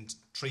 games in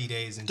 3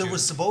 days in June. There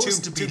was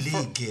supposed to be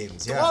league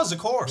games. There was, of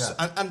course.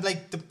 And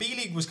like the B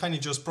League was kind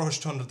of just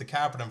brushed under the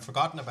carpet and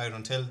forgotten about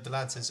until the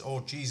lad says, "Oh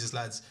Jesus,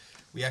 lads,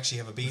 we actually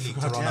have a B League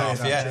to run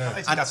off." I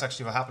think that's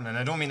actually what happened, and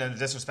I don't mean in a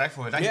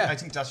disrespectful way. I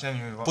think that's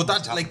genuinely what. But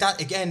that, like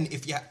that again,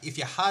 if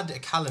you had a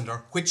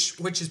calendar, which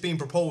is being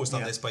proposed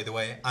on this, by the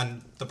way,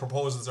 and the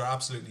proposals are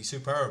absolutely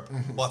superb.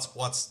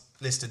 What's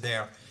listed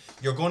there,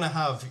 you're going to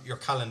have your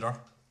calendar.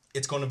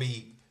 It's going to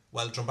be,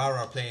 well, Drumbarra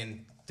are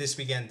playing this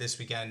weekend,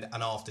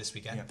 and off this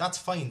weekend. That's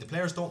fine. The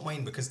players don't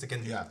mind because they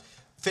can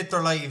fit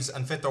their lives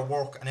and fit their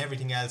work and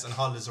everything else and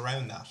holidays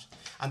around that.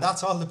 And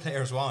that's all the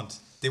players want.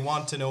 They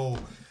want to know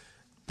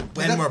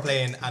when we're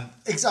playing, and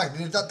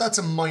exactly that's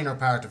a minor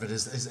part of it.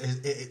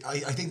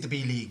 I think the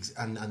B leagues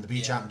and the B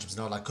championships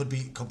and all that could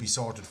be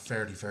sorted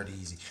fairly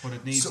easy. But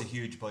it needs a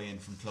huge buy-in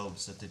from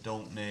clubs that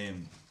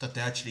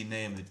they actually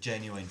name a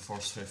genuine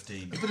first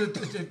 15. But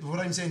what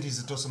I'm saying to you is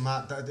it doesn't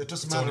matter. It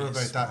doesn't matter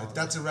about that.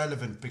 That's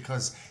irrelevant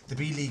because the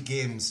B league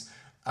games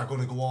are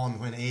going to go on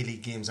when A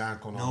league games aren't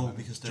going on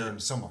during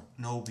the summer.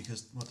 No,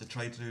 because what they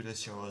tried to do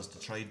this year was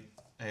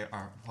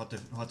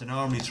what they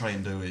normally try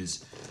and do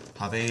is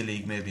have A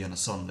League maybe on a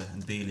Sunday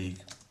and B League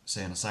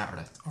say on a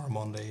Saturday or a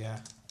Monday.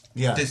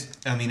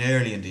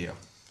 Early in the year.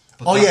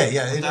 But early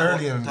in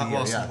the year. That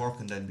wasn't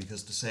working then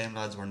because the same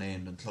lads were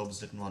named and clubs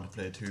didn't want to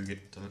play 2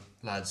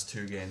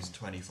 games in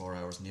 24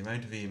 hours, and the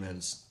amount of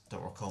emails that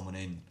were coming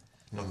in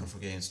looking for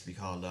games to be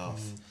called off.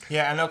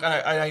 Yeah, and look,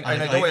 I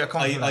know where you're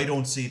coming from. I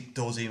don't see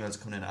those emails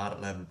coming in at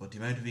adult level, but the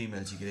amount of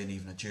emails you get in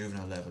even at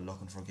juvenile level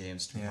looking for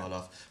games to be called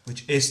off,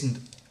 which isn't,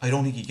 I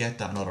don't think you get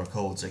that in other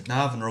codes. Like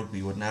Navan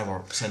Rugby would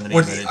never send an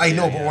email in. I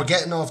know, but we're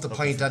getting off the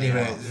point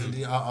anyway.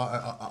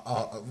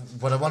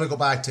 What I want to go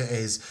back to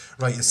is,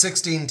 right, a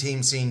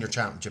 16-team senior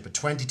championship, a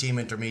 20-team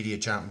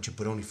intermediate championship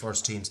with only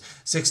first teams,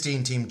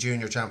 16-team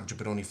junior championship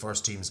with only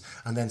first teams,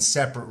 and then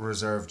separate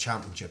reserve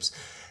championships.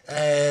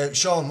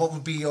 Sean, what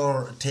would be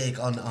your take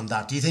on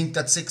that? Do you think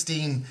that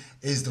 16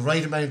 is the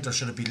right amount, or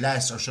should it be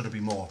less, or should it be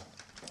more?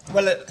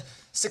 Well,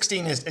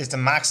 16 is the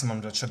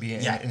maximum that should be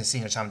in a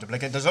senior championship.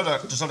 Like there's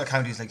other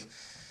counties like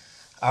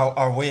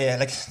our way,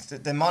 like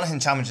the Monaghan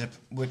Championship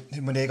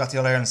when they got the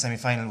All Ireland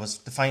semi-final was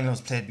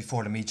played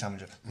before the Meath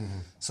Championship.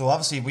 So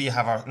obviously we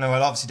have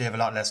obviously they have a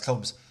lot less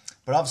clubs,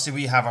 but obviously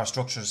we have our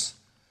structures.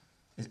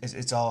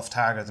 It's off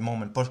target at the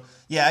moment, but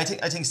yeah, I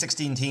think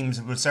 16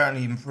 teams will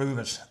certainly improve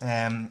it.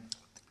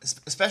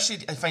 Especially,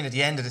 I find at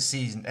the end of the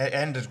season,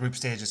 end of the group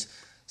stages,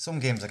 some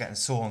games are getting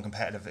so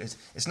uncompetitive.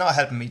 It's not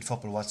helping Meath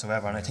football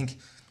whatsoever, and I think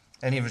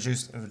any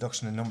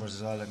reduction in numbers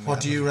is all. What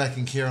do you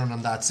reckon, Kieran,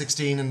 on that?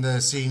 16 in the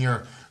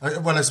senior.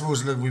 Well, I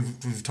suppose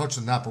we've touched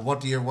on that, but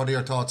what are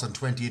your thoughts on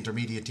 20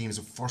 intermediate teams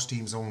with first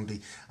teams only,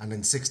 and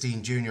then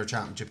 16 junior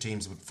championship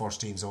teams with first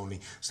teams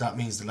only? So that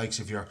means the likes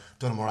of your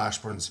Dunamore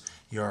Ashburns,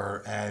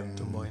 your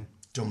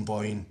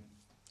Dunboyne.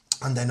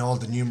 And then all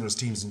the numerous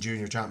teams in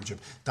junior championship,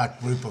 that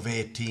group of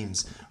 8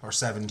 teams or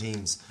 7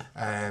 teams,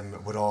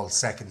 with all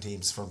second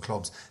teams from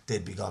clubs,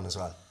 they'd be gone as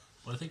well.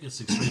 Well, I think it's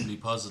extremely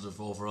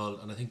positive overall,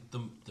 and I think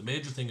the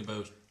major thing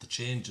about the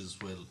changes,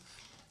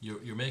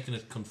 you're making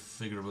it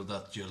configurable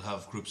that you'll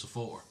have groups of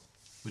 4,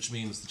 which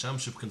means the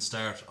championship can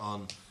start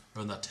on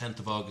around that 10th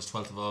of August,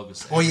 12th of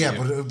August. Oh yeah,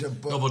 but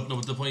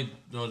the point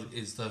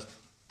is that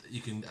you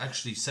can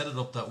actually set it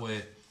up that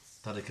way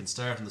that it can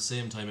start in the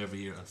same time every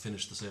year and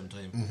finish the same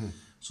time.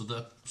 So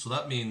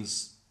that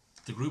means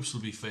the groups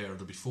will be fair.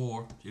 There'll be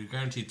 4. You're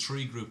guaranteed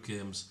 3 group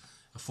games,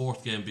 a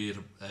 4th game, be it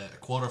a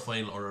quarter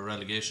final or a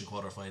relegation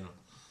quarter final.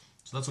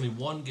 So that's only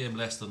 1 game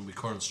less than with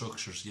current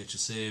structures. Yet you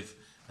save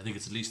I think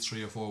it's at least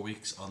 3 or 4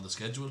 weeks on the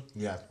schedule.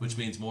 Yeah. Which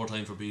means more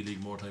time for B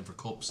League, more time for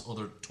cups,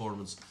 other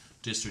tournaments,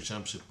 district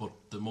championship. But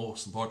the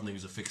most important thing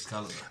is a fixed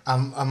calendar.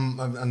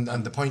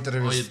 And the point that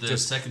it was the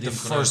just second the team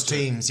first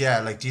teams.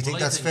 Yeah, like, do you think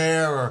that's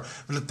fair? Or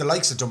well, the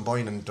likes of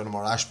Dunboyne and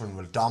Donegal Ashburn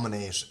will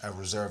dominate a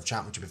reserve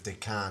championship if they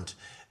can't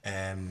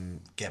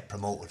get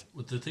promoted.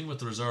 With the thing with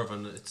the reserve,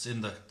 and it's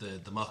in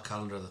the mock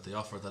calendar that they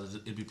offer, that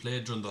it'll be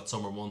played during that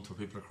summer month where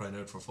people are crying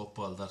out for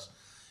football, that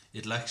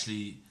it'll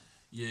actually,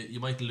 you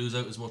might lose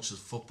out as much as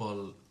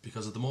football,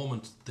 because at the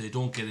moment they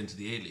don't get into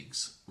the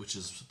A-Leagues, which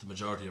is the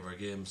majority of our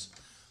games.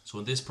 So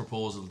in this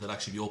proposal they'll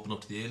actually be open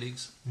up to the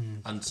A-Leagues,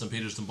 and St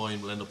Peter's Dunboyne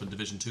will end up in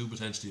Division 2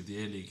 potentially of the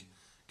A-League,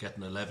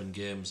 getting 11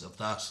 games of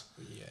that,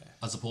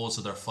 as opposed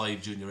to their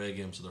 5 junior A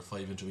games or their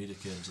 5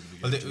 intermediate games at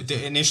the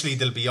beginning. Initially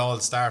they'll be all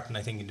starting,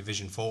 I think, in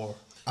Division 4.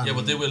 Yeah,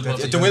 but they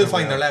will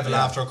find their level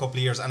after a couple of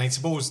years, and I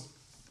suppose,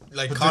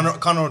 like,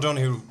 Conor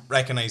O'Donoghue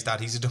recognised that.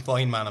 He's a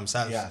Dunboyne man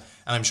himself,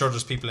 and I'm sure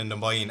there's people in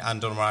Dunboyne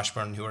and Donegal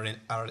Ashburn who are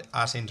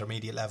at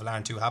intermediate level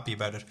aren't too happy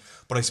about it.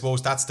 But I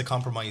suppose that's the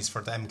compromise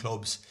for them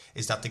clubs,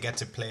 is that they get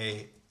to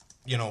play,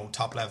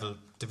 top level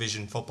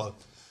division football.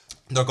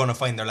 They're going to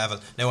find their level.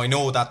 Now, I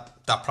know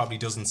that probably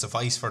doesn't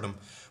suffice for them,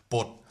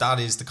 but that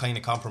is the kind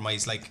of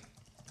compromise. Like,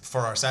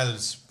 for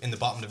ourselves in the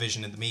bottom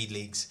division in the Meath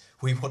Leagues,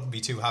 we wouldn't be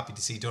too happy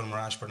to see Donegal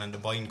Ashburn and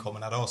Dunboyne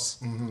coming at us,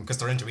 because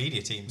they're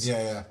intermediate teams.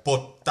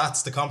 But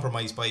that's the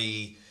compromise.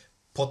 By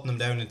putting them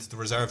down into the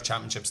reserve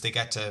championships, they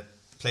get to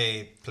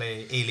play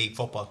A-League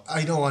football.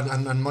 I know,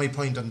 and my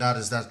point on that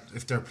is that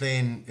if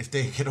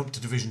they get up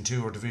to Division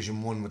 2 or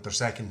Division 1 with their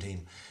second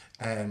team,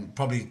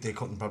 they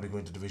couldn't go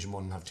into Division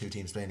 1 and have 2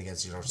 teams playing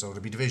against each other, so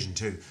it'll be Division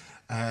 2.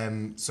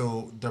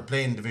 So they're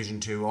playing Division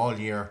 2 all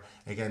year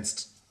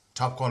against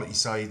top quality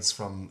sides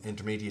from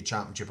intermediate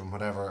championship and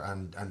whatever,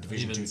 and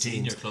Division 2 teams,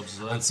 senior clubs as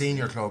well. and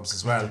senior clubs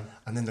as well,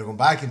 and then they're going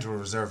back into a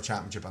reserve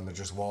championship and they're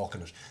just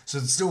walking it. So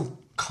it's still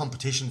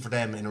competition for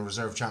them in a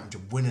reserve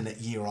championship, winning it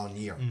year on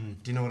year.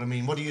 Do you know what I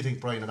mean? What do you think,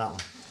 Brian, of that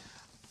one?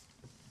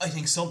 I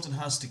think something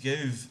has to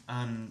give,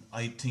 and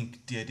I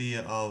think the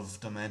idea of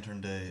them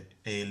entering the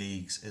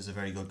A-Leagues is a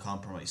very good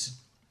compromise.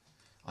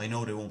 I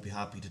know they won't be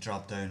happy to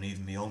drop down.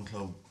 Even my own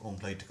club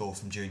won't like to go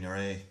from Junior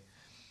A,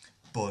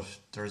 but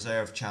the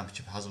reserve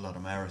championship has a lot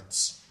of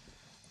merits.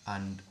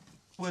 And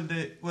will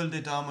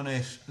they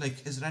dominate?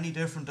 Like, is it any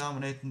different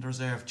dominating the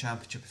reserve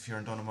championship if you're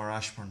in Donegal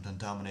Ashburn than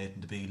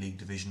dominating the B League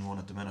Division 1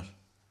 at the minute?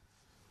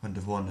 When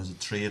they've won, is it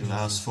 3 of the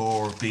last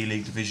 4 B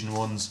League Division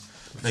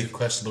 1s? Like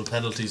questionable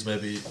penalties,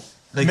 maybe.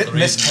 Like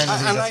missed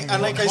penalties.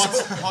 And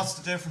what's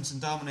the difference in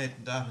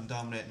dominating that and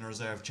dominating a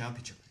reserve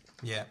championship?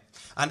 Yeah,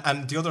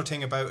 and the other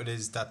thing about it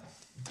is that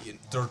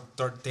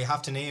they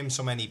have to name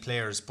so many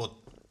players, but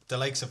the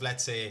likes of,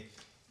 let's say,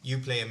 you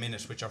play a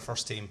minute with your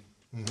first team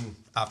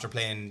after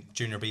playing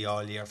Junior B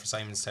all year for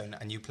Simonstown,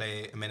 and you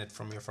play a minute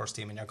from your first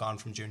team and you're gone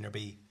from Junior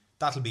B,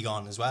 that'll be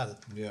gone as well.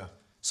 Yeah.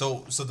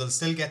 So they'll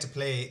still get to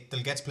play.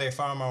 They'll get to play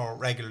far more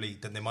regularly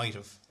than they might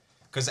have.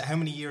 Because how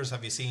many years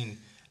have you seen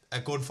a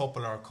good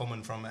footballer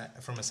coming from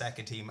a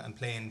second team and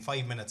playing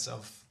 5 minutes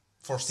of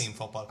first team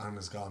football and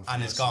is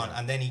gone,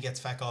 and then he gets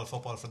feck all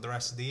football for the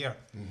rest of the year?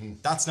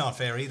 That's not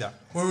fair either.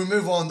 Well, we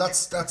move on.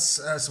 That's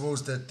I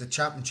suppose the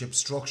championship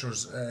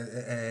structures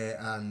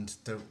and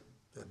the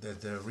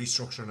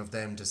restructuring of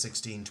them to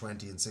 16,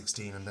 20 and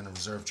 16, and then a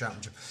reserve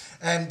championship.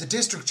 The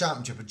district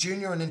championship, a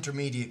junior and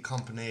intermediate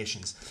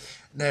combinations.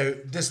 Now,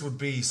 this would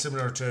be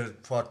similar to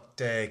what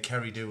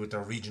Kerry do with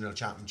their regional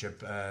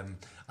championship,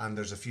 and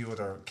there's a few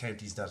other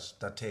counties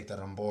that take that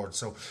on board.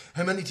 So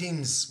how many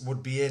teams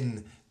would be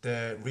in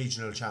the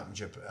regional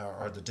championship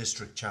or the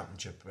district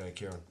championship,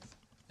 Kieran?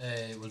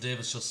 Well,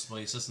 David's just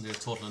my assistant here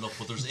totaling up,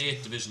 but there's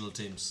 8 divisional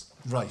teams.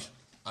 Right.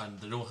 And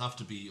they don't have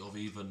to be of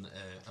even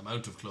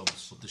amount of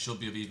clubs, but they should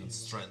be of even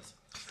strength.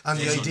 And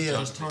the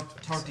idea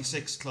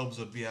 36 clubs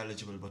would be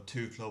eligible, but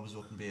 2 clubs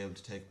wouldn't be able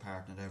to take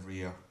part in it every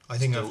year. I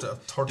think I've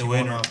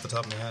 31 off the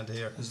top of my head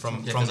here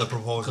from the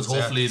proposals.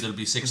 Because hopefully there'll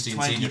be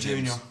 16 senior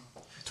teams.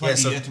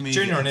 20 intermediate,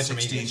 junior and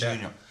 16 intermediate.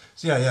 Junior.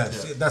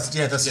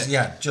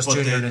 Just but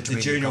junior and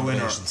intermediate.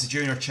 The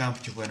junior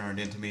championship winner and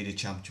the intermediate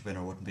championship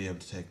winner wouldn't be able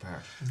to take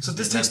part. So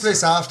this takes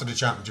place after the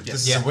championship.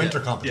 This is a winter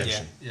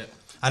competition. Yeah.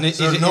 And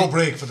there's no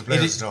break for the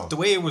players at all. The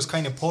way it was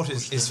kind of put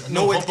is it's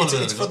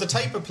for the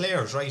type of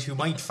players, right, who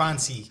might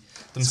fancy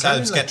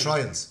themselves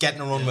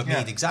getting a run with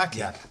Meath,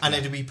 exactly. And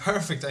it'd be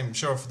perfect, I'm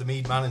sure, for the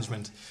Meath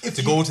management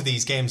to go to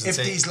these games and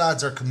say, if these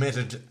lads are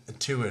committed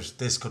to it,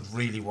 this could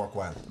really work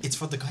well. It's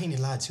for the kind of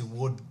lads who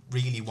would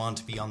really want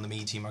to be on the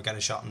Meath team or get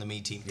a shot on the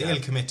Meath team.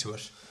 They'll commit to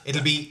it.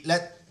 It'll be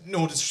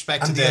no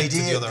disrespect to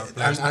the other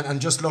players.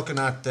 And just looking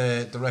at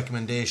the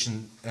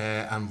recommendation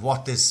and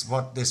what this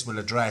will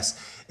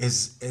address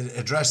is it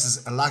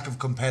addresses a lack of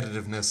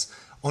competitiveness,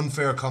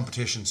 unfair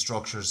competition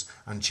structures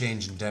and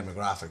changing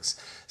demographics.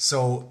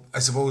 So I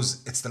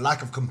suppose it's the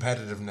lack of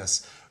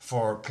competitiveness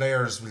for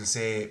players, we'll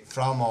say,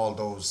 from all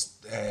those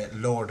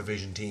lower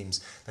division teams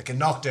that get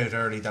knocked out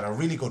early, that are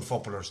really good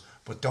footballers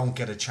but don't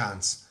get a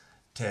chance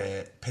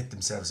to pit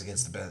themselves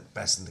against the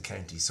best in the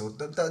county. So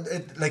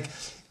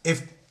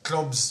if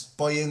clubs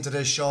buy into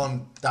this,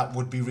 Sean, that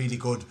would be really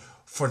good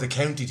for the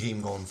county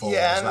team going forward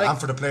as well, like, and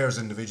for the players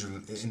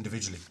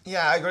individually.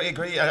 Yeah, I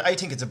agree. I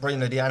think it's a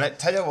brilliant idea, and I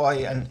tell you why.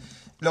 And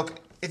look,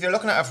 if you're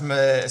looking at it from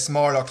a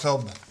smaller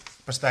club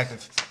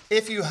perspective,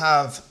 if you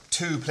have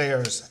 2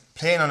 players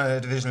playing on a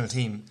divisional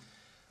team,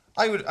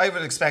 I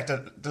would expect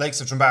that the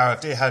likes of Drumbarra,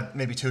 if they had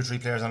maybe 2 or 3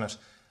 players on it,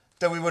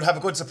 that we would have a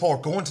good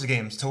support going to the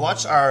games to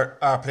watch our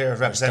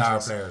players represent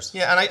us. Players.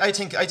 Yeah, and I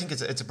think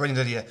it's a brilliant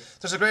idea.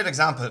 There's a great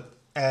example,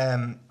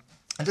 and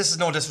this is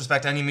no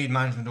disrespect to any Meath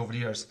management over the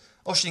years.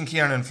 Oisin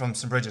Kiernan from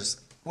St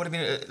Bridges would have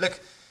been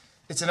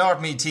it's an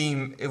Ard Meath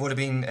team. It would have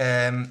been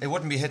it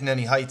wouldn't be hitting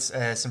any heights.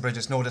 St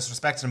Bridges, no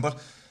disrespect to them,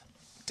 but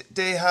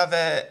they have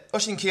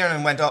Oisin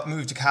Kiernan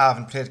moved to Cav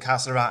and played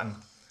Castleratton.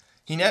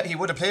 He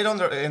would have played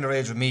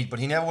underage with Meath, but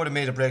he never would have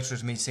made a breakthrough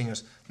to Meath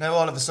seniors. Now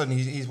all of a sudden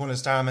he's one of the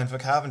star men for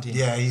the Cavan team.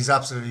 Yeah, he's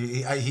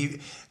absolutely.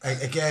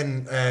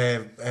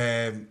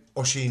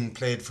 Oisin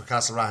played for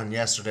Castleratton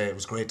yesterday. It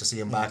was great to see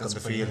him back on the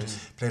field.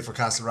 Played for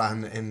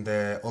Castleratton in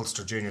the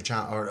Ulster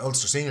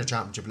Ulster Senior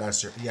Championship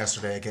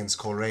yesterday against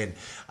Coleraine,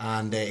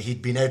 and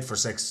he'd been out for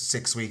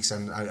six weeks.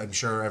 And I'm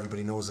sure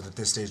everybody knows that at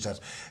this stage that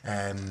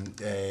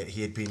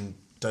he had been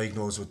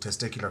diagnosed with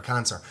testicular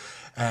cancer.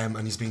 And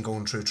he's been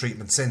going through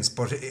treatment since,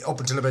 but up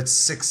until about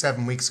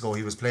 6-7 weeks ago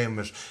he was playing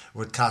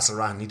with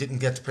Castleratton. He didn't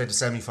get to play the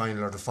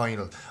semi-final or the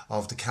final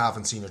of the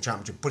Cavan Senior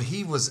Championship, but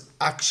he was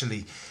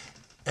actually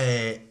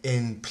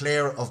in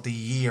Player of the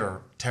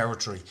Year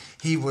territory.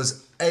 He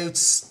was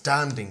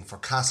outstanding for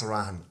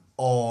Castleratton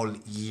all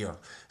year,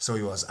 so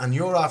he was. And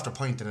you're after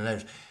pointing it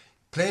out,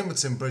 playing with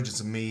St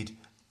Bridget's and Meath.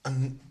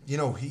 And you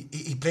know,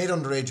 he played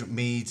underage with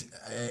Meath.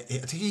 I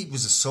think he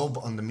was a sub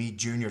on the Meath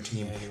junior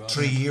team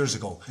 3 years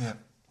ago. Yeah.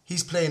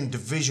 He's playing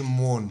Division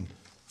 1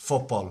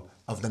 football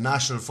of the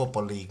National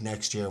Football League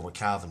next year with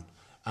Cavan,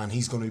 and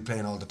he's going to be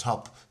playing all the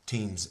top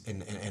teams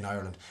in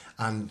Ireland.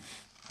 And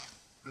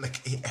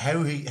like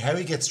how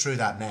he gets through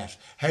that net,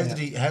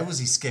 how was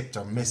he skipped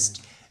or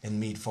missed in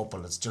Meath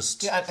football? It's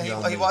just he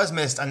was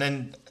missed, and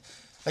then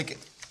like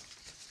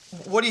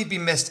would he be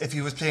missed if he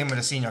was playing with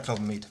a senior club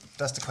in Meath?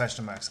 That's the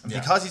question marks. And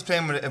because he's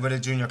playing with a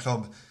junior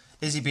club,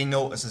 is he being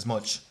noticed as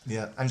much?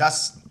 Yeah, and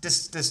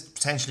this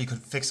potentially could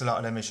fix a lot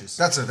of them issues.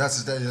 That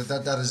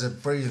is a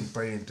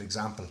brilliant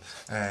example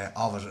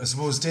of it. I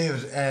suppose,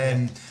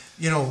 David,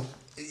 you know,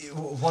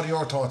 what are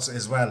your thoughts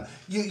as well?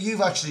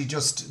 You've actually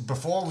just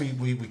before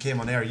we came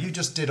on air, you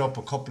just did up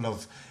a couple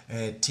of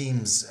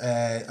teams.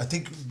 I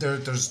think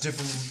there's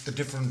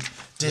different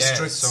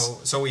districts.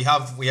 Yeah, so we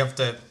have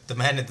the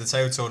men at the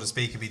south, so to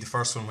speak, would be the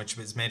first one, which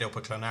is made up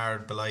of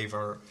Clonard,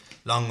 Beliver,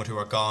 Longwood, who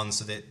are gone,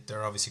 so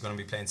they're obviously going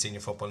to be playing senior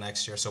football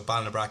next year. So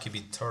Ballinabrack would be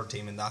the third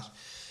team in that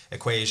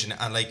equation,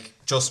 and like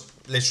just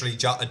literally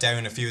jotted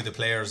down a few of the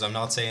players. I'm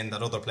not saying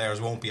that other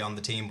players won't be on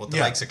the team, but the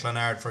likes of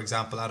Clonard, for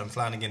example, Adam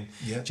Flanagan,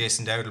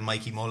 Jason Dowdle,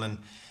 Mikey Mullen,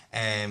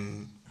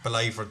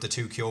 Beliver, the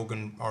two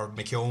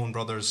McKeown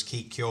brothers,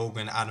 Keith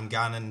Keoghan, Adam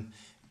Gannon,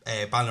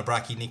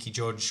 Ballinabracky, Nicky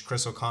Judge,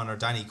 Chris O'Connor,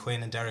 Danny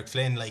Quinn and Derek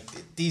Flynn.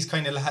 Like these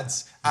kind of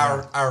lads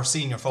are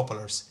senior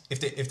footballers.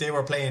 If they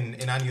were playing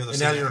in any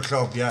other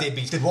club,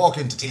 they'd walk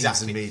into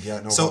teams in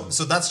Meath.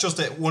 So that's just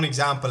one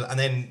example, and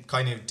then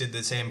kind of did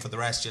the same for the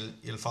rest.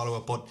 You'll follow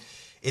it, but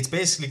it's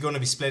basically going to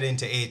be split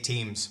into 8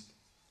 teams,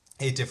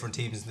 8 different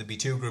teams, and there'd be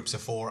 2 groups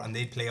of 4, and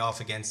they'd play off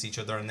against each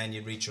other, and then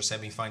you'd reach your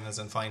semi-finals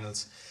and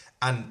finals.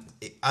 And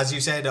as you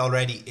said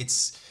already,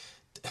 it's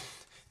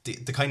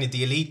the kind of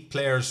the elite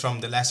players from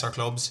the lesser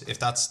clubs, if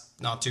that's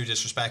not too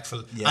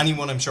disrespectful.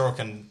 Anyone I'm sure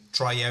can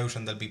try out,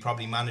 and there'll be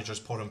probably managers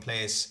put in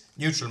place,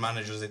 neutral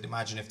managers. I'd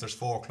imagine if there's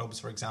 4 clubs,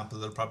 for example,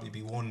 there'll probably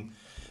be one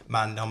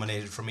man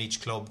nominated from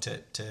each club to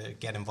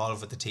get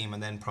involved with the team,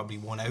 and then probably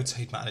one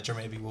outside manager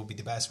maybe will be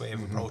the best way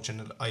of approaching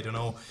it. I don't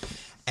know.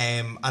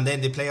 And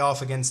then they play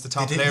off against the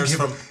top players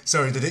from...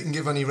 Sorry, they didn't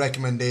give any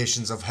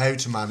recommendations of how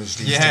to manage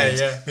these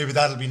teams. Maybe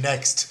that'll be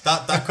next.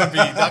 That could be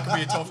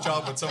a tough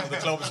job with some of the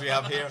clubs we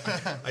have here.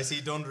 I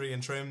see Dundry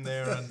and Trim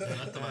there, and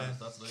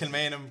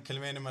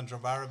Kilmainham and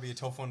Drumbarra be a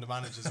tough one to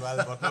manage as well.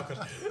 But look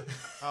at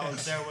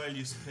they're well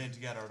used to playing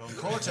together.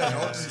 Courtney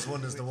Hudson's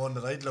one is the one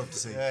that I'd love to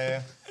see.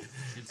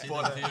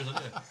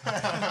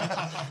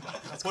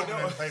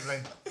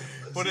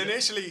 But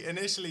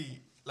initially,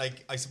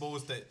 like I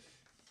suppose that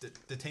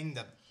the thing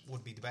that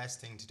would be the best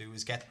thing to do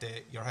is get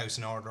your house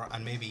in order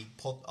and maybe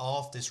put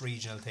off this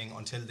regional thing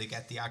until they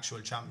get the actual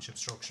championship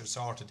structure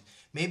sorted,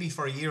 maybe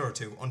for a year or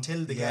 2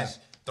 until they get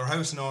their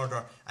house in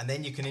order, and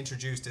then you can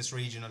introduce this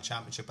regional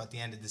championship at the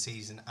end of the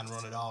season and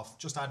run it off.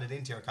 Just add it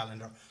into your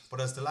calendar.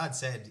 But as the lad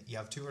said, you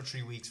have 2 or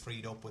 3 weeks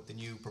freed up with the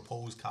new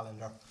proposed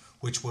calendar,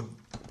 which would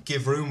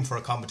give room for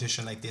a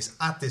competition like this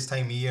at this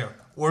time of year.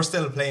 We're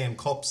still playing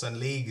cups and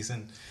leagues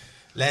and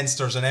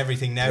Leinsters and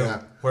everything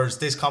now, whereas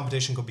this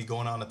competition could be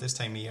going on at this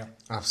time of year.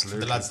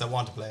 Absolutely, for the lads that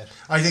want to play it.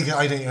 I think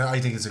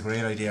it's a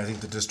great idea. I think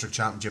the district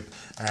championship,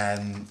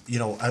 you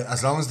know,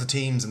 as long as the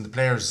teams and the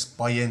players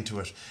buy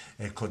into it,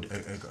 it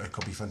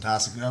could be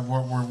fantastic.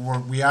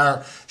 We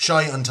are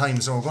shy on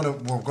time, so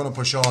we're gonna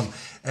push on.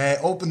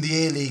 Open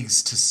the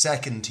A-Leagues to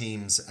second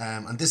teams,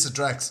 and this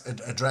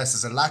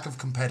addresses a lack of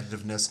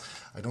competitiveness.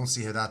 I don't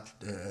see how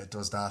that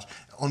does that.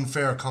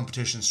 Unfair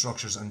competition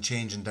structures and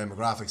change in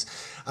demographics.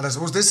 And I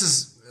suppose this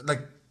is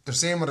like they're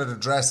saying what it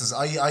addresses.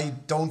 I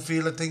don't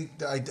feel I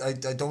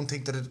don't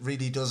think that it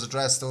really does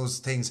address those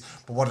things.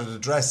 But what it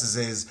addresses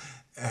is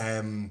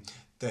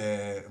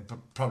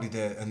probably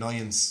the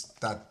annoyance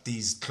that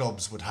these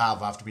clubs would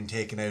have after being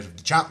taken out of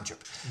the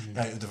championship.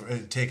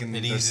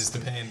 It eases the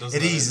pain, doesn't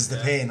it? It eases the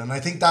pain, and I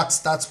think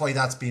that's why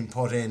that's been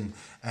put in,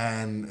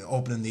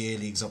 opening the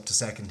A-Leagues up to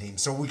second team.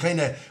 So we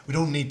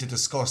don't need to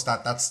discuss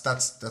that. That's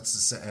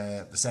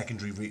the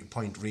secondary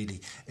point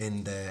really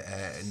in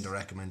the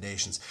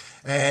recommendations.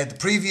 The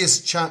previous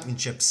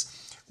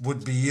championships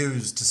would be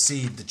used to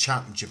seed the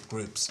championship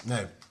groups.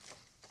 Now,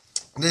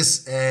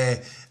 this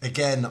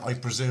again, I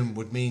presume,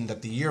 would mean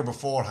that the year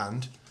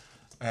beforehand,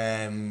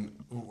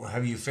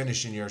 how you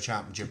finish in your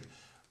championship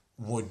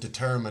would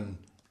determine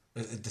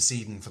the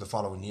seeding for the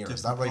following year.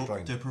 Is that right,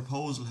 Brian? The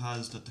proposal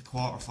has that the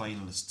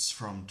quarter-finalists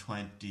from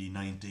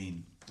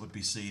 2019 would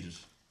be seeded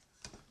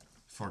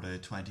for the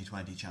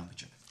 2020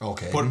 championship.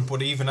 Okay.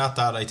 But even at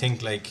that, I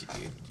think, like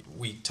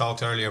we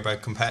talked earlier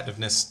about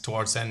competitiveness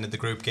towards the end of the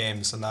group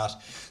games and that.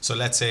 So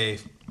let's say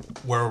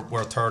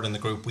we're third in the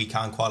group, we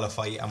can't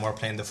qualify, and we're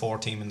playing the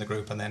fourth team in the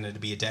group, and then it'd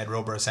be a dead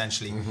rubber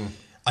essentially. Mm-hmm.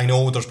 I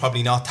know there's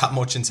probably not that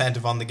much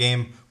incentive on the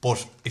game,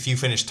 but if you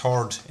finish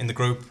third in the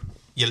group,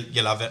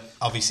 you'll have it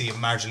obviously a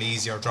marginally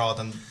easier draw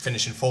than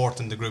finishing fourth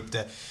in the group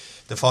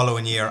the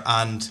following year.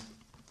 And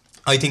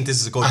I think this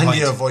is a good point. And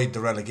you avoid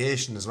the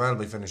relegation as well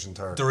by finishing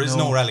third. There is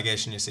no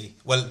relegation, you see.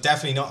 Well,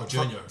 definitely not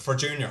for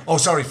junior. Oh,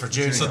 sorry, for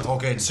junior.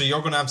 Okay. So you're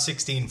going to have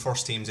 16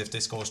 first teams if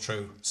this goes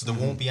through. So there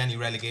won't be any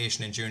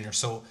relegation in junior.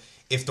 So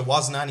if there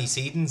wasn't any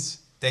seedings,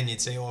 then you'd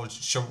say, oh,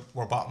 sure,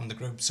 we're bottom of the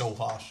group, so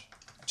what?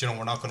 Do you know,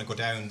 we're not going to go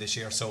down this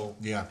year, so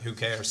who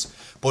cares?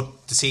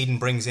 But the seeding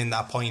brings in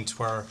that point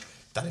where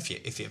that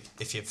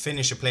if you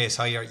finish a place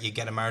higher, you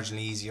get a marginally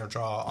easier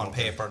draw on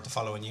paper the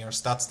following year.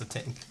 So that's the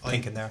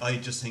thinking there. I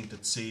just think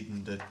that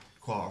seeding the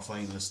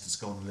quarter-finalists is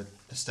going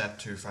a step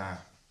too far.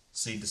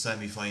 Seed the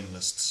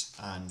semi-finalists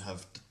and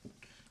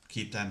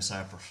keep them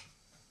separate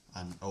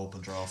and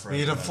open draw for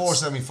you'd have four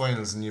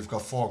semi-finals and you've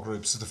got four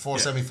groups. So the four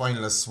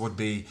semi-finalists would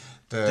be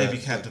they'd be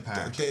kept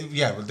apart.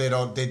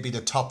 They'd be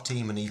the top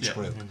team in each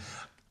group. Mm-hmm.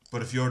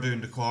 But if you're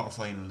doing the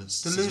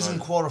quarter-finalists, the losing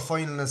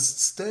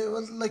quarter-finalists,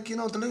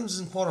 the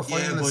losing quarter-finalists.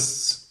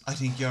 Yeah, but I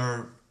think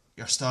you're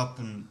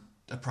stopping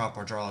a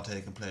proper draw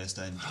taking place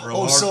then.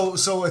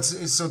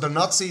 So they're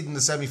not seeding the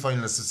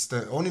semi-finalists. It's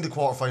only the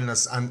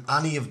quarter-finalists, and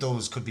any of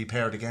those could be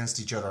paired against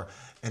each other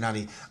in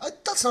any.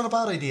 That's not a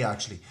bad idea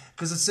actually,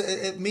 because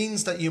it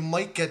means that you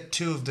might get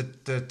two of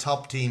the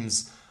top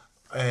teams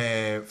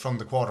from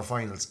the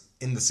quarter-finals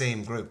in the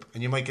same group,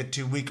 and you might get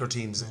two weaker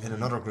teams in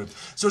another group.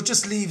 So it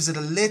just leaves it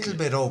a little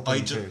bit open.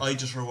 I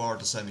just reward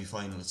the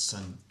semi-finalists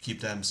and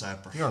keep them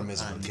separate. You're a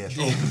miserable kid.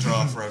 Open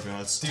draw for everyone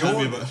else.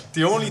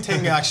 The only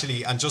thing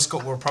actually, and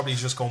we're probably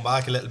just going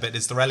back a little bit,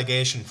 is the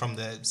relegation from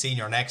the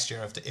senior next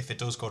year if it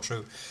does go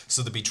through.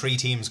 So there'll be 3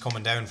 teams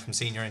coming down from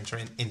senior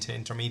into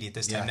intermediate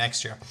this time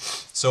next year.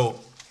 So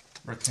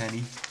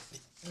Kenny.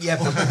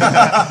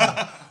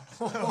 Yeah.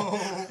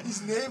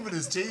 He's naming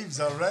his teams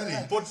already.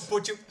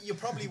 But you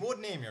probably would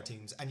name your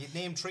teams, and you'd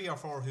name 3 or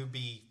 4 who'd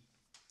be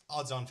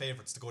odds-on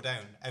favourites to go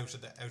down out of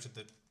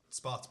the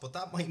spots. But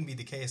that mightn't be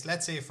the case.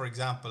 Let's say, for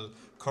example,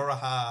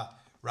 Curraha,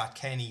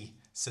 Rathkenny,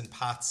 St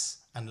Pat's,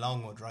 and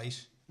Longwood,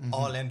 right? Mm-hmm.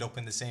 All end up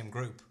in the same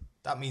group.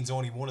 That means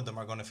only one of them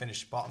are going to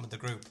finish bottom of the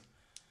group.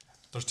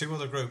 There's 2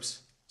 other groups,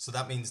 so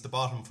that means the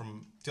bottom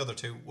from the other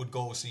 2 would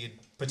go. So you'd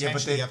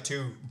potentially have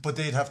 2. But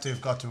they'd have to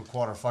have got to a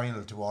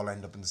quarter-final to all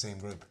end up in the same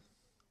group.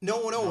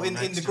 No, in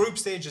the group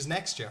stages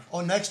next year.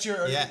 Oh, next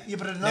year? Yeah,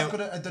 but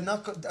they're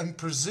not going to. I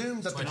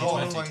presume that the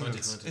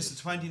quarter-finals. It's the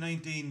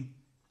 2019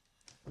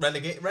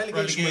 relegation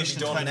will be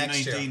done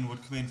next year. 2019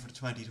 would come in for the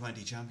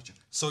 2020 championship.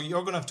 So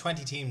you're going to have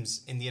 20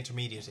 teams in the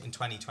intermediate in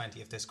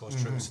 2020 if this goes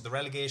through. So the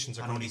relegations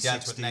are going to be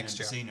dealt with next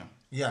year. Senior.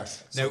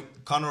 Yes. Now,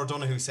 Conor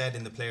O'Donoghue said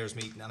in the players'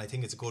 meeting, and I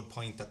think it's a good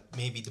point, that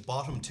maybe the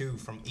bottom 2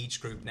 from each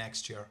group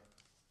next year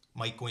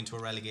might go into a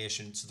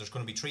relegation. So there's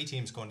going to be 3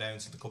 teams going down,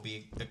 so there could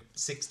be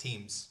 6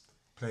 teams.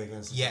 Play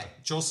against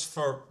just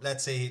for,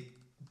 let's say,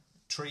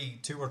 2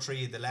 or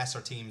 3 of the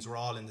lesser teams were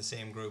all in the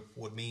same group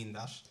would mean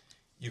that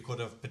you could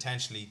have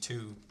potentially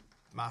 2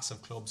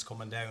 massive clubs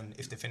coming down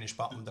if they finish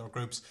bottom of their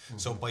groups. Mm-hmm.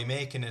 So by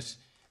making it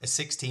a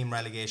 6-team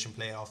relegation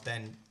playoff,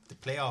 then the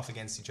playoff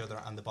against each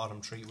other and the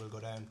bottom 3 will go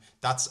down.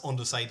 That's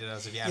undecided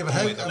as of yet. Yeah,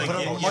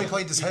 but my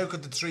point is, how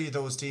could the 3 of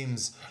those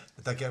teams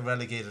that get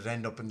relegated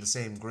end up in the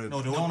same group?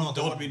 No, they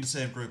wouldn't be in the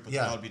same group, but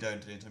they'll all be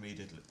down to the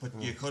intermediate.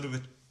 But you could have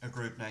a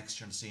group next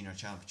year in the senior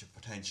championship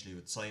potentially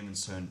with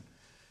Simonstown,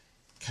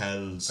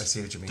 Kells, I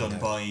see what you mean.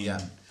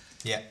 Dunboyne.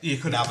 Yeah, you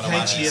could have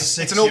potentially have 6.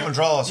 It's an open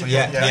draw, so you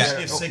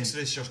have 6 of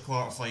this year's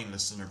quarter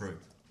finalists in a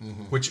group.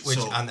 Mm-hmm. Which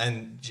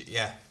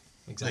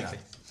exactly.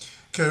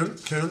 Cool,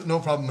 no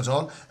problem at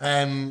all.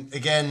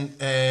 Again,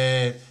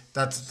 I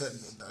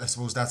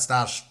suppose that's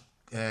that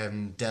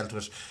dealt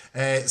with.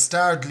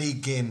 Starred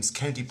league games,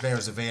 county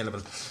players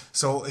available.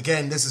 So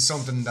again, this is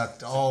something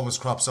that always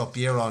crops up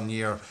year on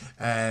year.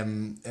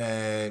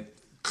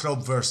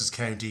 Club versus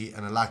county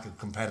and a lack of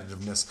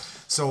competitiveness.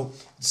 So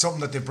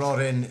something that they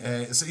brought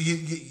in. So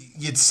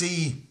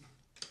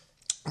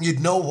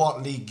you'd know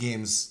what league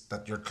games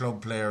that your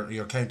club player,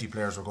 your county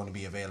players were going to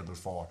be available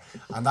for,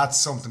 and that's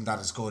something that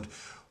is good.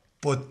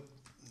 But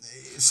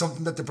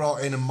something that they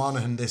brought in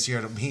Monaghan this year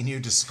that me and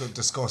you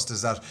discussed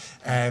is that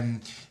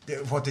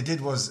what they did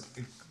was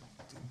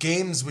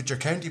games with your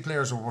county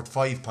players were worth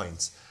 5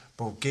 points,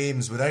 but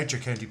games without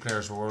your county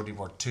players were only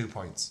worth 2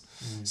 points.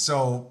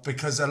 So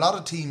because a lot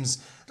of teams,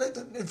 like,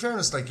 in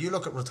fairness, like you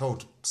look at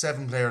Ratoath,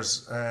 7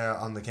 players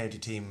on the county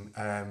team.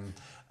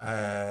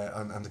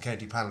 On the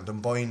county panel,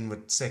 Dunboyne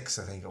with 6,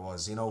 I think it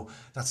was. You know,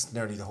 that's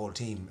nearly the whole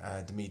team,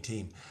 the Meath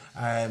team.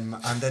 And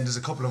then there's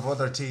a couple of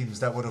other teams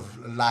that would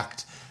have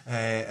lacked,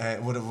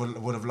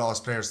 would have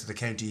lost players to the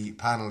county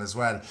panel as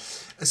well.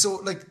 So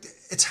like,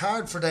 it's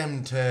hard for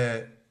them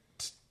to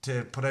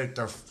put out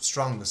their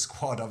strongest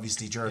squad,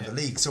 obviously, during the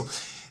league. So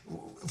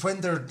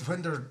when their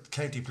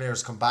county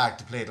players come back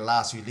to play the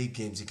last few league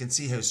games, you can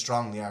see how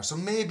strong they are. So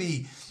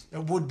maybe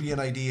it would be an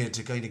idea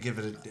to kind of give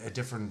it a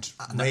different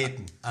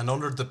rating. And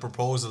under the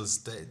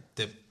proposals,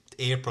 the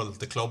April,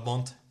 the club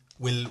month,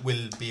 will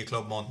be a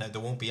club month. Now,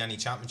 there won't be any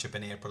championship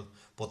in April,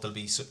 but there'll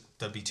be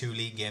 2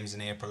 league games in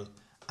April,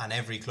 and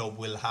every club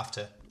will have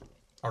to,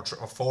 or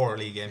 4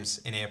 league games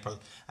in April,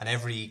 and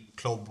every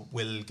club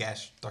will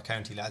get their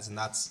county lads, and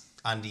that's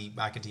Andy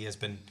McAtee has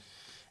been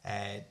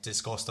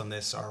discussed on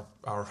this or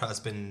has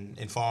been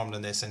informed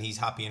on this, and he's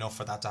happy enough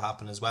for that to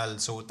happen as well.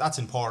 So that's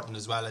important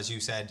as well, as you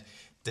said,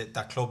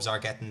 that clubs are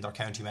getting their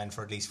county men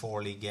for at least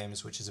 4 league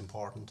games, which is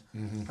important.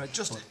 Right,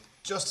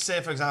 just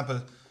say, for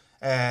example,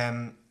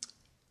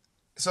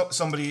 so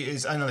somebody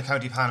is on the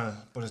county panel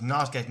but is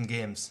not getting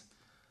games,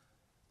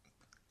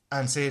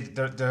 and say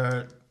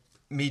they're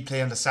Meath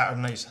play on the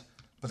Saturday night,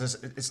 but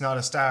it's not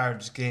a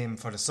starred game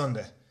for the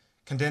Sunday.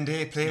 Can then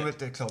they play with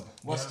the club?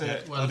 What's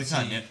the? Well, they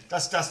can. Yeah.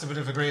 That's the bit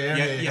of a grey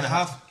area.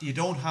 You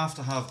don't have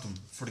to have them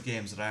for the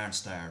games that aren't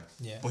starred.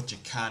 Yeah. But you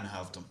can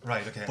have them.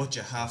 Right. Okay. But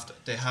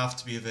they have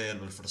to be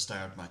available for the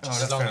starred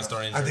matches. As long as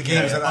they're injured. And the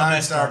games that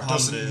aren't starred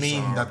doesn't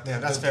mean that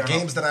the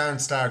games that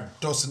aren't starred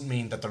doesn't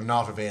mean that they're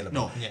not available.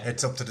 No. Yeah.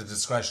 It's up to the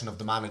discretion of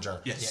the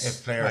manager. Yes.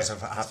 If players have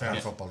to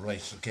have football,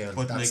 right? Okay.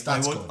 But that's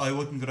good. Good. I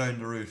wouldn't go down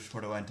the route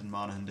where they went in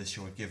Monaghan this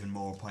year, giving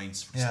more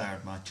points for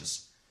starred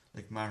matches.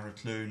 Like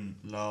Mahercloon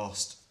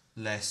lost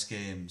less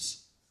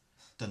games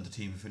than the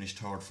team who finished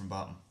 3rd from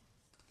bottom,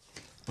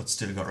 but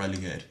still got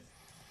relegated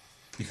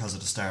because of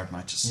the starred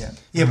matches.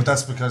 Yeah, but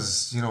that's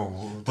because, you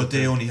know. But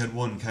they only had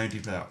 1 county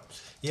player.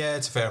 Yeah,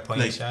 it's a fair point.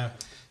 Like,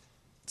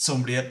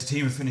 somebody at the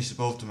team who finished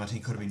above them, I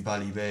think, could have been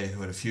Ballybay, who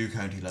had a few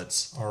county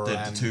lads. Or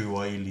the 2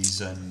 Wileys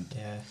and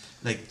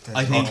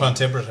I think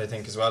Clontibbert, I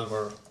think, as well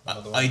were.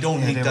 I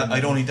don't think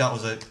that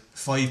was a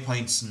 5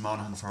 points in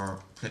Monaghan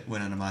for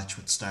winning a match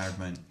with starred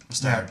men.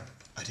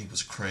 I think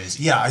was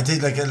crazy. Yeah, I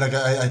think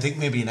I think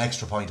maybe an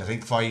extra point. I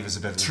think 5 is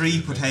a bit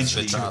 3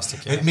 potentially.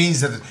 It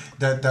means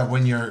that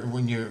when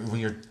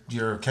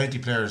your county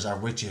players are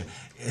with you,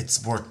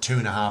 it's worth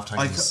 2.5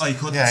 times. I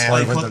couldn't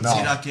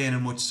see that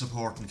gaining much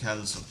support in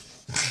Kelso.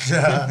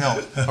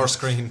 Or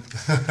Screen.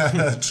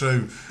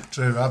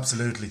 True,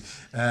 absolutely.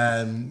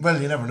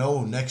 Well, you never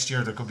know. Next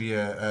year there could be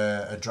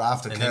a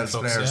draft of Kells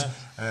players,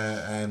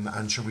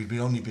 and sure, we'd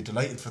only be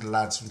delighted for the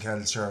lads from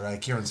Kells. Sure,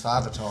 Kieran's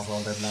father taught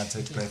all them lads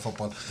how to play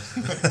football.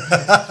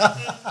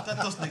 That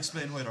doesn't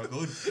explain why they're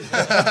good.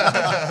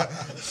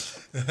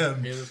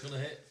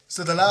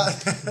 So the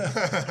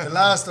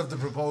last of the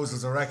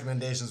proposals or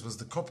recommendations was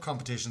the cup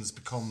competitions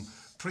become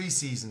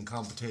pre-season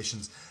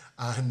competitions,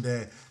 and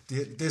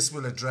this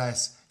will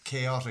address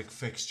chaotic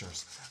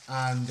fixtures.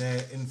 And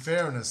in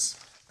fairness,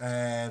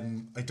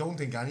 I don't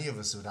think any of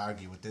us would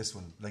argue with this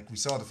one. Like, we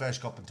saw the Fesh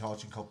Cup and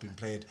Taunton Cup being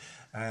played.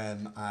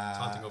 Taunton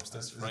Cup's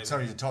this Friday.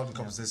 Sorry, the Taunton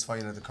Cup was this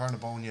Friday, the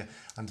Carnabonia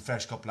and the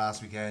Fesh Cup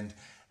last weekend.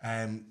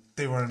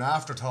 They were an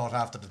afterthought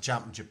after the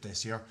championship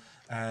this year,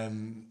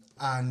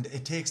 and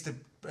it takes the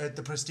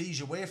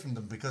prestige away from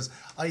them, because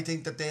I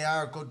think that they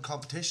are good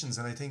competitions,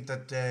 and I think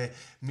that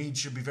Meath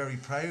should be very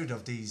proud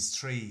of these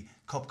 3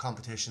 cup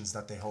competitions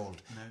that they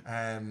hold.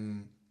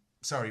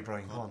 Sorry,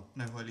 Brian, go on.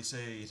 Now, while you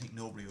say you think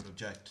nobody would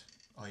object,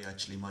 I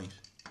actually might.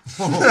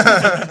 Go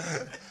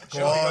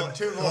on,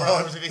 2 more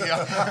hours of If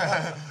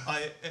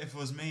it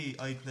was me,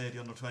 I'd play the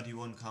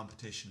under-21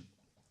 competition.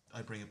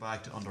 I'd bring it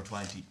back to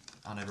under-20,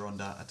 and I'd run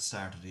that at the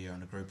start of the year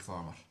in a group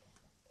format.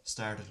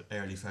 Started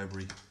early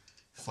February,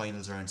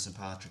 finals around St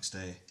Patrick's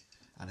Day,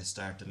 and I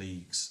start the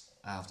leagues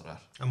after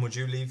that. And would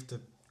you leave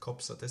the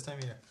cups at this time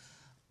of year?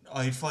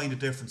 I'd find a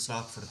different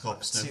slot for the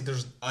cups. Now,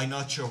 See, I'm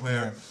not sure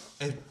where.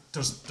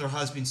 There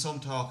has been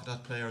some talk at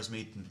that players'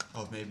 meeting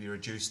of maybe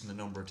reducing the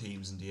number of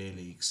teams in the A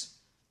leagues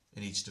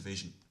in each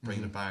division,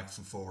 bringing it back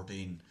from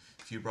 14.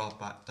 If you brought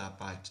that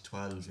back to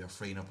 12, you're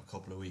freeing up a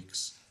couple of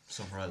weeks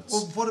somewhere else.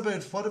 Well, what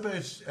about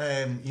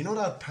you know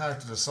that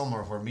part of the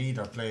summer where Meath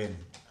are playing?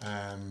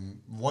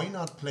 Why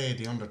not play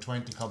the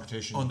under-20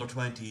 competition?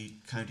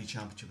 Under-20 county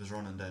championship is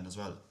running then as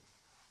well.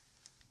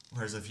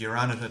 Whereas if you're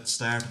on it at the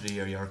start of the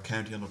year, your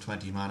county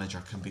under-20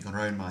 manager can be going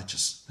around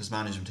matches. His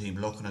management team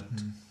looking at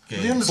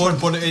games. The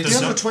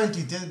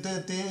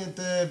under-20,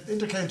 the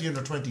inter-county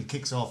under-20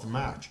 kicks off in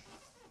March.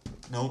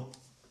 No,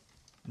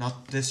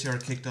 not this year.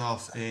 It kicked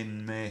off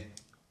in May.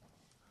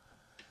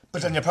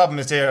 But then your problem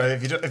is there,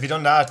 if you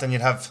done that, then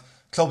you'd have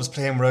clubs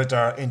playing without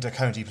their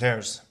inter-county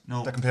players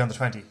that can play under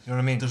 20. You know what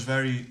I mean?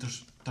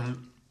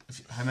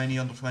 How many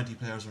under-20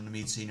 players are in the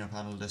Meath senior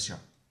panel this year?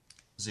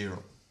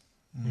 0.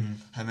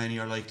 How many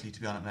are likely to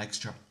be on it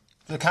next year?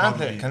 They can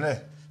play, can they?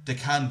 They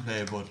can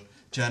play, but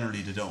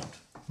generally they don't.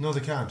 No, they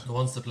can't. The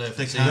ones that play for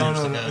they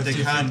seniors, they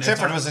can.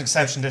 Clifford was an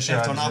exception this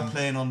year.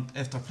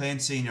 If they're playing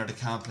senior, they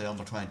can't play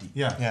under 20.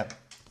 Yeah.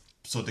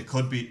 So they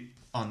could be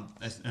on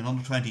an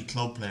under 20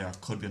 club player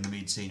could be on the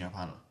Meath senior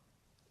panel.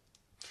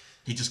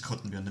 He just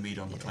couldn't be on the Meath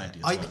under 20.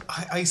 I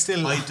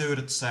do it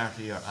at the start of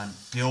the year, and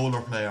the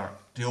older player,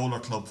 the older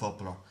club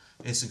footballer,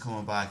 isn't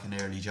coming back in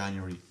early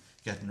January,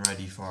 getting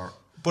ready for.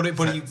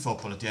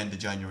 Football at the end of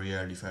January,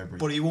 early February.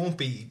 But he won't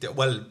be.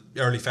 Well,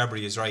 early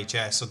February is right,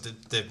 yeah. So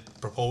the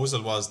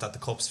proposal was that the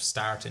cups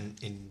start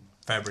in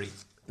February.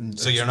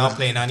 So you're not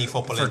playing any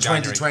football in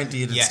January. For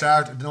 2020, it'd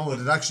start. No,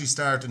 it'd actually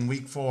start in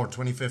week 4,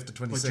 25th to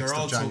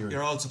 26th of January.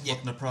 You're also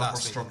putting a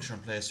proper structure in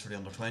place for the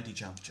under 20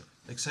 championship.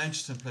 Like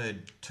Sanchiston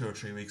played 2 or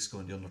 3 weeks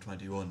ago in the under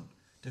 21.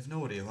 They've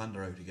no idea when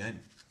they're out again.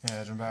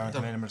 Yeah, Dunbar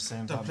playing them at the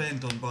same time. They're playing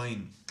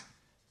Dunboyne,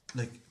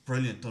 like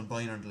brilliant.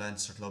 Dunboyne are in the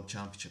Leinster Club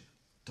Championship.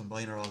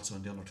 Dunboyne are also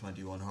in the under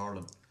 21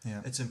 hurling.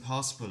 Yeah. It's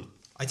impossible.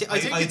 I think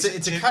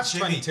it's a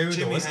catch-22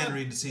 Jimmy though,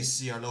 Henry and the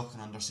CCC are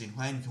looking and they're saying,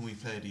 when can we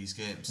play these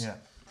games? Yeah.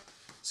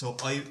 So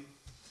I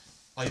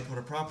put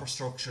a proper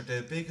structure.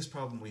 The biggest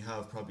problem we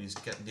have probably is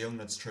getting the young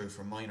lads through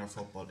from minor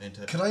football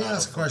into. Can I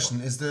ask a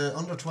question? Is the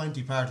under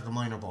 20 part of the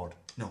minor board?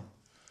 No.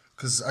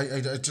 Because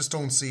I just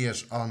don't see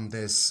it on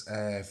this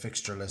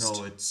fixture list.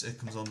 No, it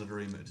comes under the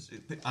remit.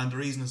 And the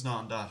reason it's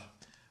not on that,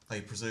 I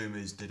presume,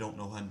 is they don't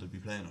know when they'll be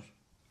playing it.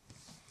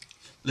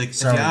 Like,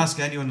 if you ask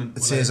anyone...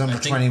 It says under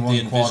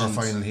 21 quarter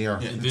final here.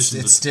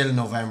 It's still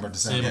November,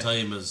 December.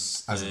 Same time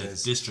as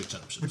the district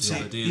championship. But the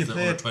idea is that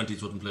under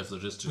 20s wouldn't play for the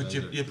district.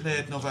 But you play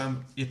it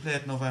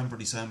November,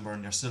 December,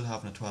 and you're still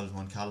having a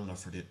 12-month calendar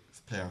for the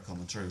player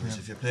coming through. Whereas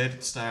if you played at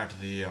the start of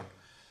the year,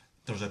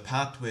 there's a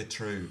pathway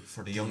through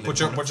for the young. But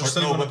you're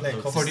still going to play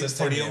cups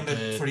for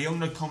the young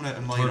lad coming out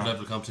in minor. Third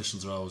level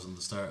competitions are always in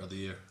the start of the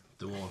year.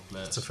 They won't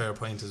play. That's a fair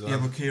point as well. Yeah,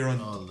 but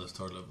Kieran, all the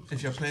third level.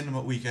 If you're playing them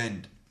at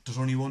weekend, there's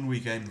only one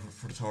weekend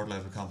for the third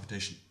level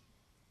competition.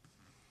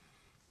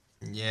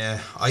 Yeah,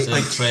 training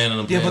and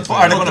playing. Yeah, but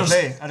are they going to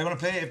play? Are they going to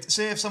play?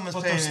 If someone's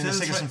playing in the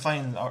Sigerson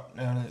final or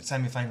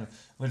semi-final,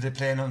 will they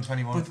play an under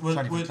 21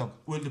 club?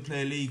 Will they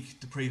play a league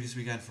the previous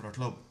weekend for their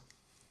club?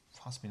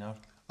 Possibly not.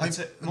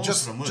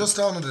 Just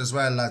on it as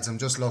well, lads. I'm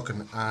just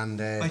looking,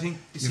 and I think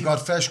you've got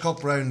Fesh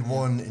Cup round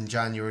 1 in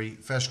January,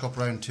 Fesh Cup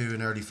round 2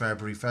 in early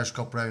February, Fesh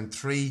Cup round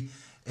 3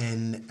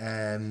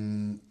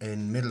 in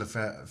middle of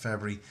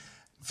February.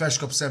 Fesh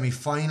Cup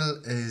semi-final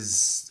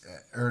is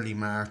early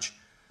March,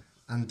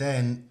 and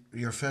then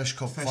your Fesh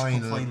Cup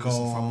final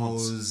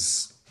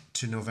goes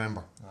to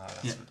November.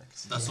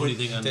 That's the only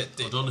thing. And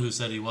O'Donoghue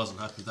said he wasn't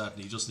happy with that,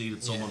 and he just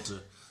needed someone to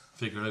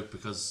figure out,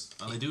 because,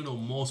 and I do know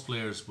most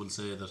players will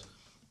say that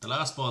the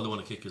last ball they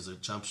want to kick is a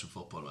championship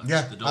football match.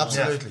 Yeah, they don't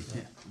absolutely.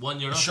 When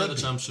you're not in the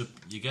championship,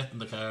 you get in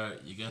the car,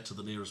 you get to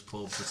the nearest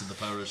pub that's in the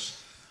parish,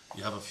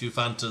 you have a few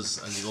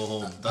Fantas and you go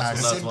home.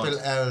 That's what simple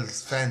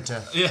L's,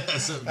 Fanta.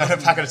 And a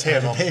packet of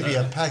potato. Maybe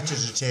a packet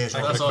of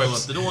potato. That's all I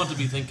want. They don't want to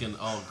be thinking,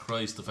 oh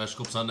Christ, the Fesh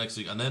Cup's on next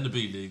week, and then the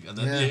B League, and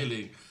then the A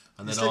League.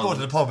 And you still go to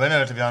the pub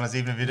anyway, to be honest,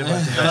 even if you didn't.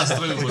 That's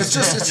true,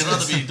 but you'd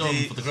rather be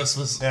done for the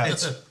Christmas. Yeah.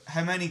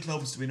 How many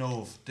clubs do we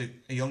know of?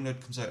 A young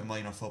lad comes out of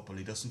minor football,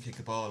 he doesn't kick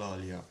a ball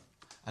all year,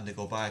 and they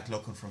go back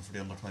looking for him for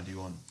the under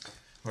 21.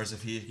 Whereas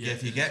if you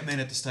get him in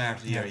at the start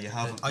of the year, you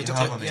have him.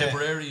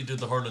 Tipperary, you do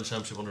the hurling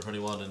championship under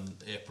 21 in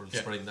April,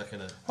 spring, that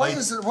kind of.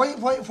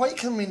 Why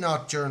can we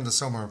not during the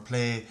summer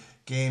play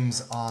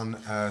games on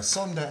a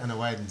Sunday and a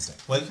Wednesday?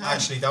 Well,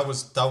 actually, that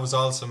was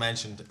also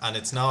mentioned, and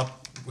it's not.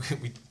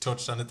 We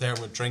touched on it there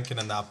with drinking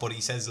and that, but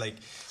he says like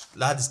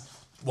lads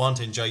want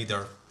to enjoy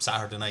their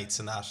Saturday nights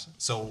and that,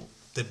 so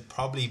there'd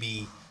probably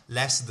be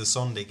less of the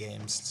Sunday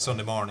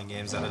morning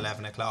games at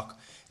 11 o'clock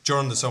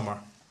during the summer,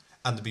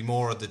 and there'd be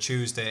more of the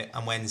Tuesday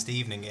and Wednesday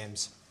evening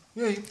games.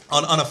 Yeah,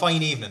 on a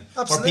fine evening.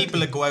 Absolutely. For people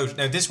that go out.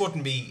 Now, this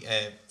wouldn't be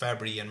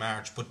February and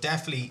March, but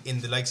definitely in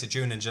the likes of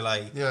June and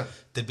July,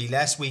 there'd be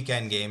less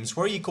weekend games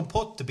where you could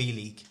put the B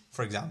League,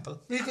 for example.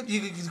 You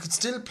could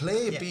still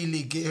play B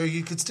League, or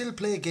you could still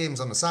play games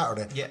on a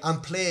Saturday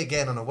and play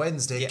again on a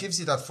Wednesday. It gives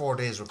you that 4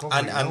 days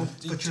recovery.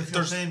 But if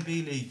you're playing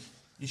B League,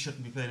 you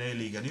shouldn't be playing A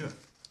League anyway.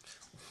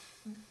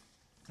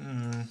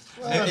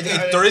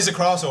 There is a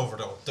crossover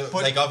though,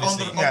 like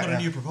obviously under the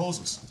new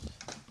proposals.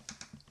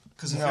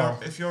 Because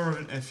if you're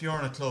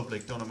in a club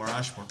like Dunham or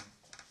Ashbourne,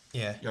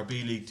 Yeah. your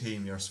B League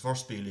team, your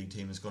first B League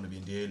team is going to be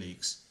in the A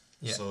Leagues.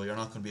 Yeah. So you're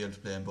not going to be able to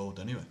play in both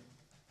anyway.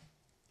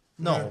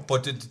 No,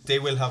 but they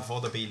will have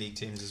other B League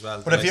teams as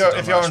well. But if you're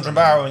in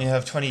Drumbarrow and you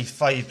have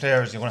 25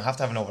 players, you're going to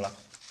have an overlap.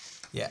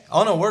 Yeah.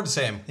 Oh no, we're the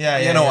same. Yeah,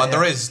 you yeah, know, yeah, and yeah.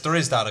 there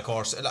is that, of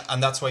course,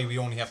 and that's why we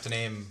only have to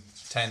name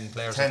 10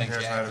 players. 10 I think.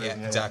 players Yeah, out of it,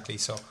 yeah. exactly.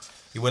 So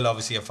you will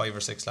obviously have 5 or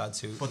 6 lads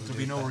who. But there'll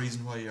be no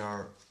reason why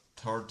your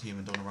third team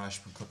in Donegal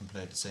Ashburn couldn't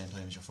play at the same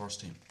time as your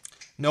first team.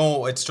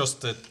 No, it's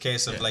just the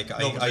case of like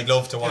I'd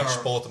love to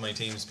watch both of my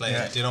teams play.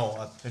 Yeah. You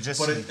know, But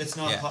it's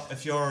not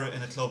if you're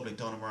in a club like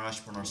Donegal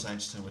Ashburn or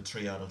Sancton with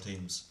 3 adult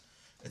teams,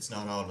 it's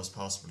not always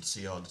possible to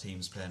see all the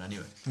teams playing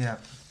anyway. Yeah.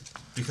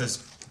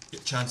 Because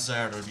chances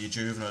are there'll be a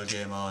juvenile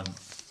game on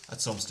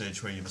at some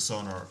stage where you have a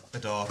son or a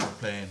daughter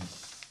playing.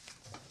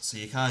 So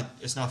you can't.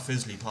 It's not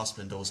physically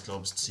possible in those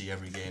clubs to see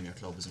every game your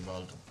club is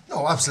involved in.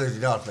 No, absolutely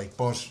not. Like,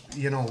 but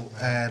you know,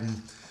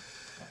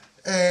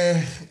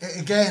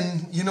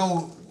 again, you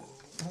know,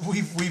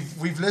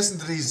 we've listened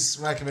to these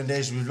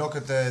recommendations. We've looked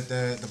at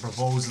the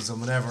proposals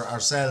and whatever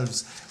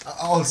ourselves,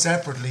 all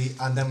separately,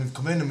 and then we've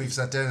come in and we've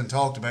sat down and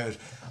talked about it,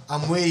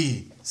 and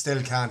we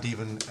still can't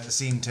even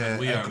seem to.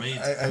 We are made.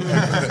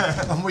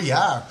 And we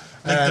are.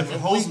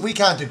 Like we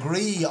can't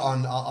agree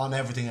on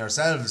everything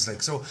ourselves,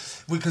 like so,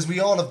 because we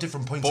all have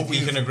different points of but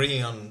view. we can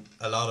agree on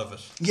a lot of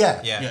it.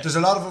 Yeah, there's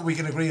a lot of it we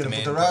can agree on,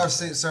 but there are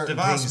certain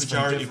the vast things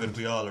majority of it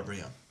we all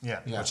agree on. Yeah,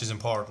 which is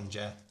important.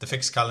 Yeah, the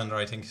fixed calendar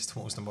I think is the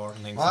most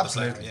important thing. Oh, for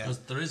absolutely. the player, yeah. Because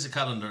there is a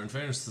calendar. In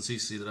fairness to the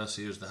CC, the last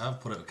few years they have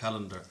put out a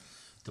calendar.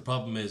 The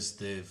problem is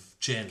they've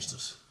changed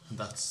it, and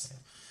that's.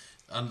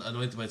 And I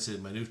know they might say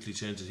minutely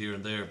change it here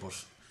and there, but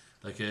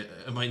like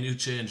a minute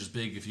change is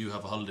big if you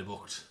have a holiday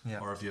booked,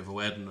 or if you have a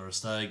wedding or a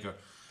stag, or.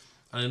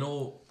 And I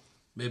know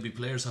maybe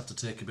players have to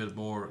take a bit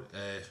more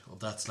of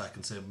that slack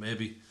and say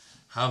maybe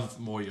have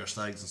more of your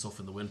stags and stuff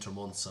in the winter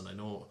months. And I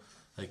know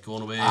like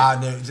going away.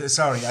 No,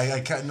 sorry,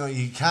 I can't. No,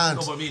 you can't.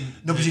 No, but I mean,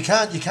 but you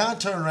can't. You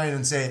can't turn around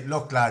and say,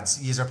 "Look,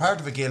 lads, you are part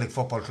of a Gaelic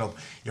football club.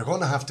 You're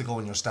going to have to go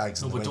in your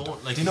stags in the winter."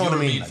 Don't, like, do you know if what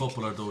I you're mean? a Meath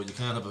footballer though, you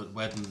can't have a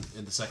wedding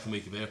in the second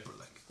week of April.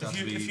 Like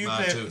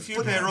If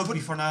you play rugby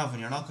for Navan,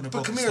 you're not going to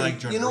book a stag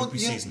during the rugby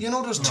season. You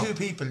know, there's two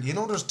people. You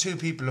know, there's 2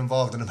 people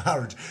involved in a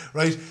marriage,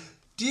 right?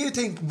 Do you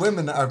think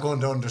women are going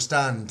to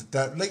understand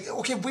that? Like,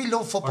 okay, we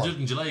love football. Or do it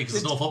in July because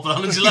there's no football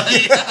on in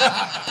July.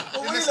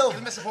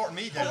 You'll miss supporting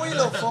me then. We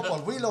love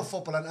football. We love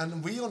football,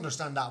 and we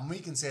understand that, and we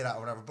can say that or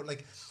whatever. But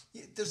like,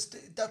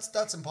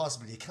 that's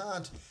impossible. You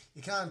can't.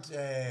 But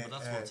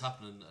that's what's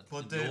happening.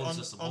 But the old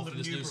system, under the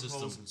this new new system.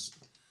 proposals,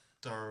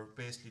 they're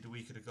basically the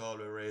week of the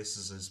Galway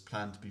races is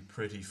planned to be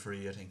pretty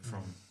free. I think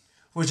from.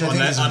 Which I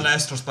think is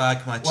unless there's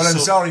back matches. Well, I'm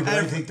sorry, but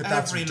I think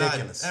that's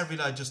ridiculous. Every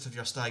lad just have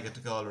your stag at the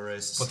Galway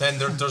races. But then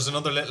there's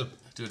another little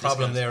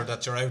problem there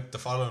that you're out the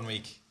following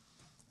week.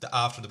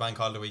 After the bank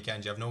holiday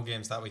weekend, you have no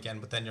games that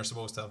weekend, but then you're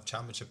supposed to have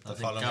championship the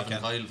following Gavin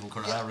weekend. Kyle from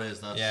Curragh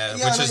raised that. Yeah,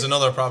 which is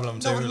another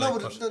problem too.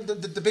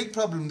 The big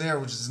problem there,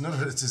 which is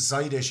it's a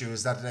side issue,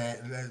 is that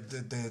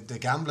the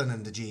gambling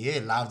in the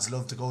GAA lads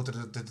love to go to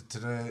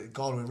the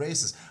Galway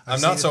races.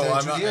 It's not so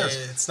much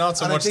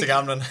the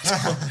gambling.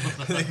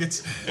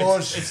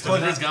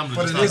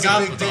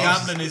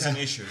 Gambling is an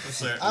issue.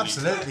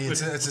 Absolutely,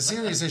 it's a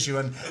serious issue,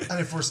 and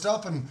if we're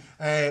stopping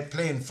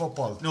playing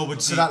football,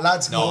 so that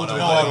lads go to the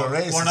Galway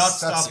races, we're not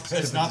stopped.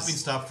 It's not been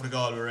stopped for the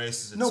Galway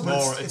races.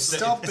 It's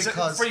stopped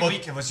because free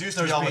week. It was used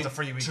to be always a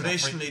free week.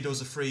 Traditionally, there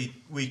was a free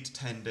week to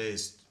 10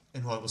 days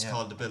in what was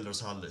called the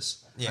Builders' Holidays.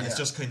 And it's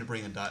just kind of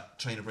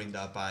trying to bring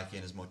that back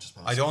in as much as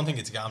possible. I don't think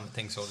it's a gambling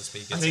thing, so to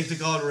speak. I think the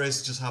Galway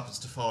race just happens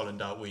to fall in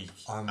that week.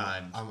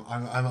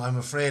 I'm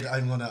afraid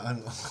I'm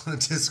gonna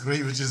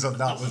disagree with you on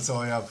that one. So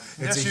I am.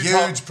 It's a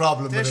huge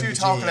problem. There's you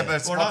talking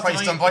about what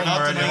price done by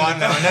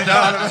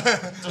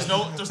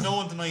There's no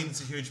one denying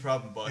it's a huge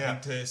problem, but I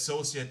think to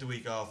associate the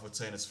week off with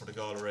saying it's for the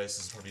Galway race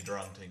is probably the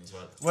wrong thing as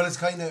well. Well, it's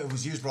kind of it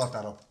was you brought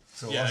that up.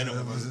 So yeah, I know.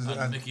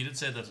 And Nicky did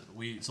say that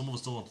some of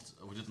us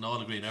we didn't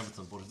all agree on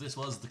everything, but if this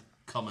was the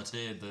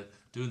committee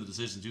doing the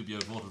decisions, you'd be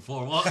out voted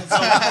for what?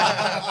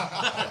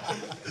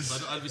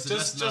 So I'll be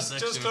suggesting that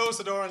next year. Close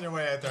the door on your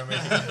way out there,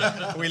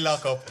 mate. We'll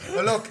lock up.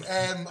 Well, look,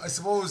 I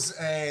suppose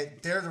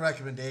they're the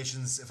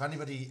recommendations. If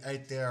anybody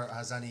out there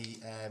has any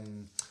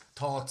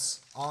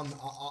thoughts on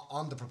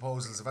the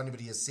proposals, if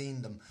anybody has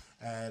seen them,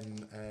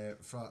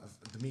 from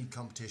the Meath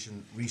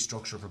competition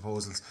restructure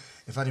proposals,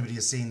 if anybody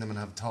has seen them and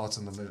have thoughts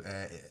on them,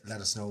 let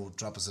us know.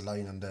 Drop us a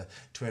line on the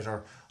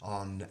Twitter,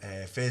 on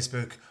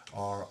Facebook,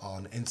 or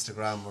on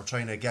Instagram. We're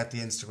trying to get the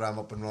Instagram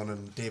up and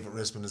running. David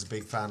Rispin is a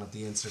big fan of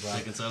the Instagram.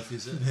 Taking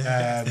selfies.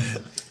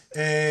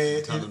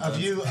 Have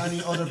you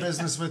any other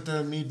business with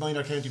the Meath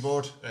Minor County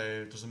Board?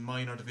 There's a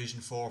minor Division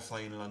 4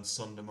 final on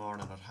Sunday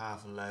morning at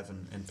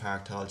 11:30 in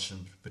Park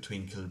Talchin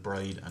between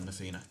Kilbride and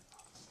Nafina.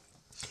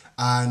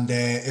 And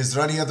is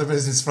there any other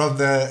business from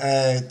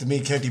the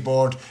Meath County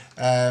Board?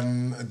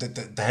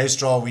 The house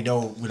draw, we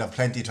know we'll have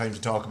plenty of time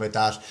to talk about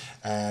that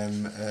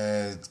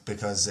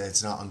because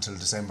it's not until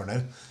December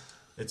now.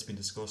 It's been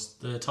discussed.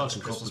 The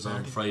Talchin Cup is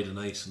on Friday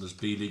night, and there's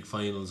B League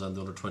finals, and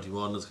the under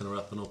 21 is kind of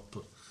wrapping up.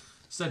 But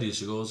Steady as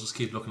she goes. Just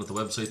keep looking at the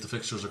website. The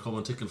fixtures are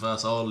coming thick and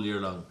fast all year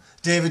long.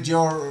 David,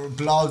 your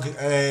blog,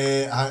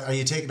 are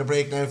you taking a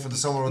break now for the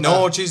summer?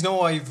 No, geez,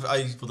 no. I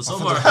for the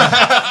summer.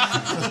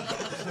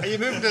 Are you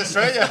moving to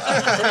Australia?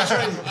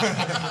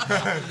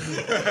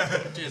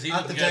 Jeez, he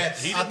didn't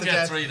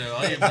get 3 now.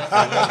 I am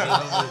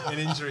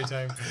definitely in injury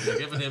time. You're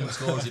giving him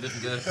scores he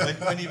didn't get. Like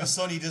when he was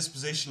sunny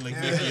disposition, like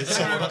maybe it's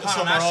Summer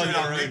summer all year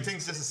big round.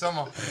 things this is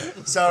summer.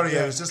 Sorry,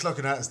 I was just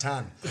looking at his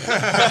tan.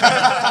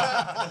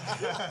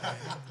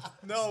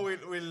 No,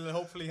 we'll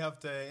hopefully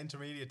have the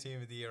intermediate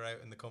team of the year out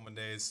in the coming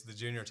days. The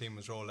junior team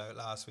was rolled out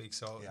last week,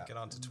 so get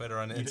onto Twitter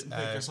and You didn't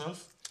pick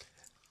yourself?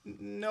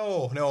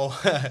 No,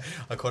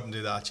 I couldn't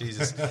do that.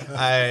 Jesus.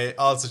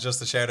 Also,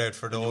 just a shout out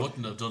for those. You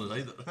wouldn't have done it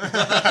either.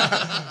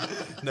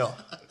 No,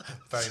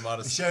 very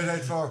modest. A shout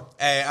out for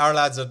our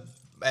lads.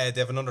 They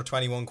have an under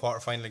 21 quarter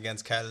final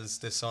against Kells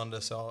this Sunday,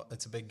 so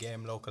it's a big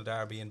game, local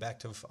derby in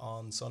Bective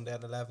on Sunday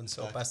at 11.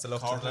 So best of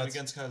luck to the Corton lads.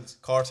 against Kells.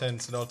 Corton,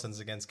 St Ultan's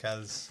against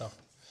Kells. So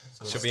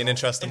should be an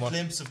interesting a one.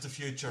 glimpse of the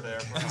future there,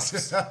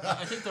 perhaps.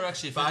 I think they're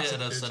actually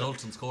affiliated as St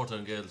Ultan's, Corton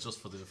and Gales, just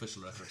for the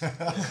official record.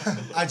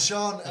 And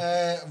Sean,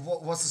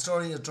 what's the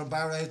story of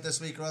Drumbar out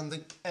this week or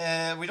anything?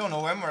 We don't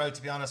know when we're out,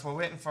 to be honest. We're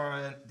waiting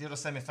for the other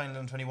semi-final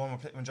in 21. We're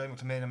playing with Joy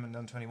McLean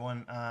in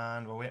 21,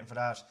 and we're waiting for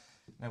that.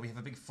 Now we have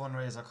a big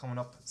fundraiser coming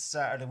up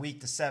Saturday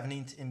week, the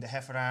 17th, in the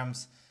Heifer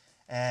Arms.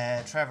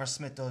 Trevor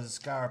Smith does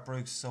Garrett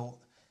Brooks, so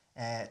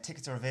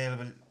tickets are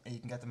available. You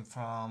can get them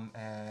from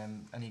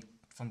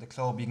from the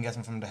club. You can get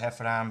them from the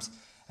Heifer Arms.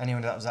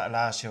 Anyone that was at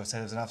last year said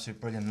it was an absolute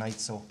brilliant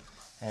night. So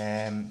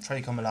try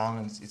to come along,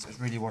 and it's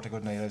really worth a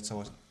good night out.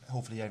 So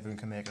hopefully everyone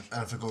can make it.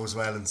 And if it goes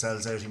well and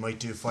sells out, he might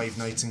do 5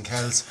 nights in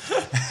Kells.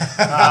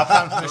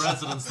 The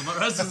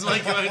residents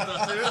might go out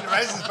there. The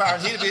residents bar,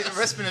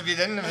 Rispin will be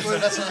the end of it, so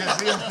that's what you'll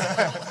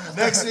see.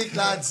 Next week,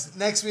 lads,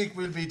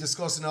 we'll be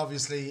discussing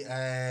obviously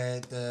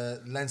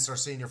the Leinster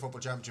Senior Football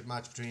Championship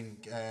match between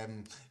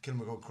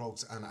Kilmacud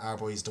Crokes and our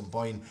boys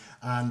Dunboyne,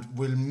 and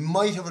we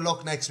might have a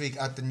look next week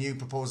at the new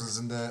proposals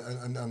and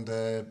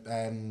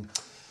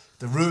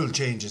the rule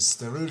changes,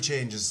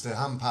 the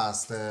hand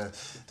pass, the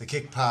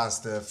kick pass,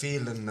 the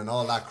fielding and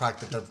all that crack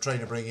that they're trying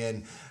to bring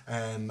in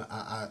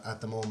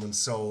at the moment.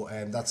 So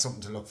that's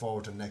something to look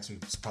forward to next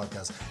week's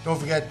podcast. Don't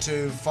forget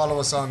to follow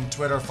us on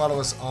Twitter, follow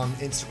us on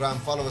Instagram,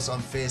 follow us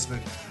on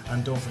Facebook,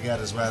 and don't forget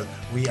as well,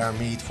 we are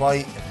Meath. Why?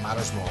 It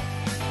matters more.